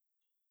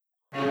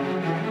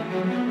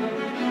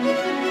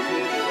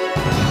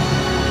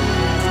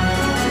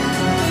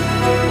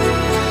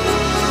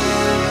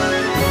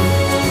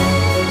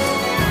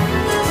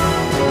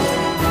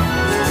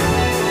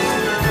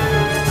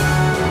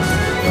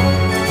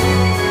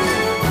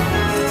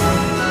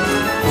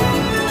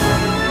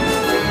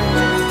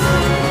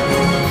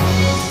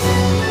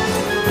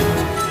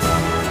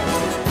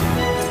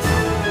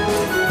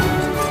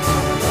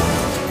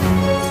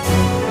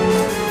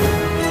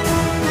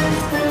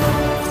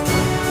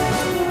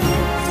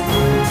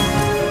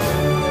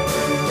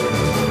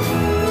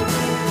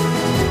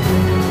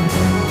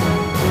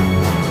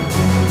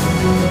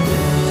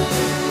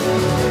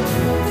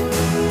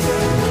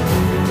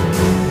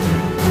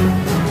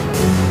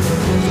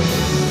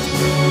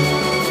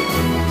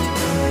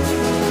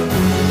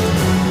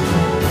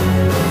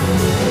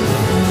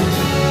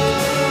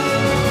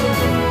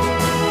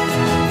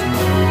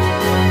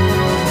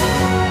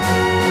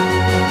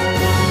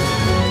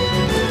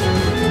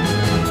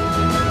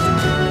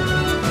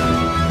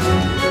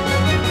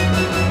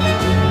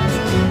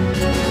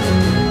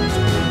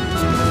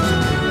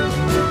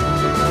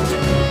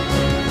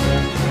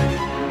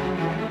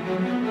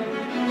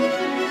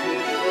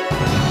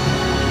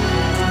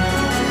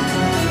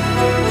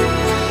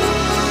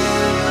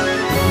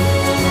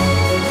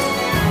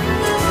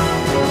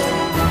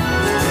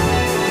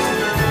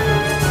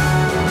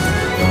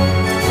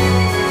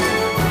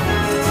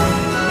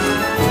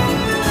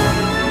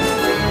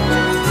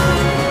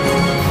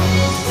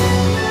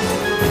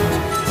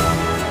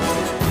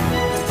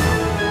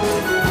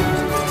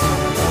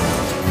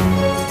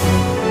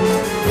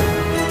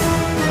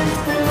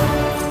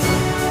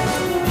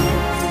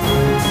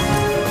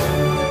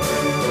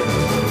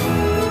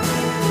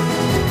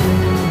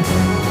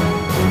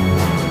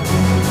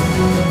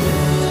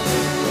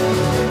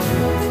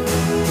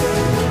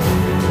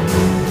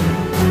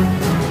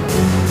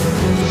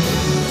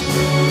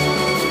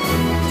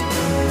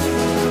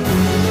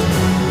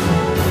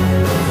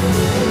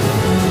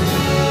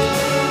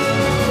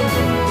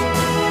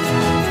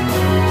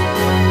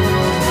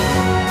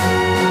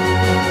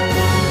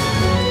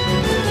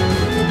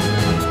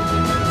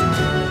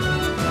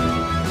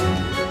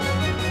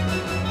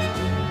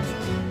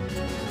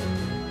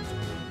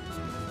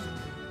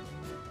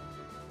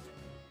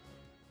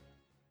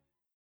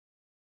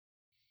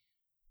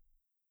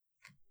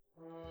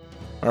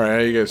 All right, how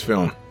you guys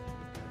feeling?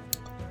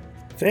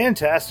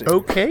 Fantastic.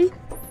 Okay.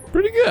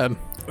 Pretty good.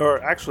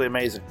 Or actually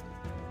amazing.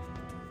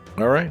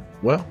 All right,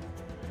 well,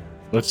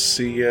 let's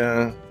see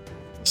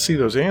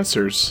those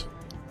answers.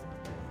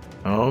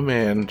 Oh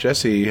man,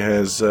 Jesse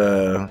has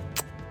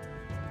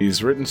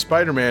he's written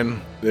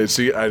Spider-Man.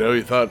 See, I know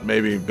you thought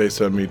maybe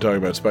based on me talking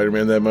about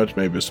Spider-Man that much,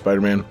 maybe it's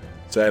Spider-Man.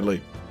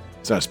 Sadly,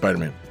 it's not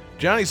Spider-Man.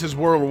 Johnny says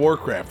World of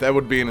Warcraft. That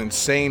would be an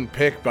insane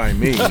pick by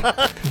me.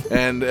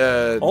 And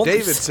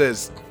David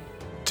says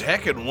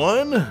Tekken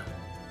 1?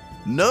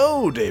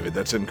 No, David,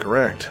 that's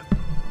incorrect.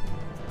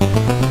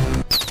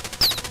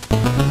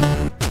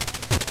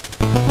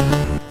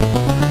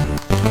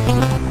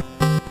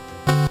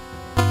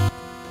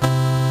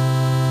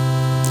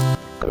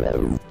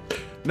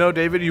 No,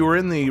 David, you were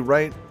in the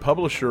right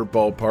publisher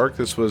ballpark.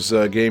 This was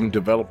a game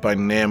developed by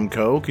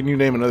Namco. Can you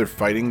name another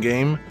fighting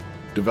game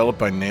developed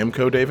by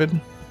Namco, David?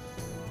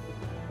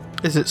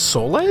 Is it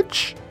Soul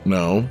Edge?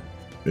 No,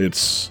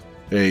 it's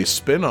a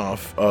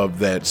spin-off of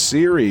that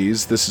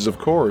series. This is, of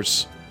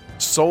course,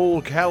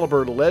 Soul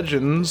Calibur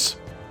Legends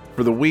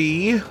for the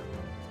Wii.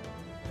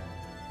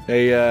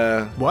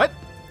 What?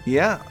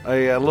 Yeah,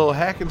 a little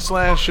hack and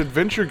slash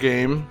adventure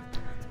game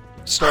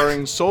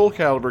starring Soul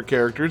Calibur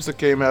characters that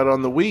came out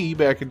on the Wii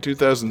back in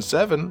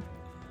 2007.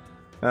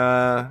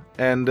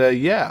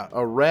 Yeah,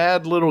 a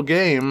rad little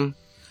game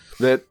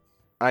that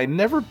I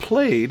never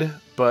played,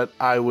 but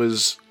I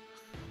was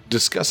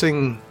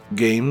discussing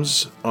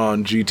games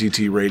on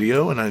GTT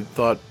Radio, and I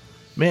thought,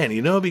 man,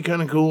 you know, it'd be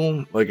kind of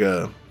cool, like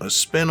a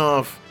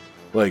spin-off,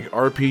 like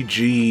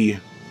RPG,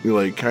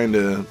 like kind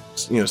of,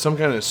 you know, some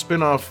kind of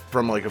spin-off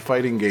from like a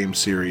fighting game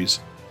series,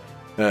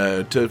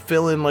 to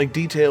fill in like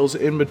details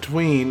in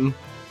between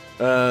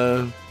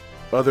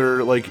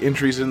other like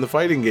entries in the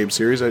fighting game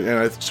series. And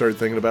I started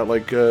thinking about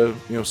like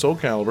Soul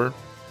Calibur,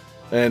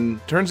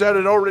 and turns out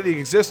it already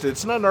existed.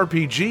 It's not an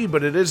RPG,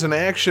 but it is an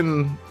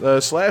action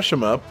slash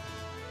 'em up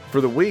for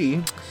the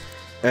Wii,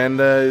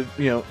 and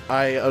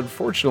I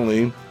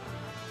unfortunately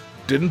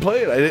didn't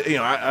play it.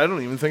 I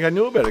don't even think I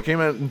knew about it. It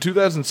came out in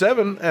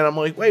 2007, and I'm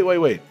like,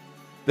 wait.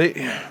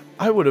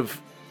 I would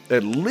have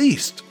at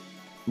least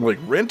like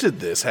rented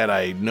this had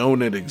I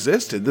known it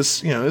existed.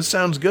 This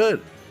sounds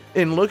good.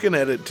 In looking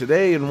at it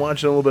today and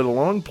watching a little bit of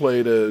long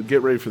play to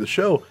get ready for the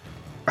show,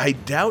 I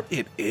doubt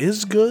it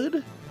is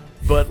good,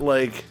 but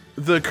like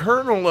the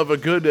kernel of a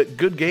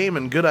good game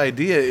and good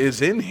idea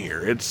is in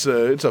here. It's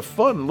a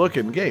fun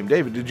looking game.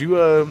 David, did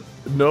you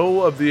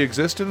know of the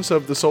existence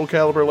of the Soul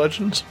Calibur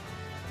Legends?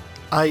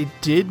 I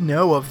did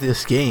know of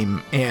this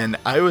game, and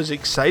I was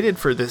excited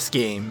for this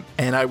game,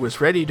 and I was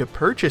ready to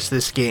purchase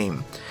this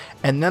game.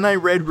 And then I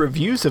read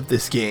reviews of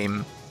this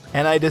game,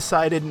 and I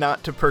decided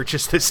not to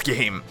purchase this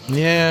game.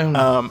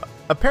 Yeah.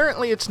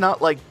 Apparently it's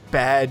not like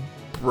bad,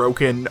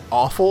 broken,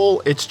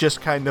 awful. It's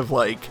just kind of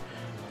like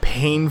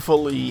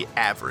painfully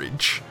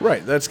average.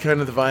 Right, that's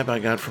kind of the vibe I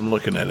got from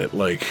looking at it.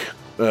 Like,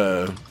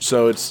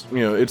 so it's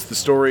it's the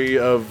story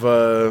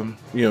of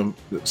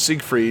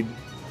Siegfried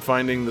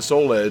finding the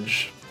Soul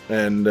Edge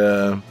and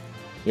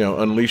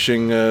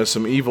unleashing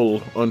some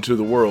evil onto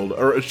the world,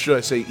 or should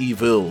I say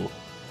evils,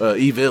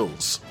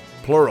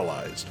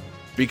 pluralized.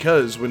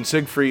 Because when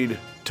Siegfried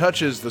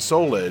touches the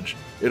Soul Edge,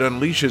 it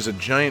unleashes a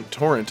giant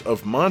torrent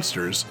of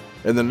monsters,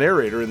 and the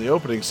narrator in the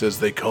opening says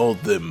they called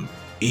them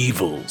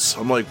evils.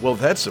 I'm like, well,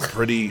 that's a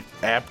pretty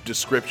apt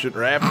description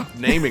or apt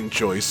naming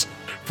choice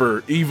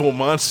for evil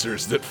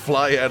monsters that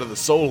fly out of the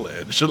Soul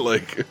Edge.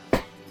 Like,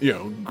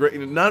 great,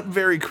 not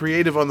very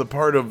creative on the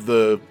part of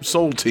the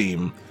Soul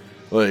team.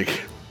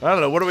 Like, I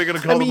don't know, what are we going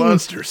to call the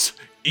monsters?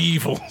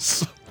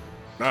 Evils.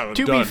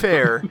 To be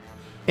fair,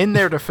 in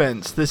their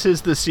defense, this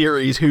is the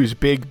series whose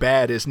big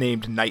bad is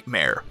named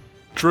Nightmare.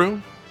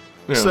 True.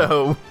 Yeah,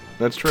 so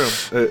that's true.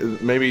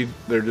 Maybe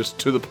they're just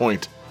to the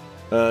point.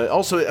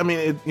 Also, I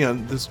mean,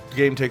 this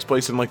game takes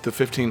place in like the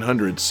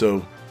 1500s,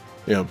 so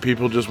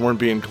people just weren't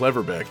being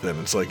clever back then.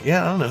 It's like,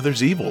 yeah, I don't know,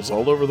 there's evils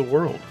all over the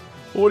world.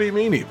 Well, what do you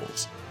mean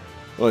evils?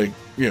 Like,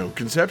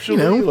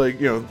 conceptually,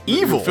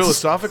 evils.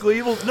 Philosophically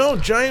evil? No,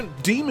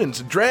 giant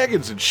demons and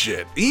dragons and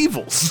shit.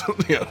 Evils.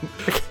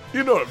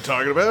 You know what I'm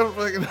talking about.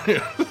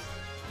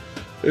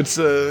 It's,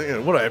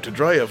 what, I have to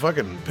draw you a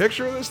fucking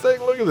picture of this thing?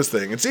 Look at this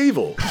thing. It's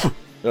evil.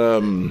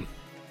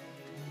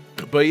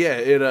 But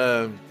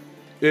yeah,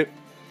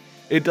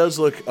 it does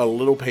look a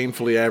little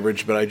painfully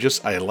average, but I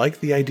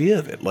like the idea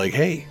of it. Like,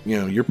 hey,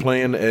 you're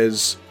playing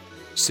as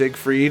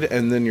Siegfried,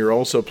 and then you're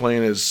also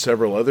playing as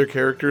several other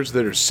characters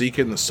that are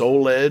seeking the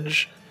Soul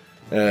Edge.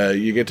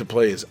 You get to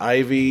play as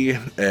Ivy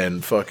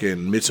and fucking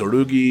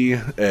Mitsurugi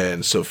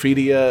and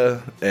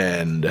Sophidia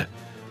and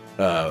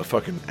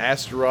fucking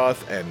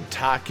Astaroth and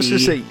Taki. Let's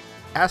just say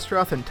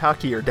Astaroth and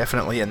Taki are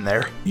definitely in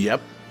there.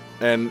 Yep.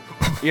 And,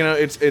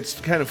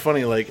 it's kind of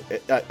funny, like,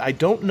 I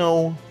don't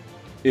know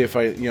if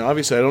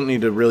obviously I don't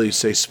need to really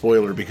say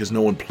spoiler because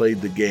no one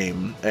played the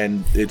game,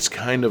 and it's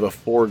kind of a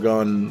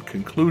foregone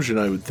conclusion,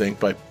 I would think,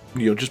 by,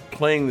 just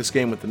playing this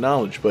game with the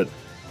knowledge, but,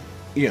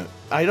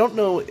 I don't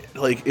know,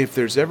 like, if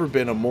there's ever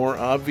been a more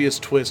obvious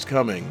twist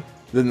coming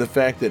than the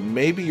fact that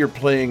maybe you're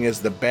playing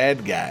as the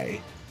bad guy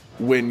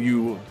when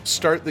you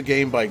start the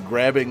game by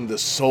grabbing the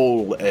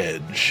Soul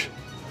Edge.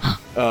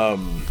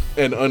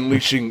 And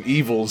unleashing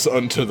evils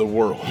unto the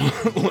world.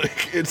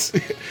 Like, it's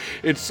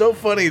so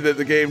funny that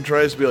the game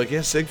tries to be like,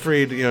 yeah,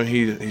 Siegfried,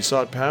 he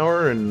sought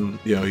power and,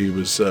 he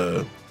was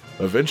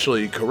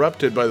eventually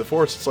corrupted by the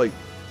Force. It's like,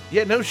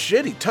 yeah, no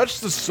shit, he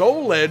touched the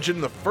Soul Edge in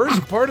the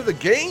first part of the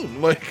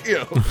game. Like,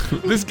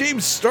 this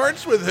game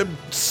starts with him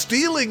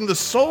stealing the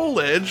Soul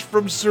Edge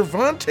from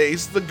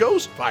Cervantes, the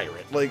ghost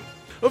pirate. Like,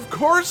 of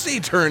course he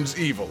turns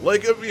evil.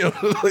 Like,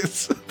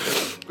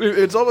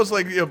 it's almost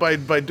like,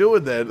 by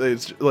doing that,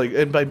 it's like,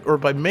 and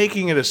by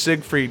making it a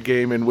Siegfried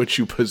game in which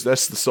you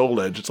possess the Soul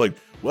Edge, it's like,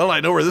 well, I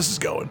know where this is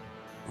going.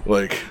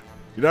 Like,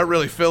 you're not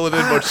really filling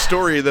in much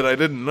story that I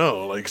didn't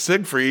know. Like,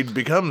 Siegfried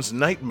becomes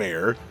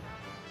Nightmare.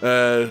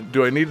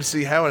 Do I need to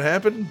see how it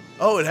happened?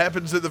 Oh, it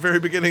happens at the very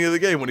beginning of the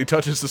game when he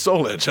touches the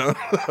Soul Edge, huh?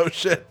 Oh,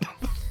 shit.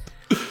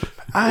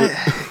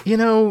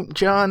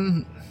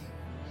 John,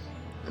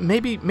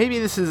 maybe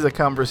this is a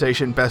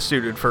conversation best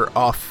suited for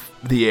off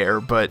the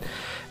air, but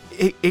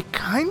it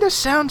kind of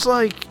sounds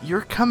like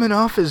you're coming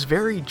off as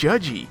very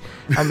judgy.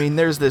 I mean,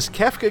 there's this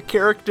Kefka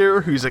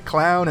character who's a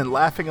clown and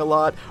laughing a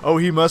lot. Oh,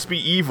 he must be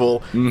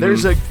evil. Mm-hmm.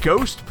 There's a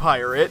ghost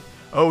pirate.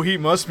 Oh, he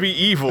must be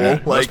evil. Yeah,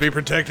 must be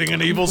protecting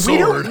an evil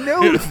sword. We don't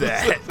know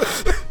that.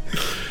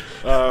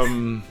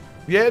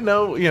 Yeah,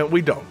 no,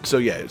 we don't. So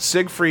yeah,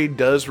 Siegfried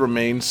does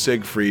remain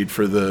Siegfried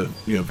for the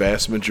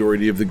vast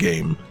majority of the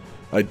game.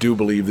 I do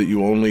believe that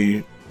you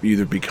only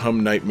either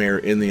become Nightmare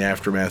in the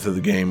aftermath of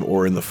the game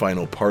or in the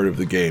final part of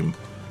the game.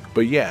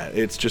 But yeah,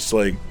 it's just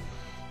like,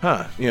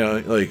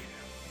 like,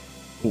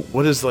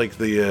 what is like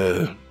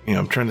the,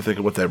 I'm trying to think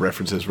of what that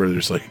reference is where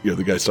there's like,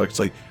 the guy's talking, it's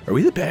like, are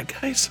we the bad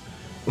guys?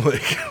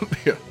 Like,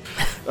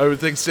 I would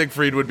think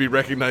Siegfried would be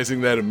recognizing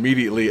that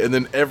immediately, and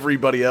then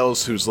everybody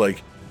else who's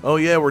like, oh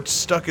yeah, we're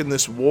stuck in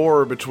this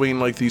war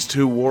between like these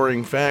two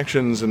warring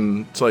factions,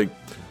 and it's like,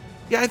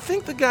 yeah, I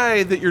think the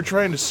guy that you're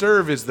trying to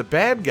serve is the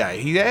bad guy.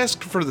 He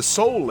asked for the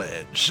Soul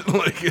Edge.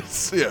 Like,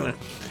 it's, and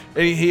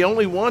he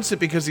only wants it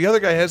because the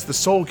other guy has the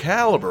Soul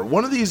Calibur.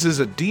 One of these is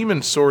a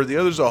demon sword, the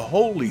other's a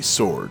holy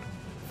sword.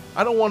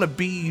 I don't want to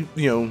be,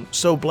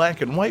 so black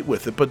and white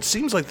with it, but it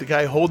seems like the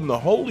guy holding the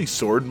holy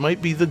sword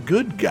might be the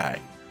good guy.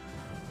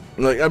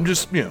 Like, I'm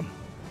just, I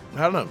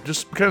don't know,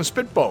 just kind of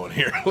spitballing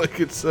here. Like,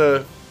 it's,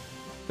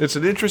 It's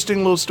an interesting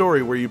little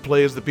story where you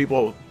play as the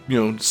people,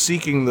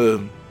 seeking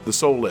the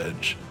Soul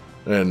Edge,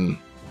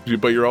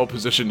 but you're all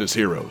positioned as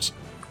heroes.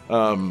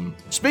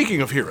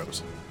 Speaking of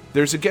heroes,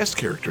 there's a guest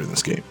character in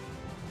this game.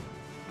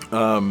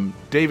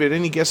 David,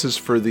 any guesses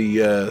for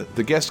the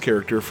guest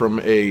character from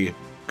a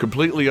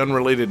completely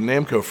unrelated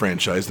Namco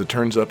franchise that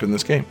turns up in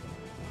this game?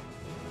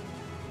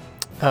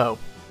 Oh.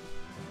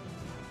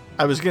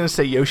 I was gonna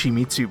say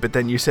Yoshimitsu, but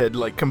then you said,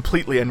 like,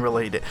 completely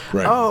unrelated.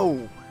 Right.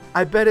 Oh!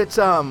 I bet it's,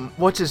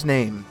 what's his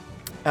name?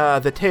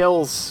 The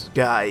Tails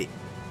guy.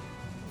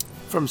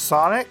 From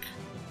Sonic?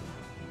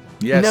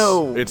 Yes,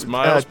 No. it's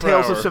Miles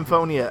Tales Prower. of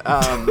Symphonia.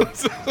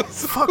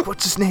 Fuck,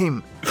 what's his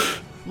name?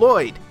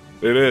 Lloyd.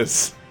 It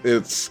is.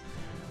 It's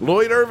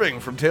Lloyd Irving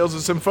from Tales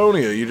of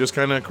Symphonia. You just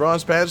kind of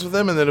cross paths with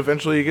him, and then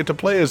eventually you get to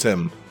play as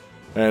him.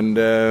 And,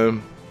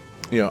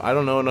 I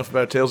don't know enough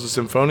about Tales of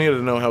Symphonia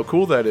to know how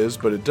cool that is,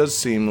 but it does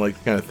seem like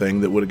the kind of thing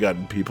that would have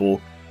gotten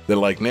people that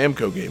like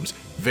Namco games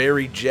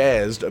very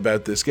jazzed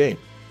about this game.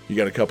 You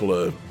got a couple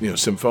of,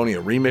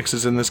 Symphonia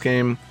remixes in this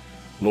game.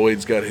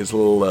 Lloyd's got his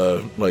little,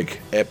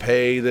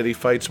 epee that he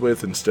fights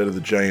with instead of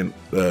the giant,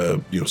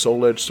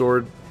 Soul Edge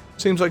sword.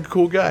 Seems like a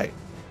cool guy.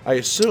 I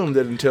assume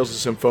that in Tales of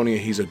Symphonia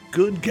he's a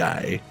good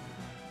guy,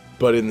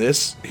 but in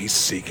this, he's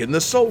seeking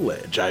the Soul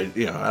Edge. I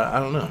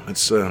don't know.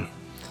 It's an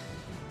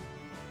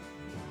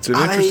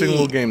interesting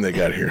little game they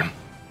got here.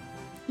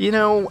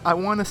 I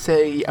want to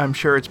say I'm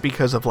sure it's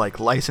because of,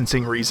 like,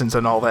 licensing reasons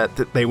and all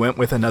that they went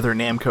with another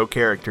Namco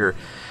character.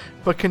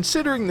 But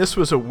considering this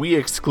was a Wii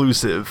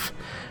exclusive,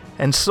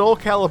 and Soul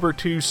Calibur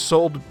 2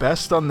 sold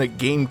best on the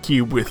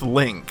GameCube with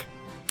Link,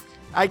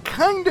 I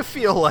kind of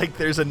feel like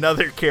there's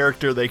another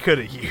character they could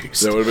have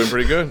used. That would have been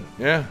pretty good.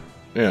 Yeah.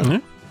 Mm-hmm.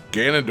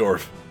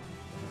 Ganondorf.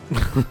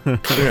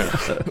 Yeah.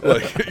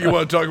 Like, you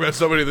want to talk about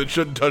somebody that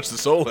shouldn't touch the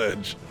Soul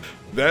Edge.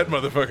 That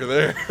motherfucker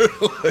there.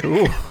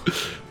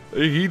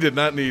 He did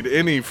not need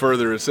any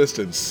further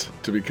assistance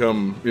to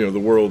become, the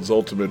world's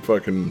ultimate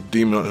fucking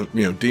demon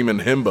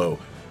himbo.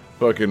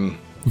 Fucking,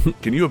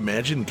 can you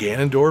imagine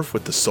Ganondorf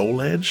with the Soul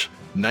Edge?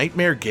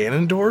 Nightmare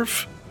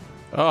Ganondorf?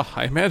 Oh,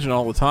 I imagine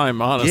all the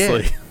time,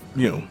 honestly.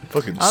 Yeah.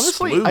 Fucking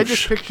Honestly, sploosh. I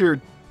just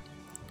pictured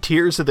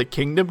Tears of the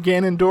Kingdom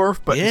Ganondorf,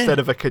 but instead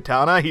of a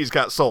katana, he's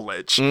got Soul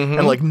Edge. Mm-hmm.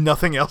 And, like,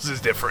 nothing else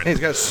is different. Hey, he's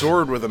got a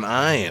sword with an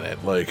eye in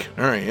it. Like,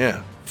 all right,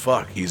 yeah.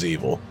 Fuck, he's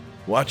evil.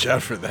 Watch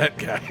out for that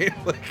guy.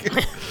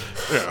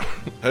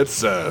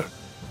 That's a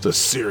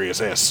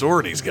serious-ass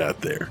sword he's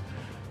got there.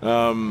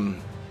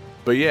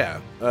 But yeah,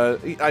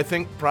 I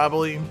think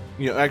probably,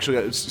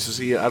 actually,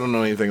 see, I don't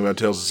know anything about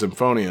Tales of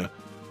Symphonia,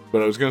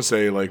 but I was going to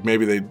say, like,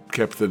 maybe they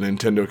kept the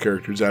Nintendo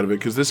characters out of it,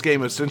 because this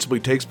game ostensibly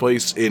takes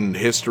place in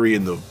history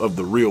of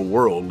the real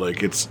world.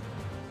 Like, it's,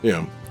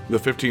 the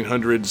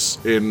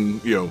 1500s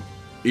in,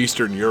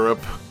 Eastern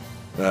Europe.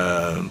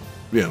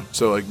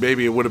 So, like,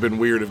 maybe it would have been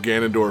weird if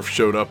Ganondorf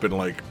showed up in,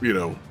 like,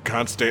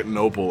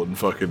 Constantinople and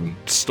fucking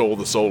stole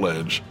the Soul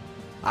Edge.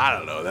 I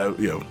don't know, that,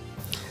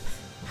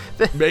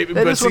 maybe,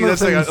 but see,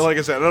 that's like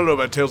I said, I don't know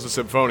about Tales of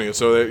Symphonia,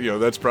 so that,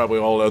 that's probably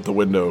all out the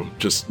window.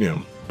 Just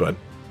but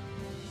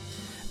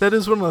That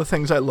is one of the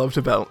things I loved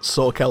about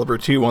Soul Calibur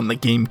 2 on the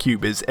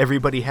GameCube is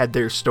everybody had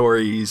their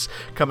stories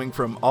coming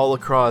from all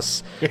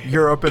across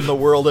Europe and the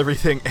world,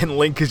 everything, and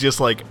Link is just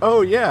like, oh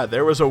yeah,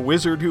 there was a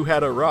wizard who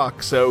had a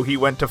rock, so he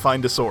went to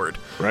find a sword.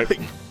 Right. Like,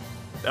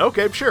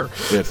 okay, sure.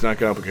 Yeah, it's not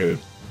complicated.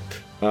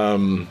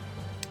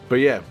 But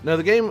yeah, now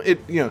the game,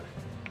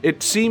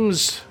 it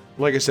seems,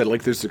 like I said,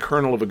 like there's the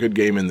kernel of a good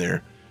game in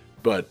there,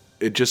 but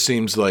it just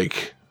seems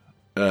like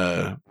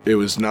it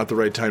was not the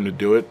right time to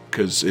do it,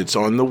 because it's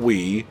on the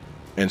Wii,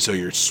 and so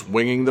you're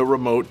swinging the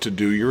remote to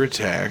do your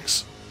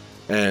attacks,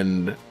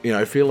 and,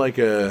 I feel like,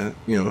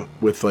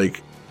 with,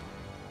 like,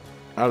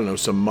 I don't know,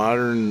 some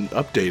modern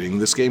updating,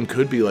 this game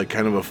could be, like,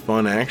 kind of a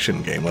fun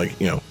action game. Like,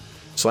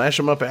 slash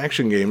 'em up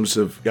action games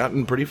have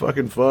gotten pretty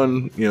fucking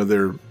fun.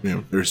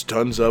 There's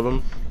tons of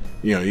them.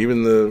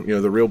 Even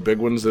the real big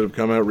ones that have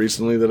come out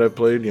recently that I've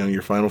played,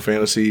 your Final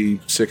Fantasy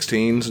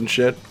 16s and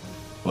shit.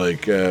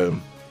 Like,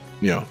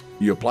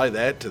 you apply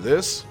that to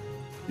this,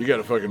 you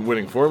got a fucking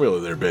winning formula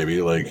there, baby.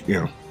 Like,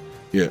 I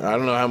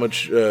don't know how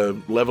much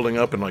leveling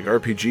up and, like,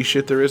 RPG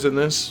shit there is in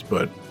this,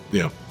 but,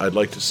 I'd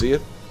like to see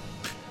it.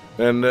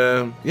 And,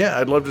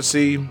 I'd love to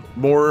see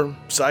more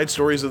side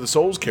stories of the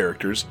Souls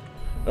characters.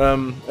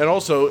 And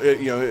also,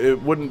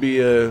 it wouldn't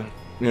be a,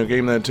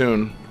 Game That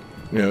Tune.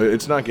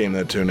 It's not Game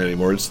That Tune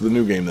anymore. It's the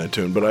new Game That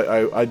Tune.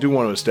 But I do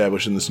want to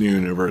establish in this new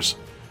universe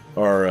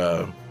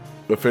our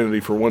affinity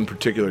for one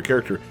particular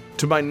character.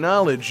 To my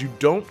knowledge, you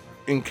don't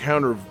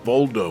encounter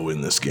Voldo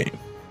in this game.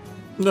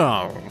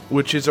 No.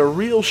 Which is a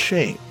real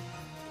shame.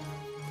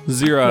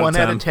 0 out of 10. 1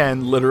 out of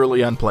 10,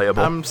 literally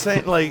unplayable. I'm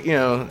saying, like,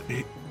 I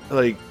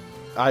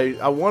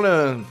want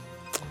to...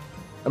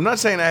 I'm not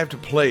saying I have to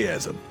play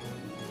as him.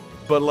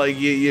 But, like,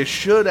 you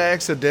should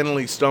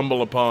accidentally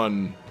stumble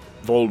upon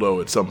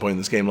Voldo at some point in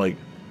this game. Like,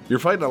 you're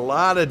fighting a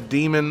lot of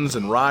demons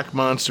and rock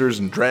monsters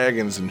and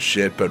dragons and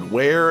shit, but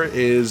where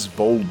is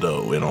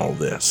Voldo in all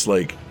this?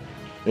 Like,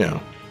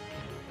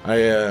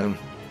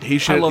 he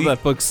should. I love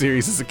that book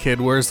series as a kid.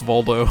 Where's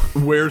Voldo?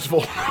 Where's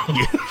Voldo?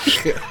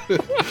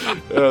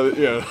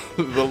 Yeah,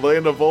 the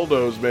land of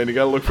Voldos, man. You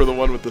gotta look for the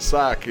one with the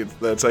sock.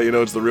 That's how you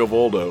know it's the real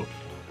Voldo.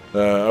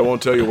 I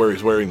won't tell you where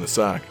he's wearing the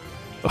sock.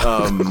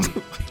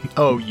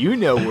 Oh, you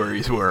know where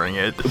he's wearing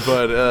it.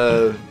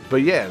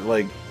 But yeah,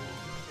 like,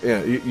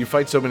 yeah, you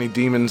fight so many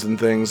demons and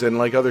things, and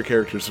like other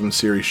characters from the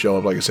series show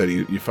up. Like I said,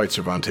 you fight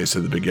Cervantes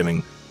at the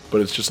beginning,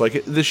 but it's just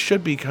like this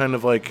should be kind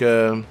of like,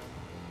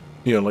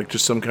 like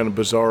just some kind of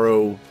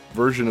bizarro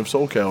version of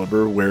Soul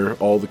Calibur where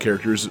all the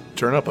characters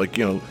turn up, like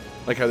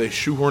like how they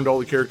shoehorned all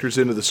the characters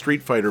into the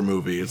Street Fighter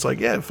movie. It's like,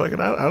 yeah, fucking,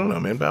 I don't know,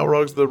 man.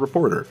 Balrog's the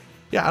reporter.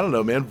 Yeah, I don't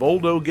know, man.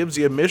 Voldo gives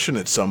you a mission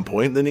at some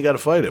point, then you got to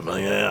fight him.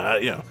 Like,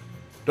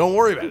 don't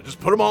worry about it. Just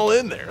put them all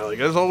in there. Like,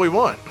 that's all we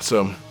want.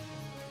 So,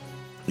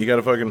 you got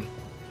to fucking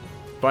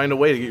find a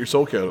way to get your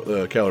Soul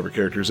Calibur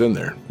characters in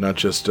there, not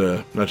just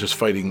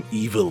fighting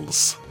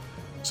evils.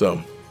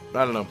 So,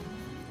 I don't know.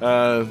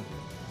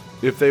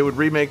 If they would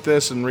remake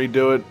this and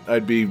redo it,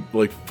 I'd be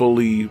like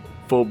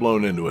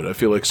full-blown into it. I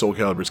feel like Soul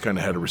Calibur's kind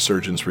of had a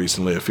resurgence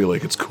recently. I feel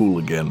like it's cool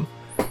again,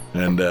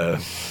 and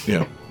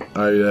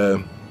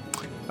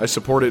I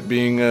support it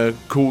being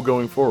cool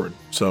going forward.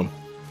 So,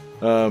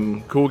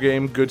 cool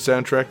game, good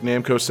soundtrack,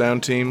 Namco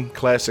sound team,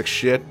 classic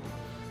shit.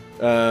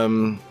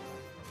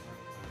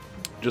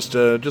 Just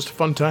a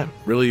fun time.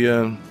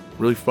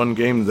 Really fun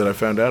game that I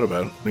found out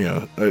about.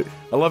 I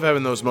love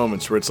having those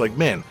moments where it's like,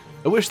 man,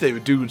 I wish they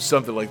would do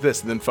something like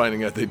this, and then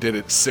finding out they did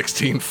it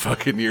 16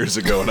 fucking years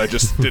ago, and I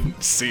just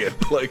didn't see it.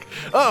 Like,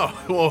 oh,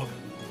 well,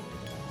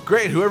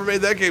 great, whoever made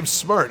that game's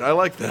smart. I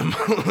like them.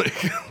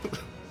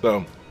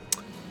 So,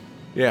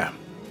 yeah.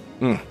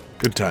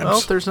 Good times. Well,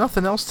 if there's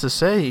nothing else to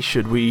say,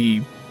 should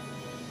we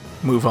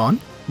move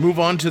on? Move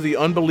on to the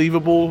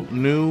unbelievable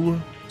new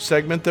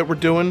segment that we're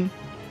doing.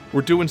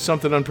 We're doing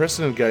something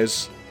unprecedented,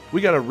 guys. We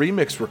got a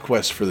remix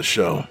request for the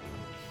show.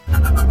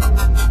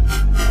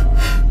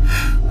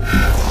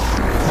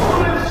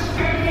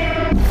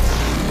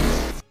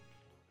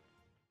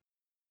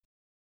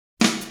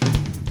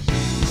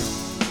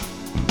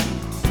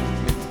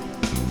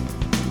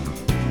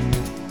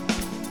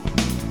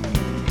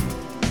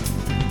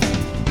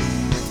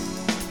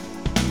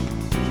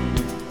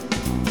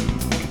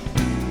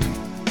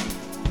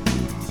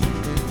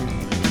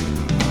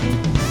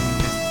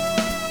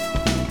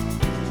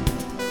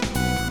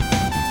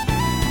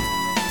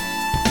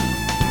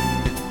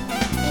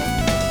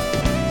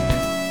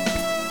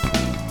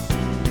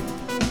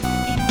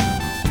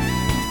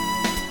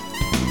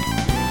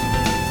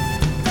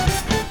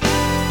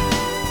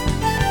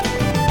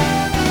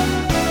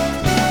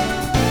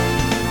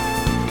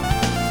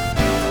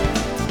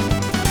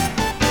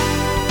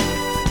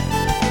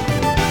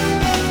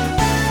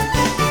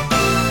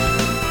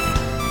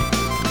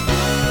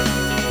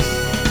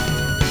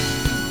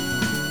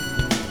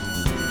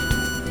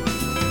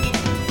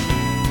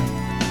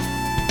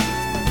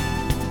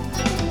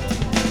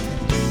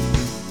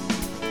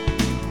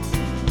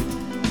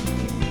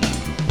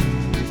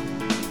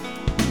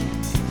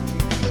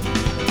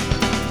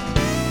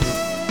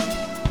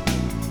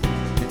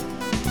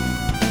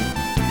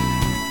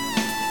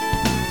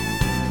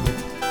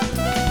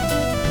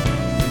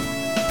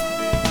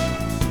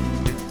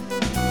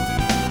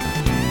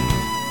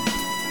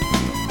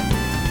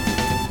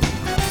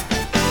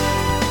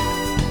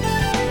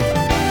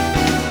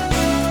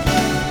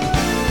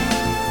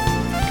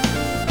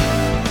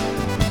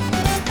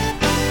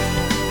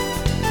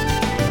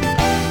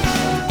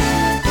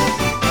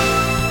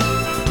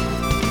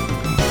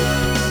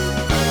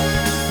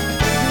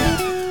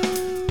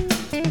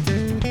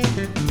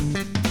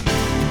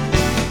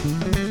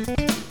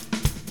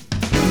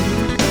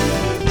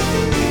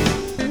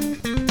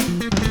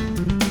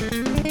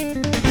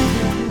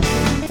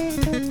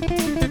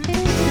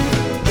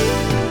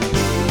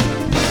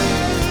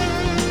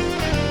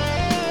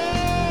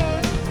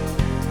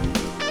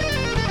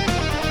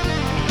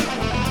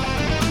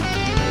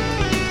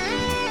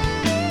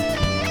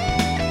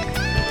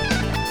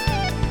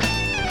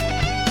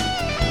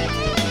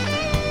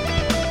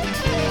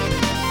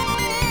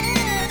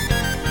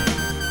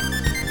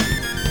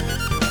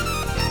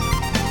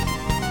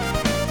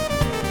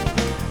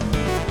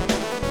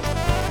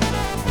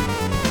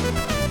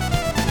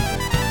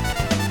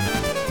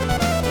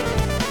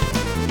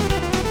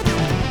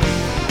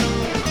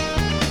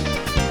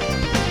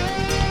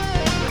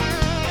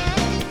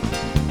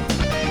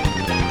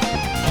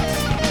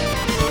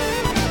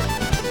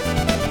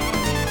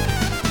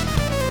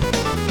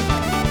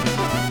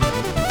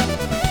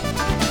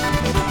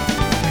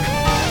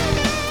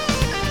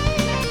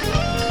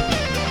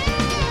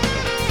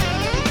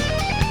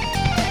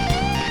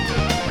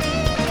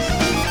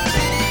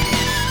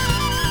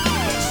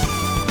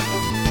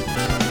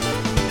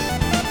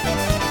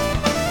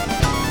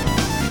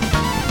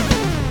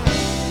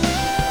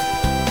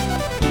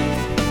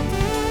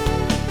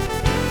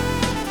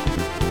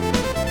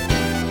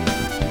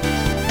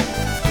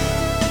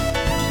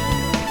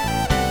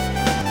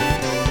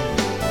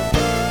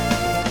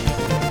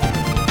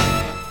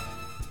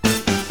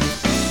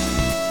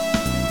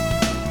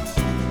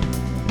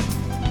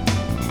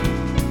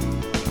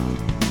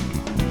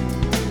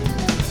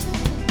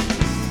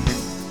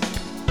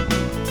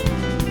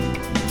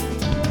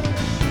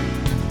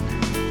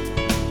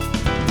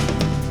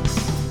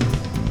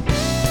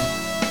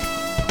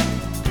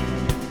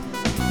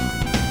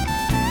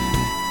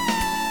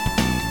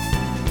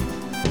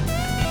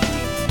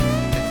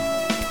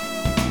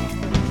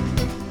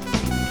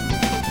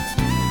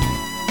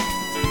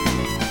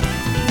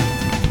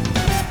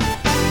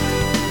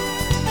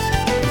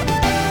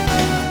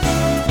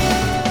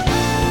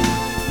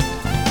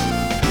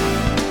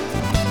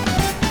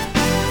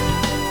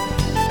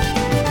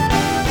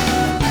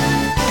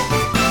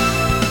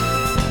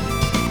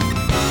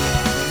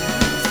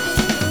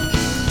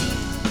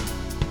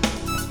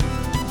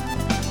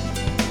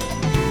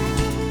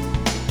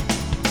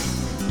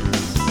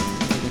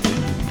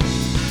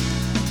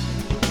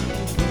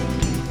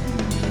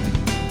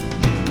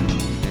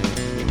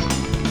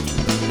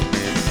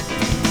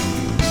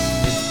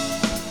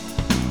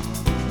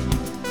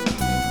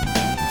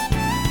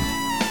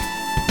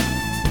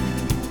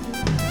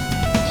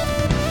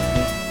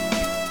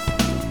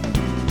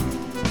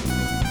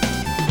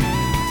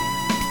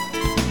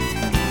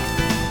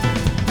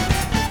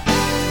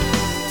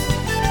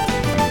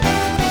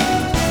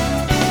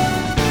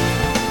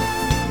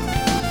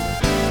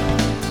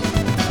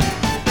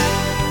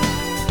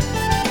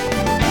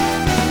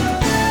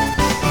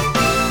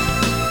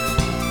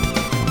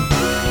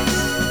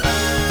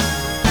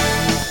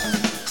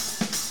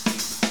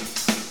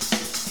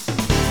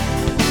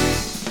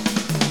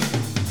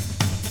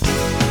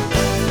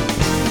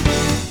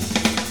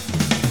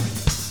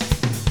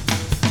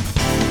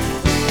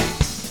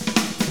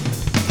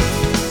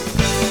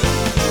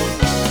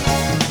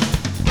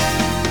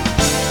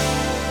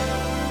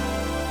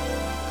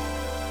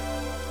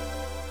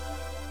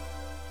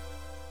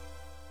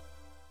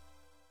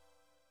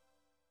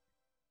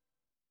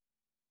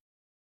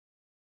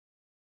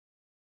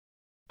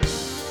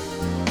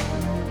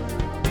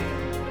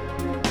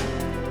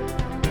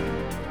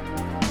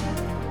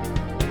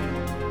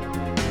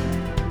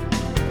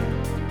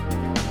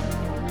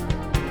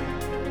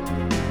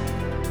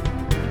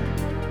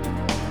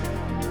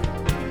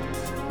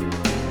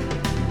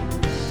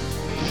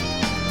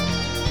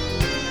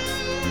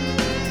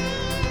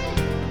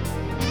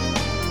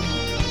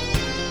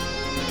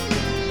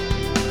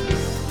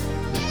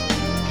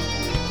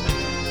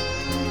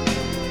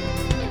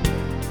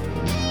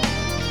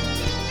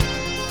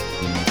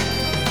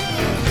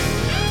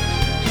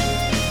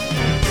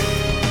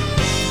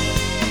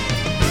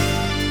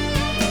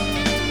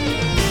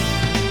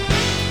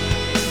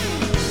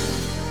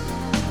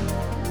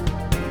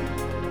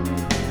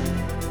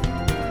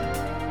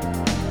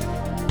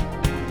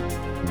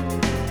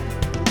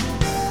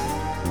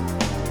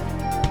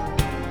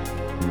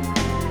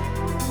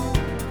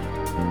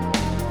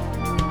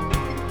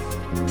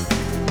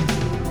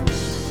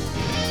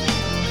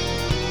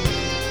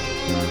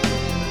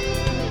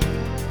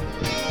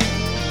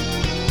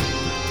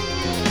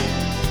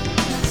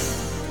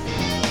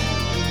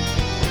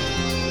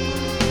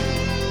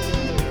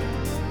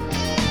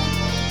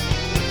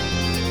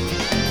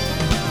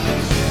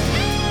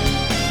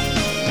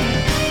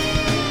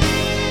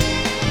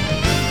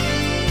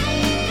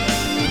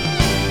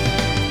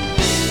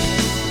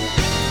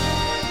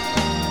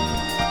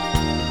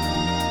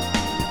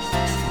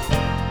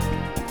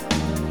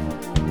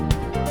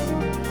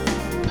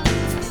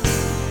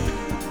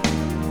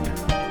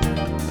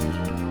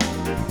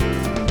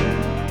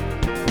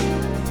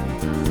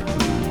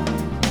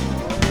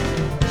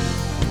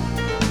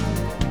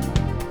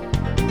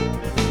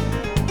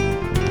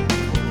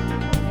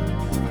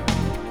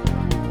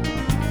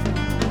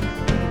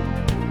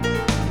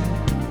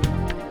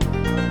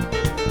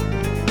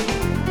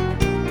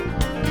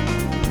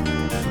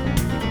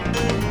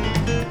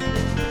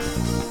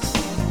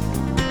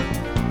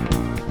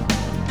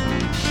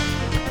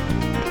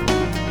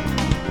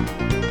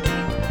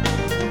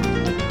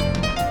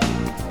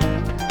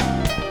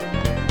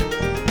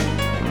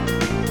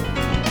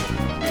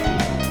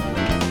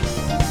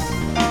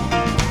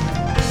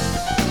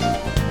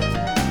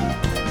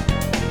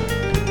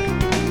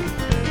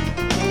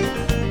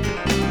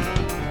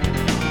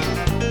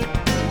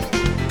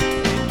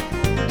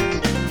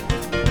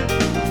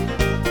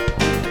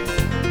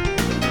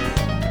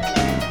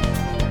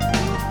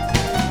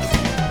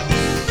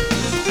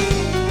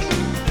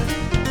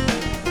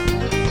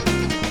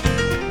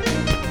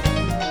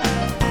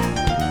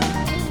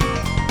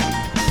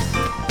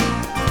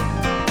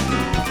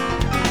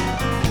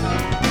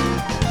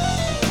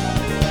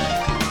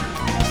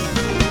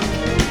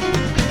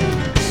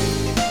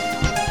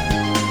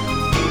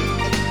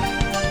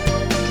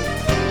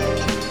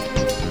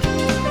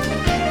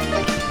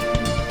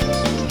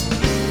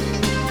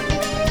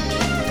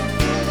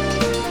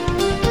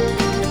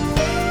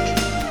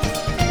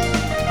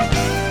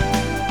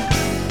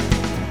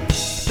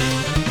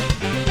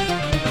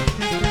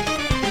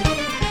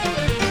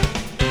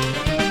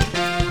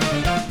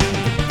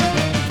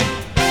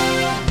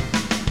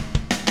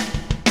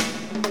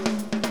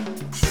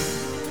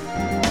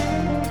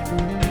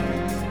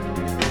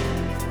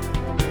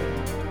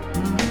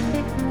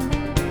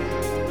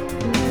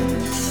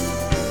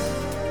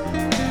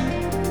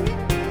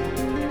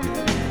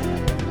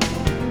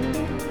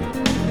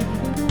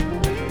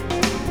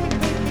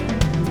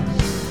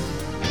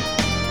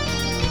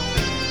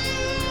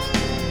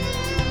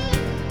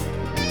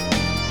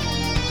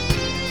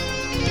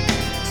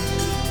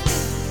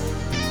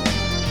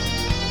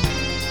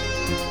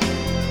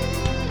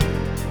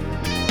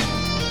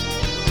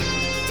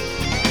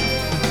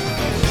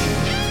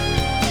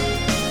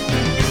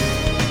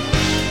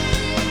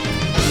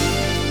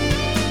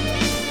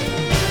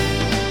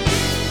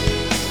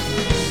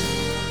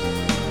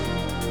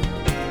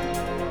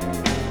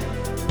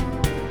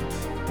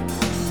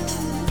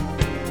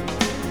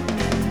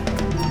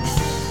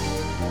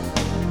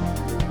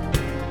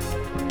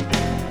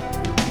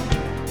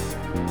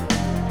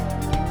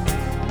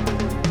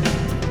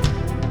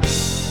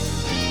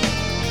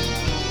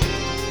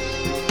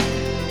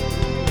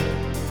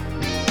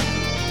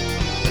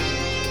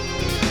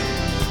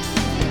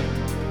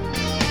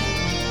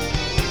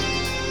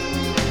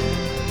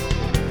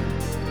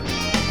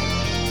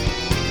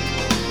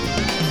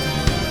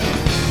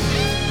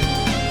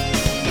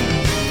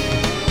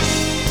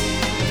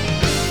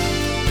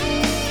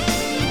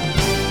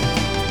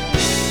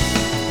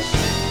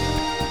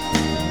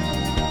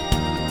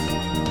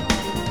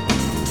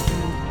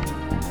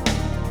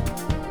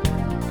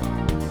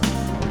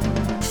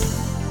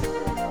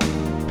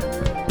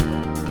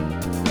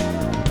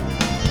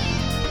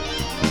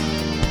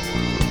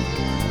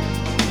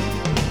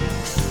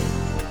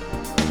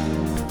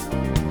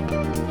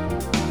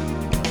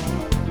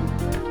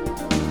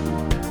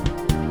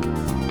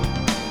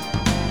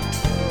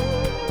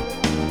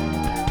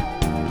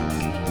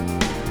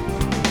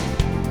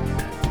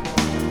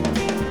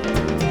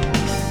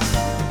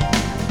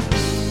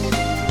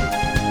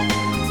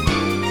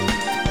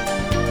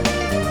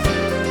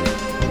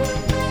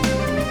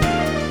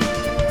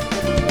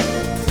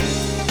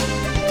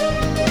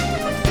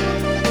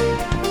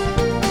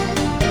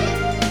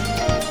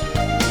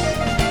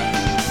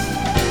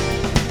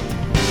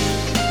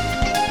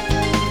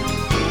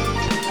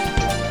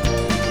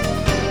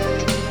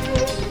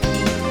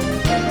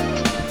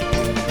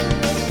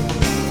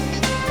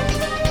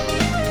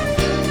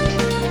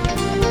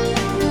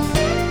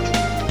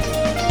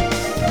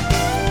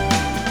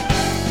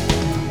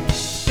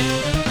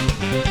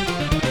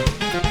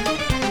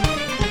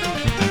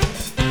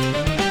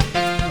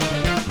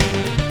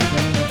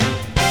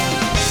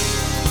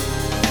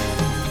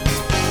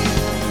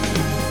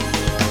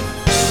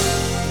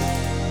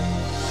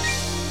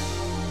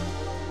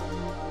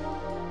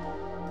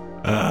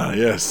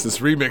 Yes, this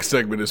remix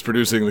segment is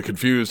producing the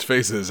confused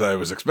faces I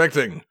was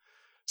expecting.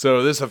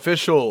 So this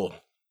official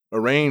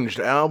arranged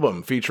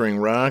album featuring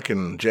rock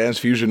and jazz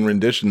fusion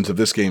renditions of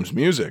this game's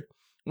music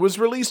was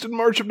released in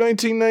March of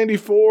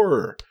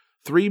 1994,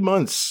 3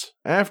 months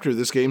after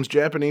this game's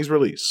Japanese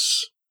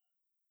release.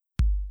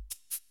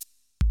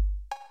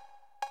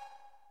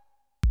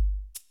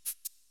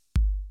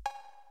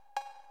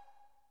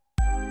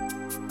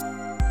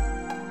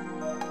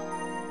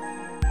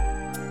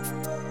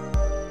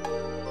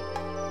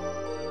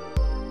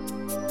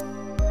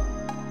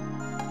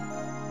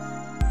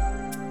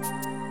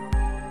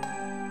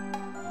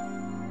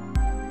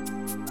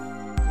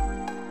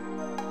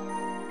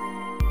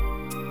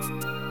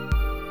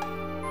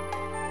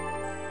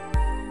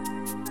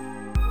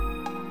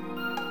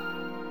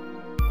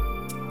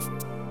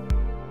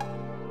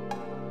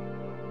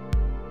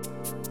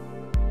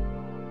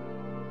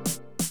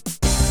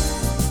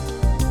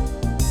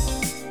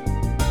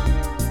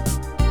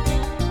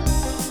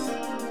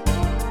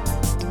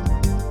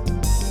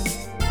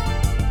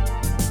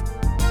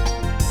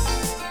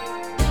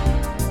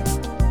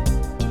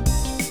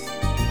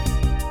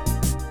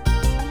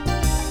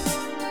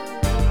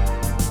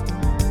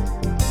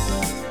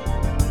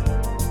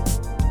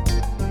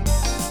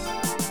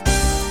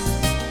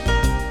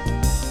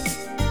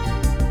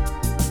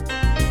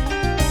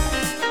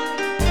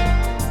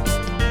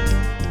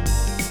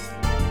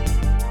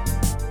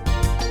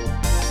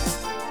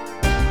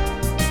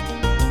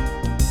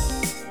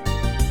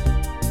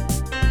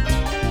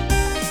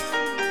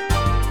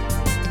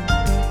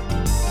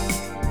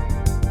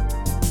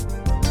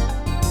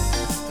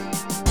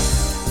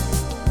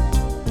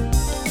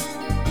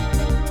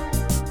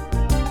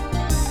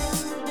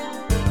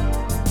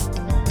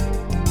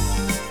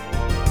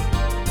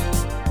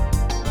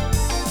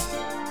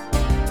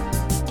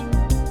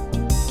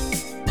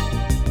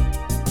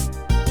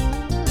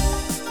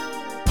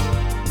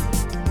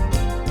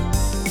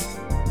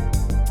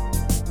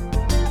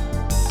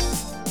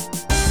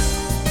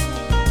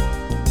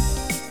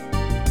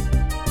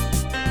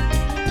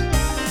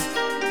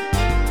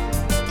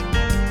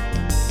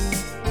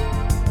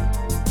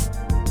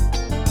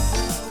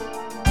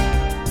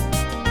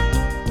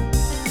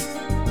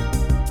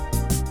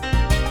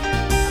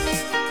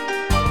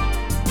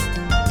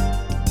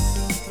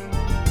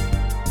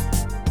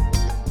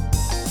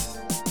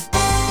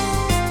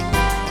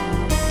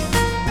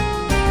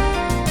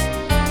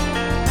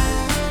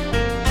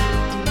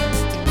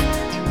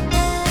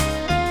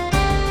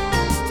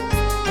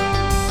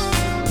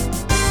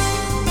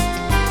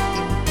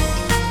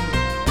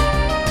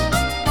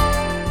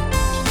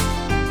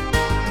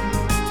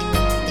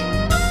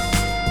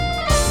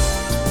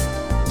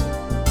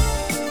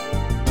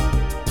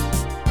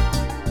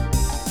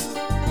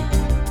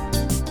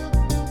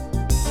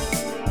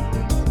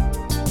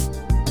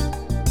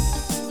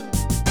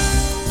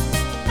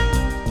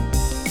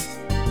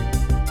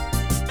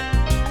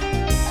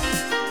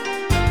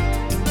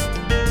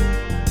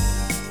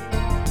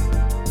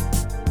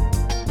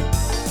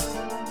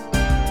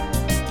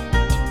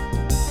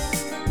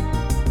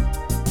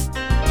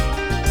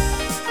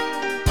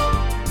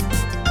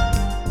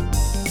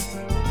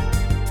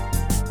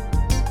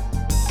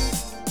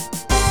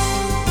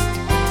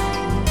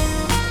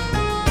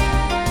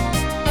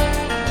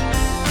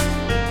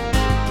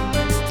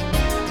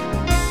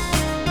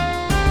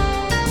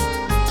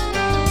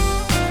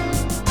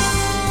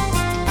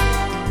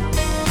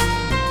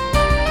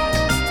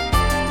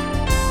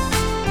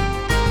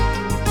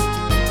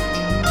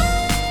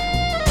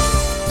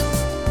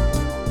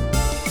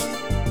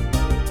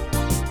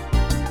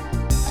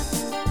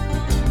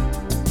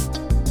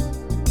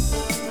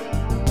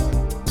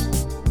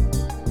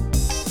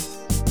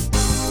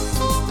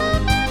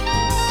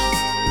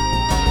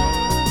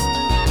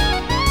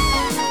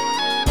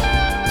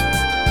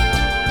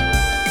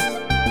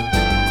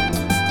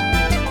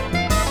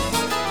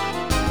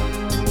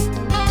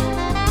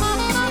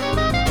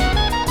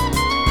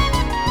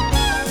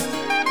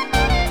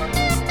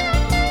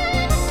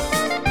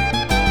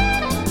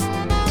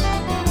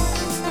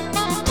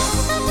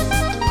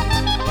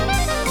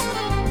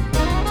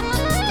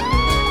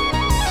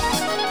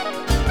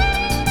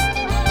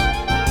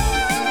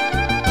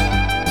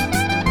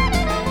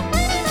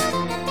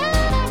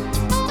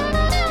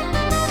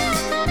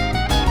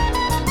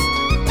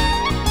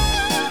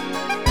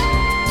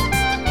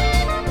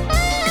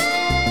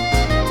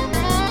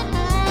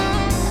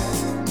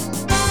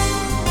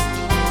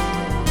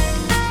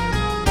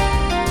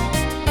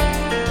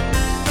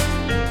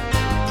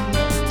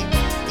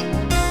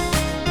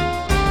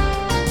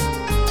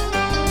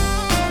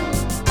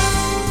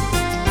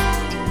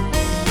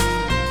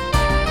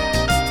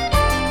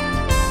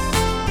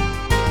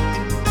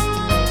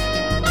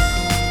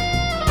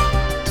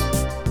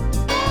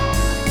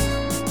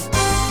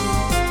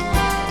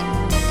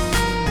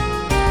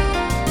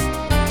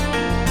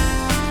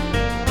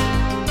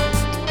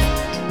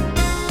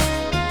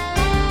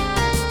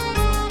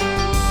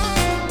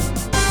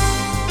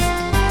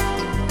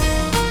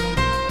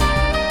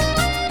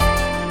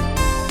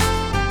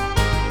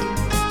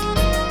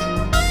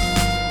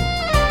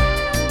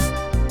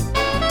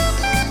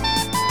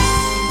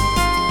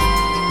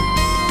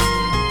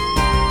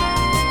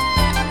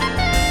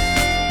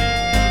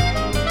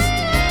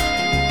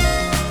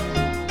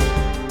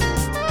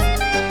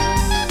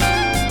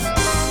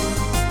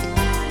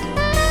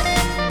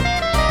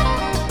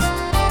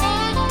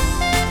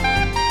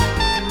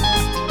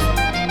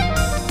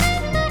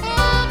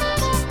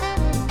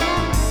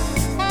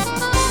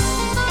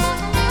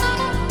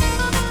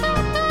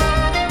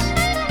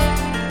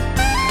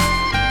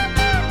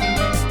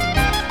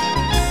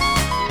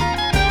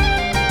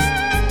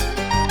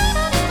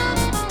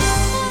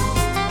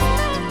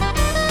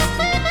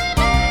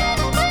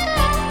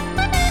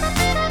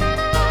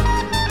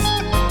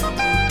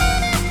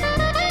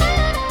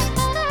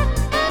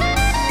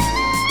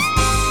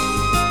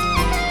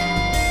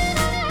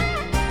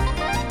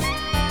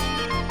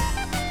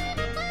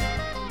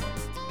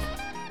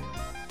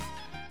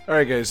 All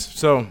right, guys.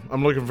 So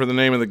I'm looking for the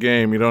name of the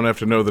game. You don't have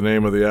to know the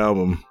name of the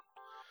album.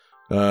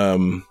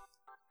 Can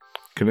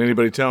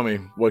anybody tell me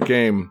what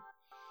game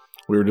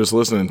we were just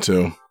listening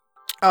to?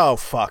 Oh,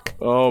 fuck.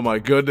 Oh, my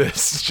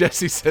goodness.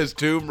 Jesse says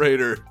Tomb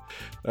Raider.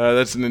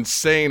 That's an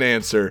insane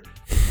answer.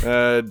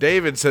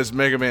 David says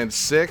Mega Man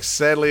 6.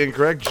 Sadly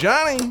incorrect.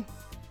 Johnny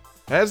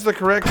has the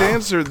correct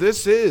answer.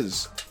 This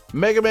is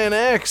Mega Man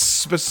X.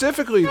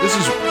 Specifically,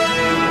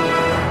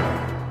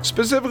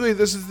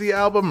 this is the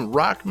album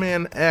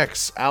Rockman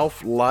X,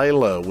 Alph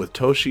Lyla with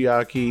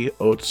Toshiaki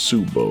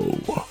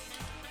Otsubo.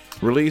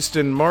 Released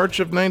in March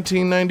of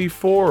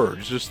 1994,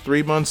 just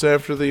 3 months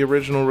after the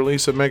original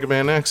release of Mega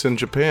Man X in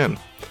Japan.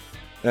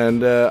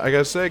 And I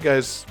gotta say,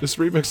 guys, this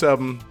remix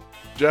album,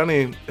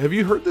 Johnny, have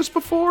you heard this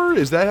before?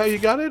 Is that how you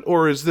got it?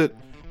 Or is that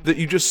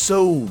you just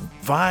so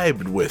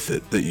vibed with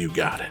it that you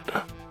got it?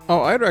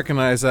 Oh, I'd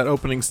recognize that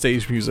opening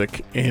stage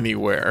music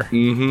anywhere.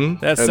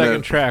 Mm-hmm. That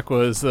second track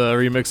was a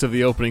remix of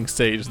the opening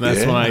stage, and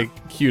that's when I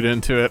cued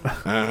into it.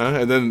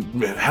 And then,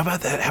 man, how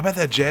about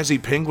that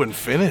Jazzy Penguin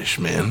finish,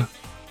 man?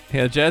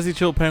 Yeah, Jazzy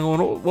Chill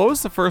Penguin. What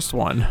was the first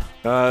one?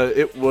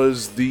 It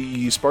was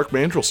the Spark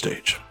Mandrill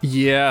stage.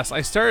 Yes,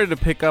 I started to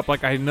pick up,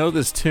 I know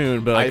this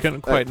tune, but I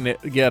couldn't quite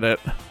get it.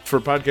 For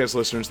podcast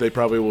listeners, they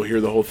probably will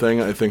hear the whole thing.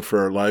 I think for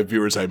our live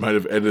viewers, I might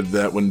have edited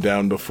that one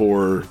down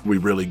before we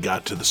really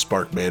got to the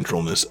Spark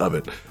Mandrillness of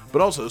it.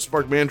 But also,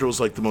 Spark Mandrill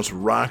is like the most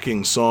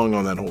rocking song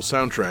on that whole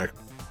soundtrack.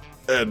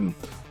 And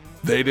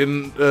they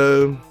didn't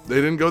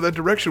go that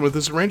direction with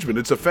this arrangement.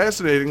 It's a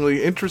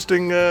fascinatingly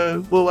interesting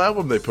little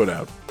album they put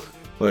out.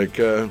 Like,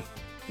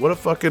 what a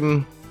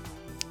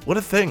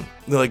thing.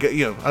 Like,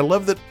 I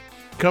love that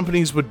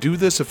companies would do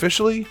this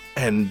officially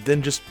and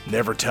then just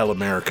never tell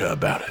America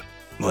about it.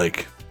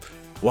 Like,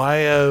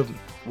 why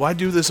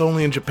do this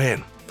only in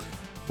Japan?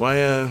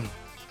 Why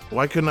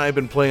couldn't I have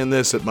been playing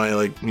this at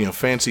my,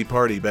 fancy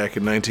party back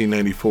in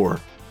 1994?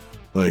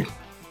 Like,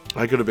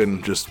 I could have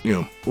been just,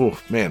 oh,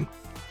 man,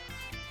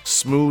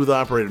 smooth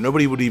operator.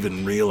 Nobody would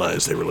even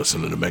realize they were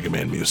listening to Mega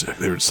Man music.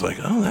 They were just like,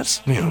 oh,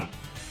 that's,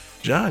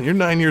 John, you're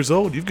 9 years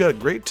old. You've got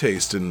great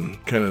taste in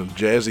kind of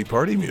jazzy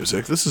party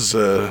music. This is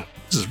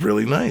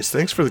really nice.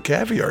 Thanks for the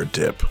caviar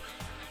tip.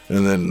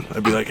 And then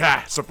I'd be like,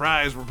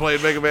 surprise, we're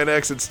playing Mega Man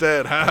X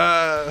instead. Ha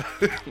ha.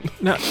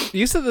 Now,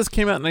 you said this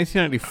came out in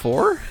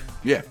 1994?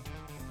 Yeah.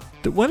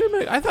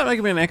 I thought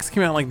Mega Man X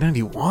came out in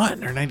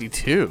 91 or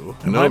 92.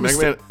 No,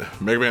 Mega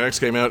Man X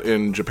came out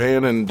in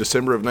Japan in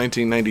December of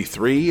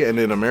 1993 and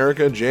in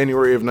America,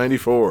 January of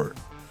 94.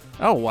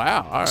 Oh,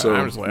 wow. All right, so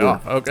I was way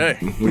off. Okay.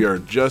 We are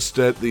just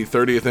at the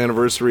 30th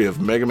anniversary of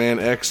Mega Man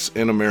X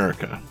in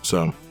America.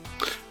 So,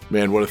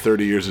 man, what a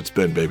 30 years it's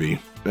been, baby.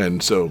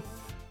 And so,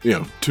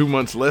 2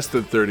 months less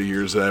than 30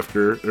 years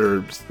after,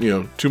 or,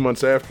 2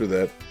 months after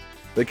that,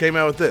 they came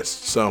out with this.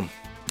 So,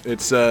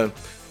 it's a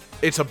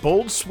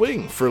bold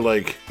swing for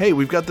hey,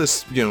 we've got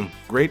this,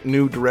 great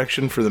new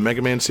direction for the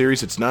Mega Man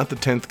series. It's not the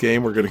 10th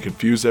game. We're going to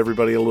confuse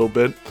everybody a little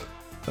bit.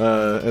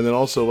 And then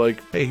also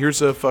hey,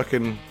 here's a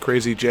fucking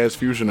crazy jazz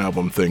fusion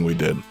album thing we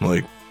did. All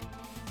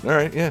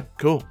right, yeah,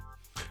 cool.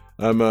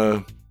 I'm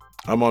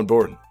on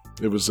board.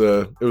 It was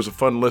a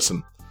fun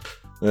listen,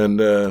 and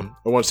I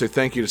want to say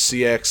thank you to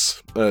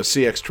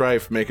CX Tri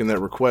for making that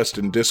request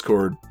in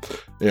Discord.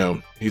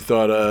 He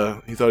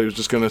thought he was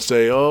just gonna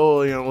say,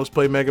 let's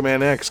play Mega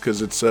Man X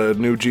because it's a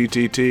new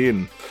GTT,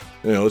 and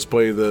let's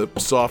play the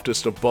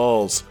softest of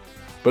balls.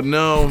 But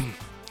no,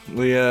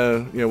 we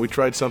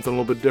tried something a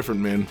little bit different,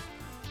 man.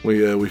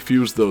 We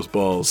fused those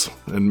balls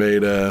and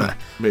made a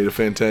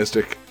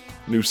fantastic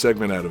new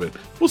segment out of it.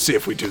 We'll see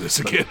if we do this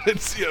again.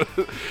 It's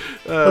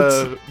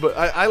but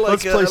I like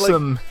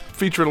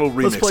featuring a little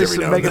remix. Let's play every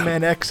some now Mega and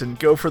then. Man X and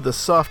go for the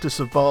softest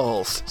of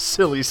balls.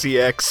 Silly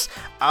CX,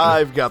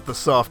 I've got the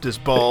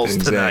softest balls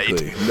exactly.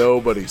 tonight.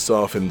 Nobody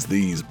softens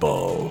these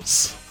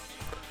balls.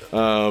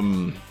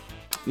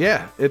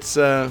 Yeah, it's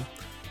a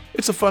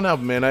fun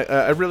album, man.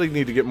 I really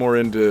need to get more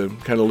into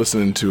kind of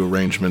listening to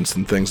arrangements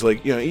and things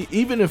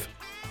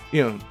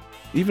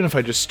even if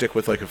I just stick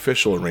with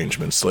official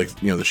arrangements,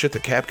 the shit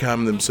that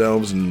Capcom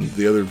themselves and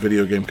the other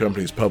video game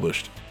companies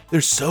published,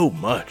 there's so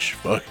much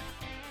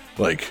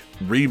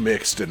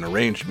remixed and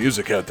arranged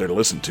music out there to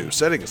listen to,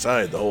 setting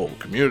aside the whole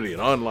community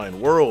and online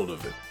world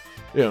of it.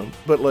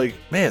 But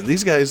man,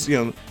 these guys,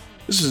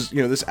 this is,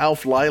 this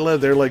Alph Lyla,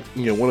 they're one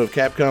of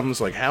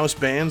Capcom's house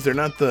bands. They're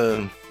not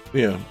the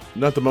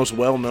most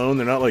well known.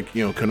 They're not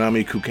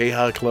Konami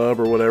Kukeiha Club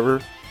or whatever.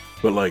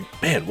 But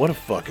man, what a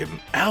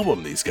fucking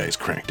album these guys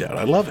cranked out.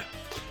 I love it.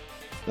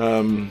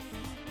 I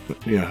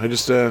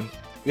just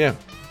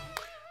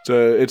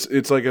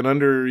it's like an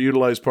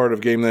underutilized part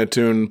of Game That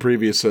Tune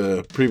previous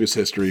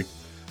history.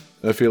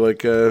 I feel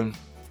like I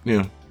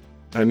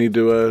need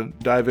to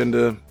dive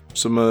into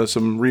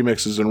some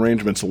remixes and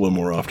arrangements a little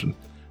more often.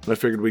 And I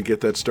figured we'd get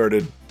that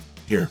started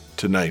here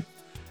tonight.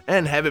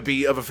 And have it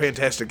be of a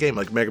fantastic game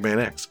like Mega Man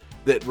X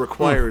that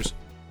requires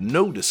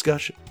no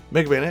discussion.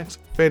 Mega Man X,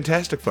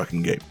 fantastic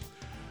fucking game.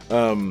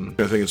 I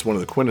think it's one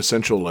of the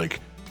quintessential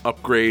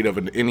upgrade of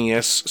an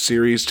NES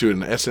series to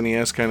an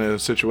SNES kind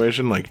of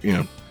situation.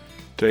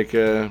 To Take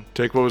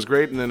what was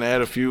great and then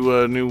add a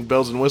few new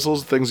bells and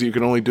whistles, things that you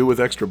can only do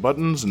with extra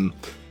buttons, and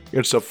get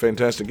yourself a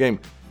fantastic game.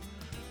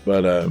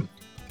 But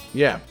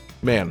yeah,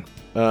 man,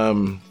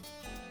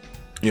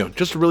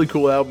 just a really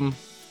cool album.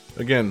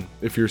 Again,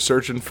 if you're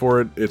searching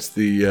for it, it's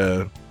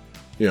the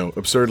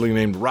absurdly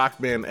named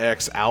Rockman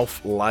X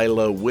Alf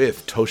Lila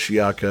with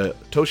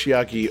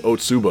Toshiaki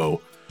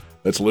Otsubo.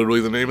 That's literally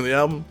the name of the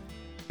album.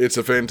 It's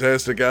a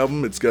fantastic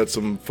album. It's got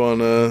some fun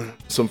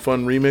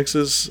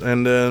remixes,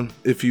 and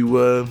if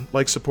you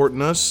like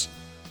supporting us,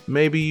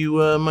 maybe you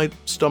might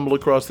stumble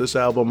across this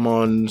album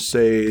on,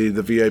 say,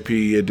 the VIP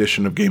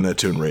edition of Game That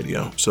Tune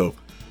Radio. So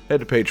head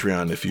to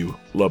Patreon if you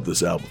love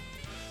this album,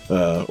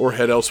 or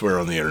head elsewhere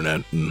on the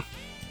internet and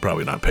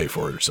probably not pay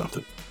for it or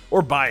something,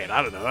 or buy it.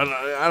 I don't know. I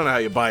don't know how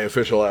you buy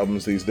official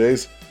albums these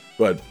days,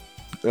 but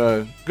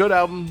good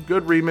album,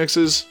 good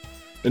remixes.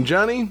 And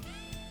Johnny,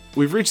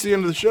 we've reached the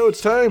end of the show.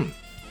 It's time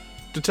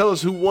to tell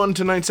us who won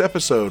tonight's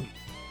episode.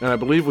 And I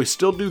believe we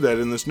still do that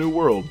in this new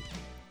world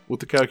with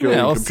the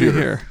calculating let's computer.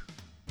 See here.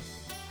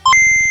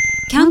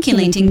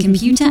 Calculating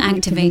computer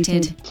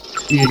activated.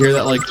 You hear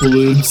that like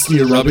balloons,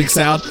 rubbing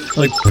sound?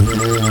 Like.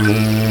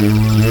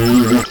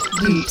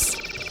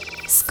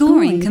 Oops.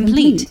 Scoring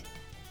complete.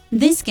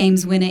 This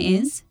game's winner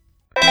is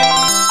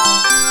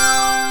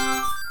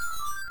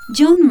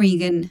John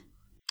Regan.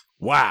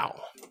 Wow.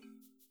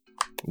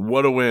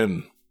 What a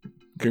win.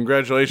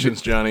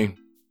 Congratulations, Johnny.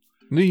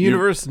 New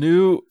universe,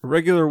 new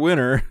regular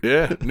winner.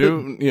 Yeah,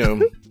 new,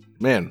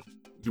 man,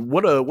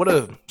 what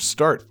a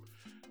start.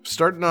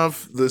 Starting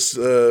off this,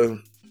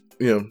 new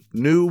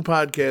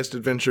podcast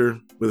adventure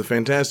with a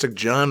fantastic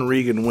John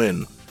Regan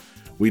win.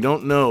 We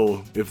don't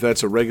know if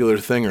that's a regular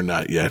thing or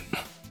not yet.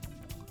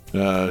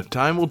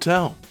 Time will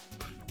tell.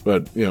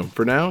 But,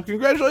 for now,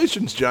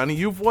 congratulations, Johnny.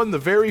 You've won the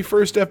very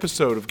first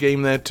episode of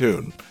Game That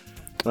Tune.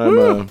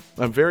 I'm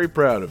very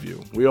proud of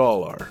you. We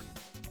all are.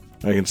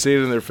 I can see it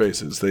in their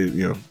faces.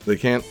 They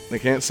can't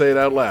say it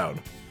out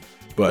loud,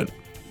 but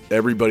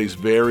everybody's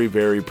very,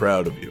 very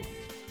proud of you.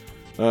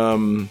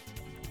 And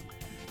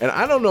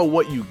I don't know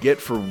what you get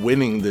for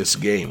winning this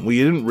game. We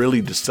didn't really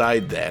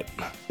decide that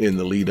in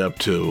the lead up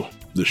to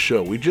the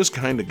show. We just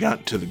kind of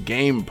got to the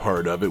game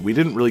part of it. We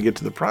didn't really get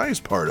to the prize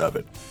part of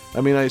it.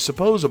 I mean, I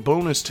suppose a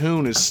bonus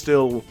tune is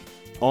still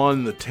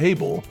on the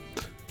table,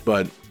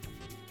 but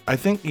I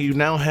think you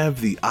now have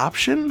the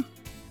option,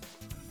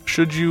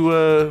 should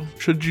you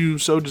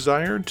so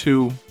desire,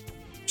 to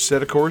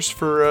set a course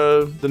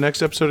for the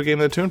next episode of Game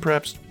That Tune.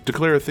 Perhaps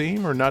declare a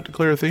theme or not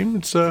declare a theme.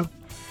 It's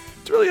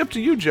really up to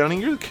you, Johnny.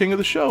 You're the king of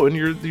the show, and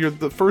you're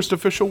the first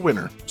official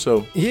winner.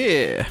 So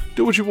Yeah.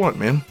 do what you want,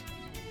 man.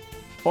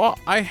 Well,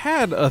 I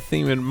had a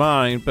theme in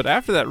mind, but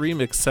after that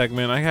remix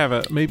segment, I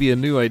have maybe a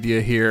new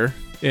idea here.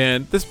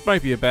 And this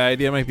might be a bad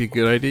idea, might be a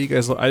good idea. You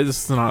guys,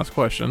 this is an honest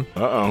question.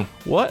 Uh-oh.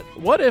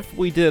 What if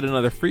we did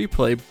another free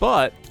play,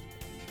 but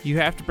you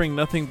have to bring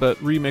nothing but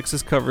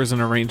remixes, covers,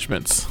 and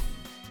arrangements?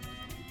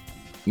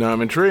 Now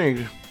I'm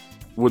intrigued.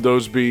 Would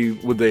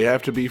they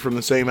have to be from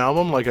the same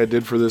album like I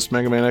did for this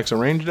Mega Man X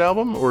Arranged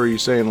album? Or are you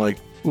saying like,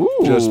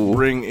 just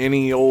bring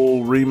any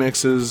old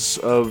remixes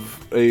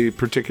of a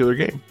particular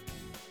game?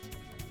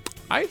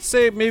 I'd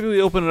say maybe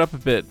we open it up a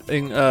bit,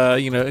 in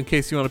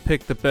case you want to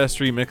pick the best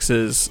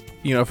remixes,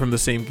 from the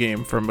same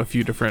game from a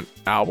few different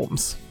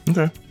albums.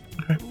 Okay.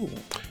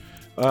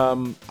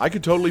 I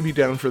could totally be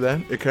down for that.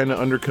 It kind of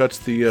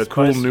undercuts the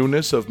cool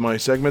newness of my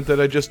segment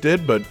that I just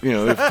did, but,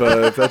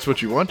 if that's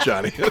what you want,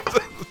 Johnny,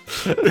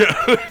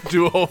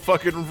 do a whole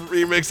fucking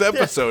remix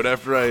episode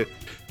after I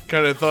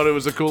kind of thought it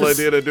was a cool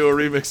idea to do a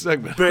remix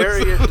segment.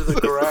 Bury it to the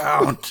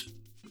ground.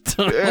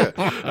 Yeah,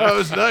 that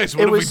was nice.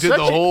 What if we did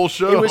the whole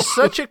show? It was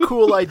such a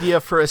cool idea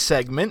for a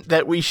segment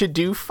that we should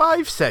do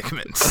 5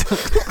 segments.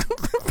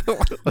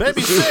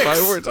 Maybe 6.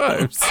 5 more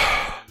times.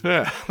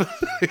 Yeah.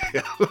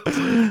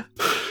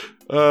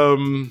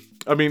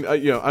 I mean,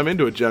 I'm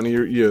into it, Johnny.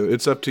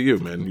 It's up to you,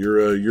 man.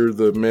 You're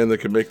the man that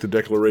can make the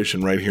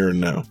declaration right here and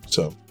now.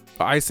 So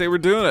I say we're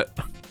doing it.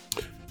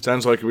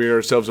 Sounds like we got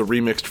ourselves a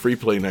remixed free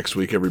play next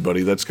week,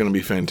 everybody. That's going to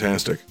be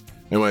fantastic.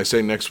 And when I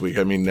say next week,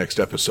 I mean next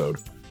episode.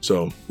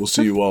 So we'll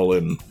see you all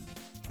in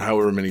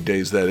however many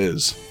days that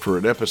is for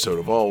an episode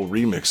of all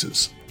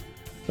remixes.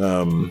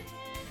 I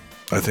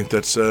think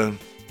that's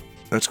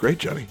great,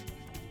 Johnny.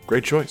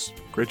 Great choice.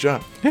 Great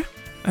job. Yeah,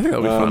 I think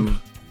that'll be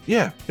fun.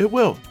 Yeah, it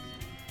will.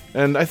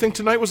 And I think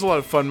tonight was a lot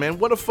of fun, man.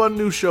 What a fun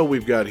new show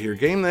we've got here.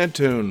 Game That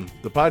Tune,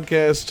 the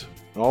podcast,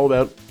 all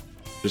about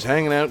just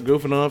hanging out,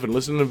 goofing off, and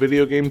listening to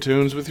video game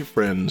tunes with your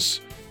friends.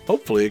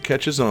 Hopefully it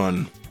catches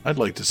on. I'd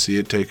like to see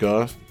it take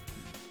off.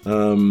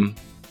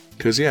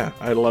 Because, yeah,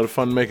 I had a lot of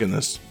fun making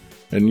this.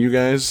 And you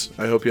guys,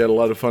 I hope you had a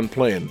lot of fun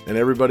playing. And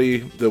everybody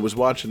that was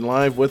watching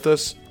live with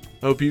us,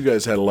 I hope you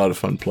guys had a lot of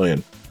fun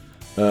playing.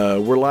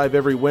 We're live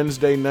every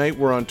Wednesday night.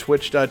 We're on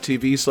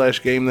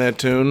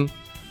twitch.tv/GameThatTune.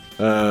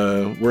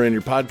 We're in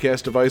your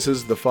podcast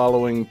devices the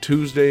following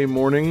Tuesday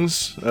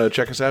mornings.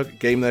 Check us out at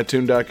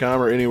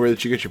GameThatTune.com or anywhere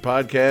that you get your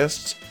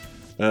podcasts.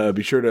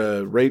 Be sure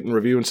to rate and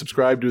review and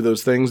subscribe. Do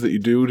those things that you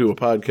do to a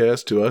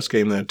podcast, to us,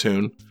 Game That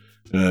Tune.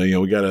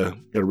 We gotta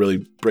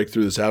really break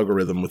through this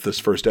algorithm with this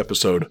first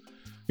episode.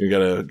 You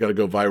gotta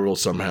go viral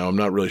somehow. I'm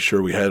not really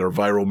sure we had our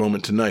viral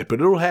moment tonight, but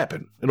it'll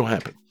happen. It'll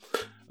happen.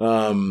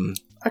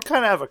 I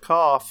kind of have a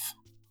cough.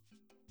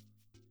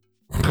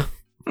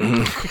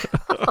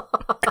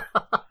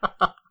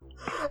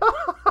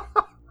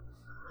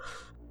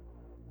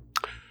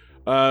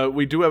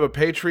 We do have a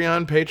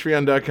Patreon,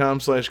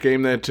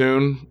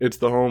 patreon.com/GameThatTune. It's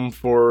the home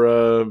for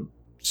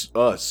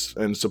us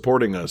and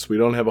supporting us. We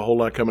don't have a whole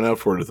lot coming out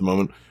for it at the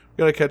moment. We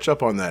got to catch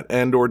up on that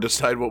and or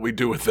decide what we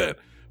do with that.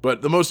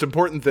 But the most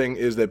important thing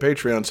is that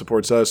Patreon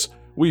supports us.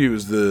 We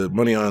use the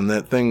money on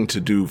that thing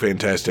to do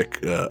fantastic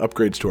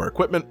upgrades to our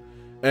equipment.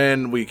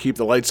 And we keep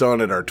the lights on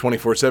at our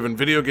 24/7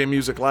 video game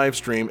music live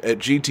stream at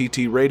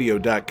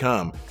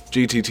gttradio.com.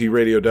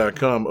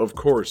 gttradio.com, of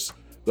course,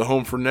 the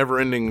home for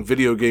never-ending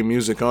video game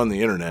music on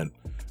the internet.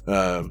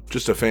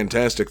 Just a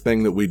fantastic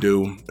thing that we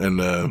do. And,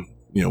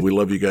 we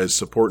love you guys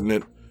supporting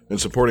it and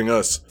supporting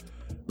us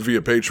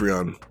via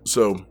Patreon.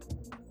 So,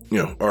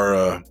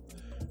 our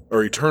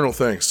eternal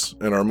thanks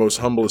and our most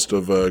humblest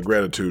of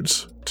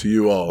gratitudes to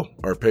you all,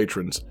 our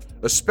patrons,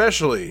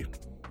 especially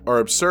our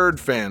absurd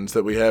fans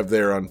that we have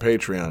there on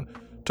Patreon.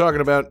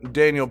 Talking about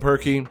Daniel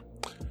Perky,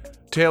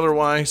 Taylor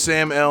Y,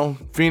 Sam L,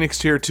 Phoenix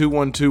Tier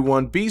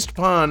 2121, Beast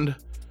Pond,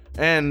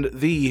 and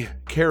the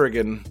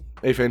Kerrigan,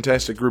 a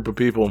fantastic group of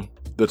people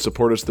that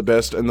support us the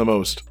best and the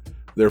most.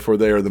 Therefore,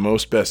 they are the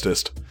most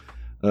bestest.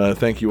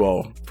 Thank you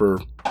all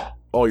for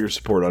all your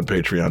support on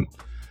Patreon.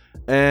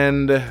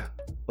 And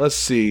let's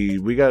see,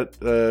 we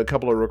got a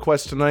couple of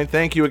requests tonight.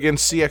 Thank you again,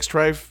 CX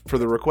Trife, for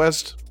the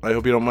request. I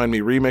hope you don't mind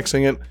me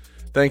remixing it.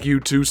 Thank you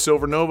to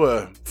Silver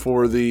Nova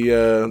for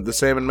the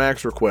Sam and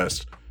Max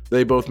request.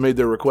 They both made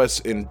their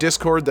requests in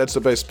Discord. That's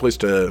the best place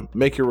to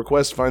make your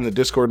request. Find the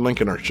Discord link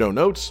in our show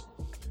notes.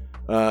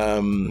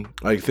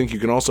 I think you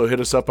can also hit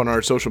us up on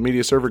our social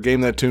media server,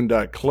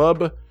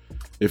 GameThatTune.club.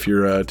 If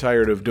you're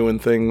tired of doing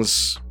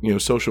things,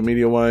 social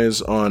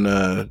media-wise on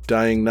a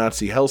dying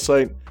Nazi hell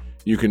site,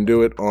 you can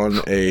do it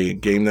on a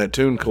Game That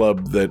Tune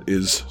club that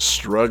is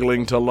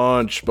struggling to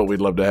launch, but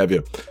we'd love to have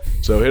you.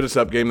 So hit us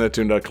up,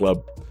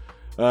 GameThatTune.club.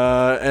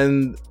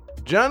 And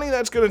Johnny,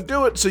 that's going to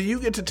do it, so you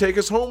get to take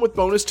us home with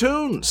bonus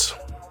tunes.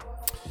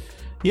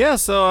 Yeah,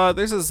 so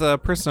there's this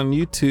person on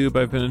YouTube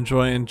I've been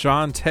enjoying,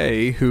 John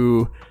Tay,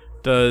 who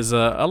does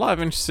a lot of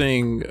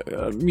interesting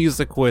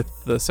music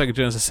with the Sega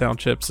Genesis sound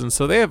chips, and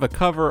so they have a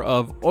cover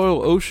of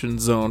Oil Ocean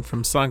Zone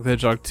from Sonic the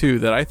Hedgehog 2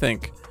 that I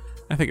think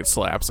it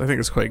slaps. I think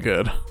it's quite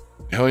good.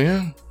 Hell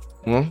yeah.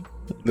 Well,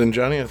 then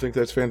Johnny, I think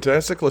that's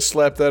fantastic. Let's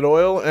slap that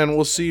oil, and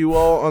we'll see you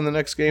all on the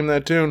next Game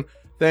That Tune.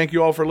 Thank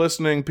you all for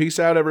listening. Peace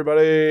out,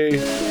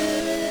 everybody.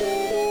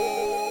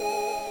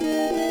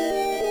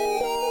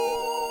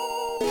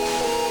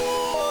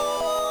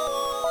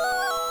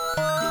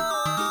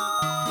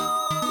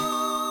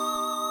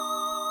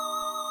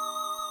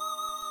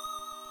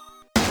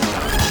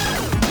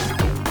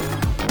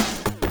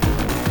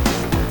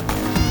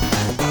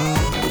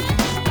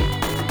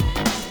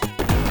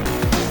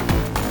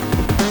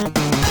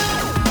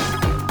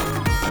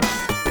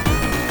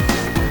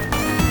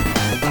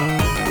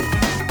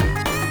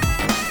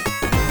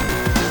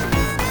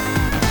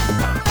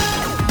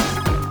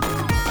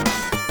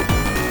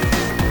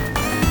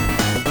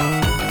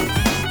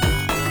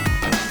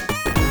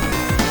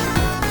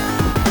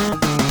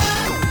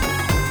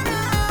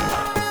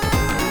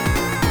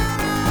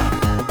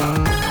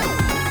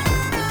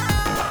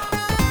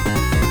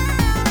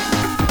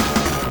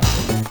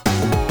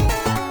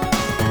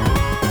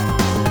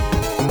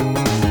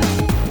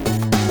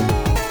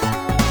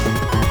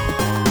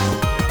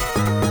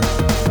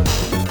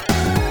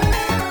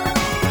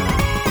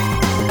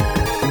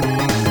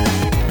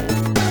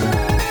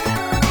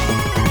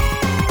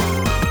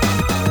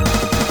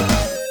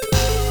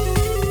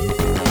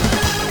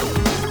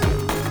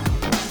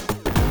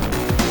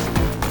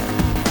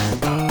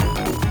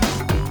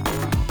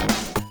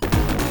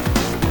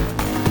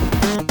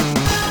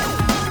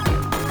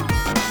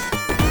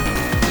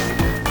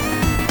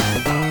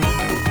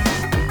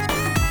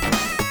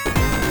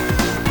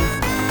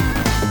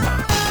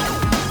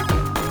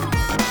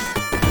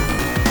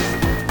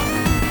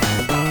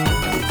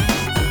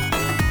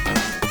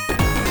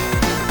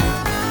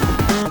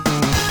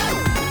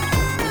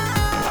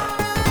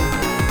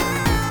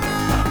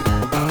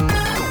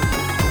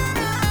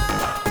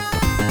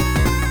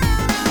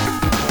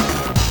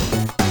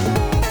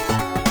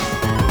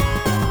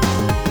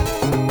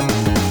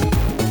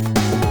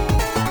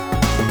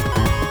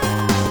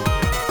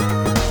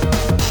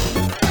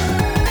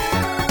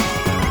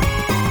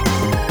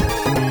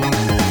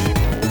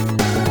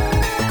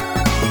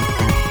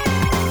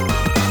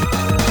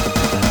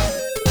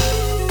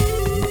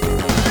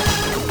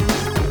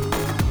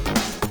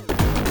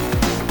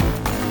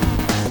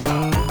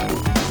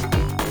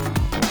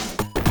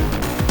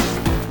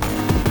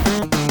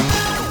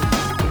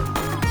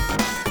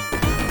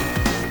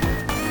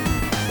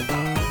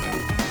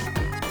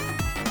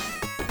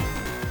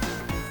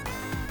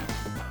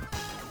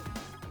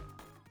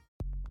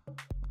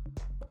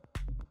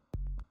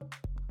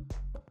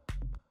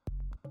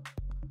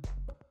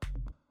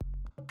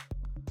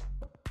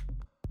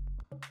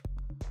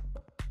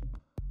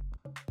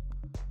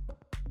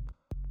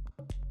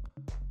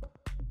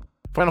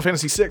 Final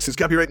Fantasy VI is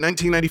copyright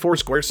 1994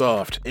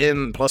 Squaresoft.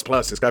 N++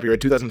 is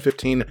copyright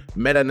 2015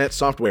 MetaNet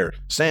Software.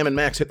 Sam and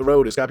Max Hit the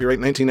Road is copyright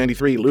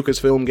 1993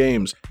 Lucasfilm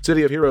Games.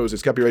 City of Heroes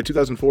is copyright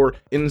 2004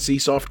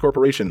 NCSoft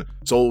Corporation.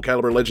 Soul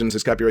Calibur Legends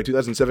is copyright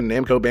 2007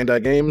 Namco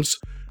Bandai Games.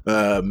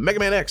 Mega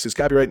Man X is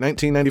copyright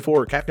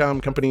 1994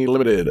 Capcom Company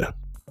Limited.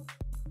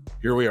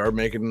 Here we are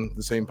making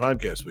the same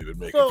podcast we've been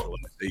making for the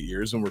last 8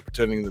 years, and we're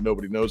pretending that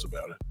nobody knows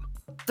about it.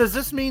 Does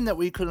this mean that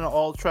we couldn't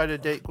all try to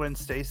date Gwen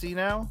Stacy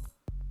now?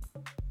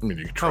 I mean,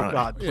 you can try. Oh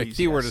God, Yeah, please.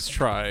 keyword yes. is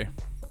try.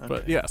 But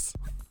Okay. yes.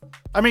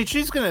 I mean,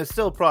 she's gonna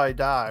still probably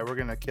die. We're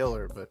gonna kill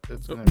her, but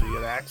it's gonna be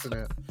an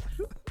accident.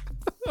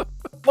 Well,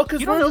 because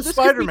You don't know, where's this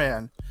could be-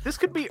 Spider-Man? This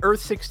could be Earth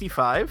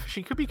 65.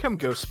 She could become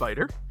Ghost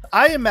Spider.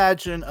 I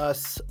imagine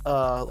us,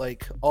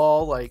 like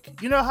all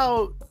like, you know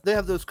how they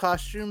have those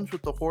costumes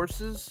with the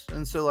horses,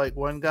 and so like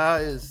one guy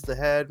is the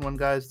head, one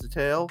guy's the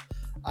tail.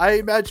 I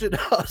imagine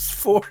us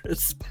for a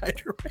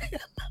Spider-Man.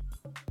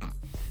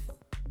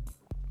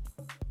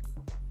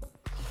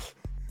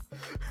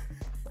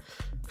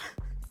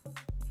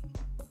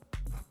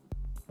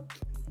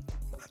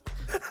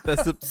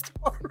 That's the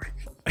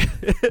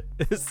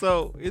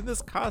So in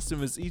this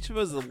costume, is each of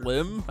us a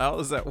limb? How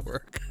does that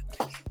work?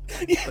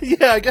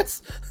 Yeah, I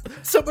guess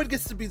someone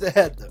gets to be the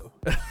head though.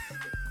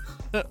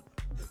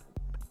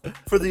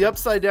 For the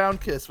upside down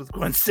kiss with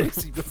Gwen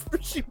Stacy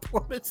before she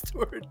plummets to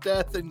her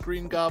death, and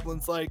Green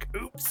Goblin's like,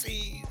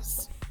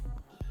 oopsies.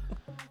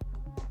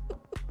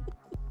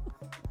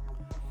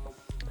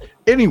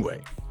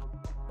 Anyway,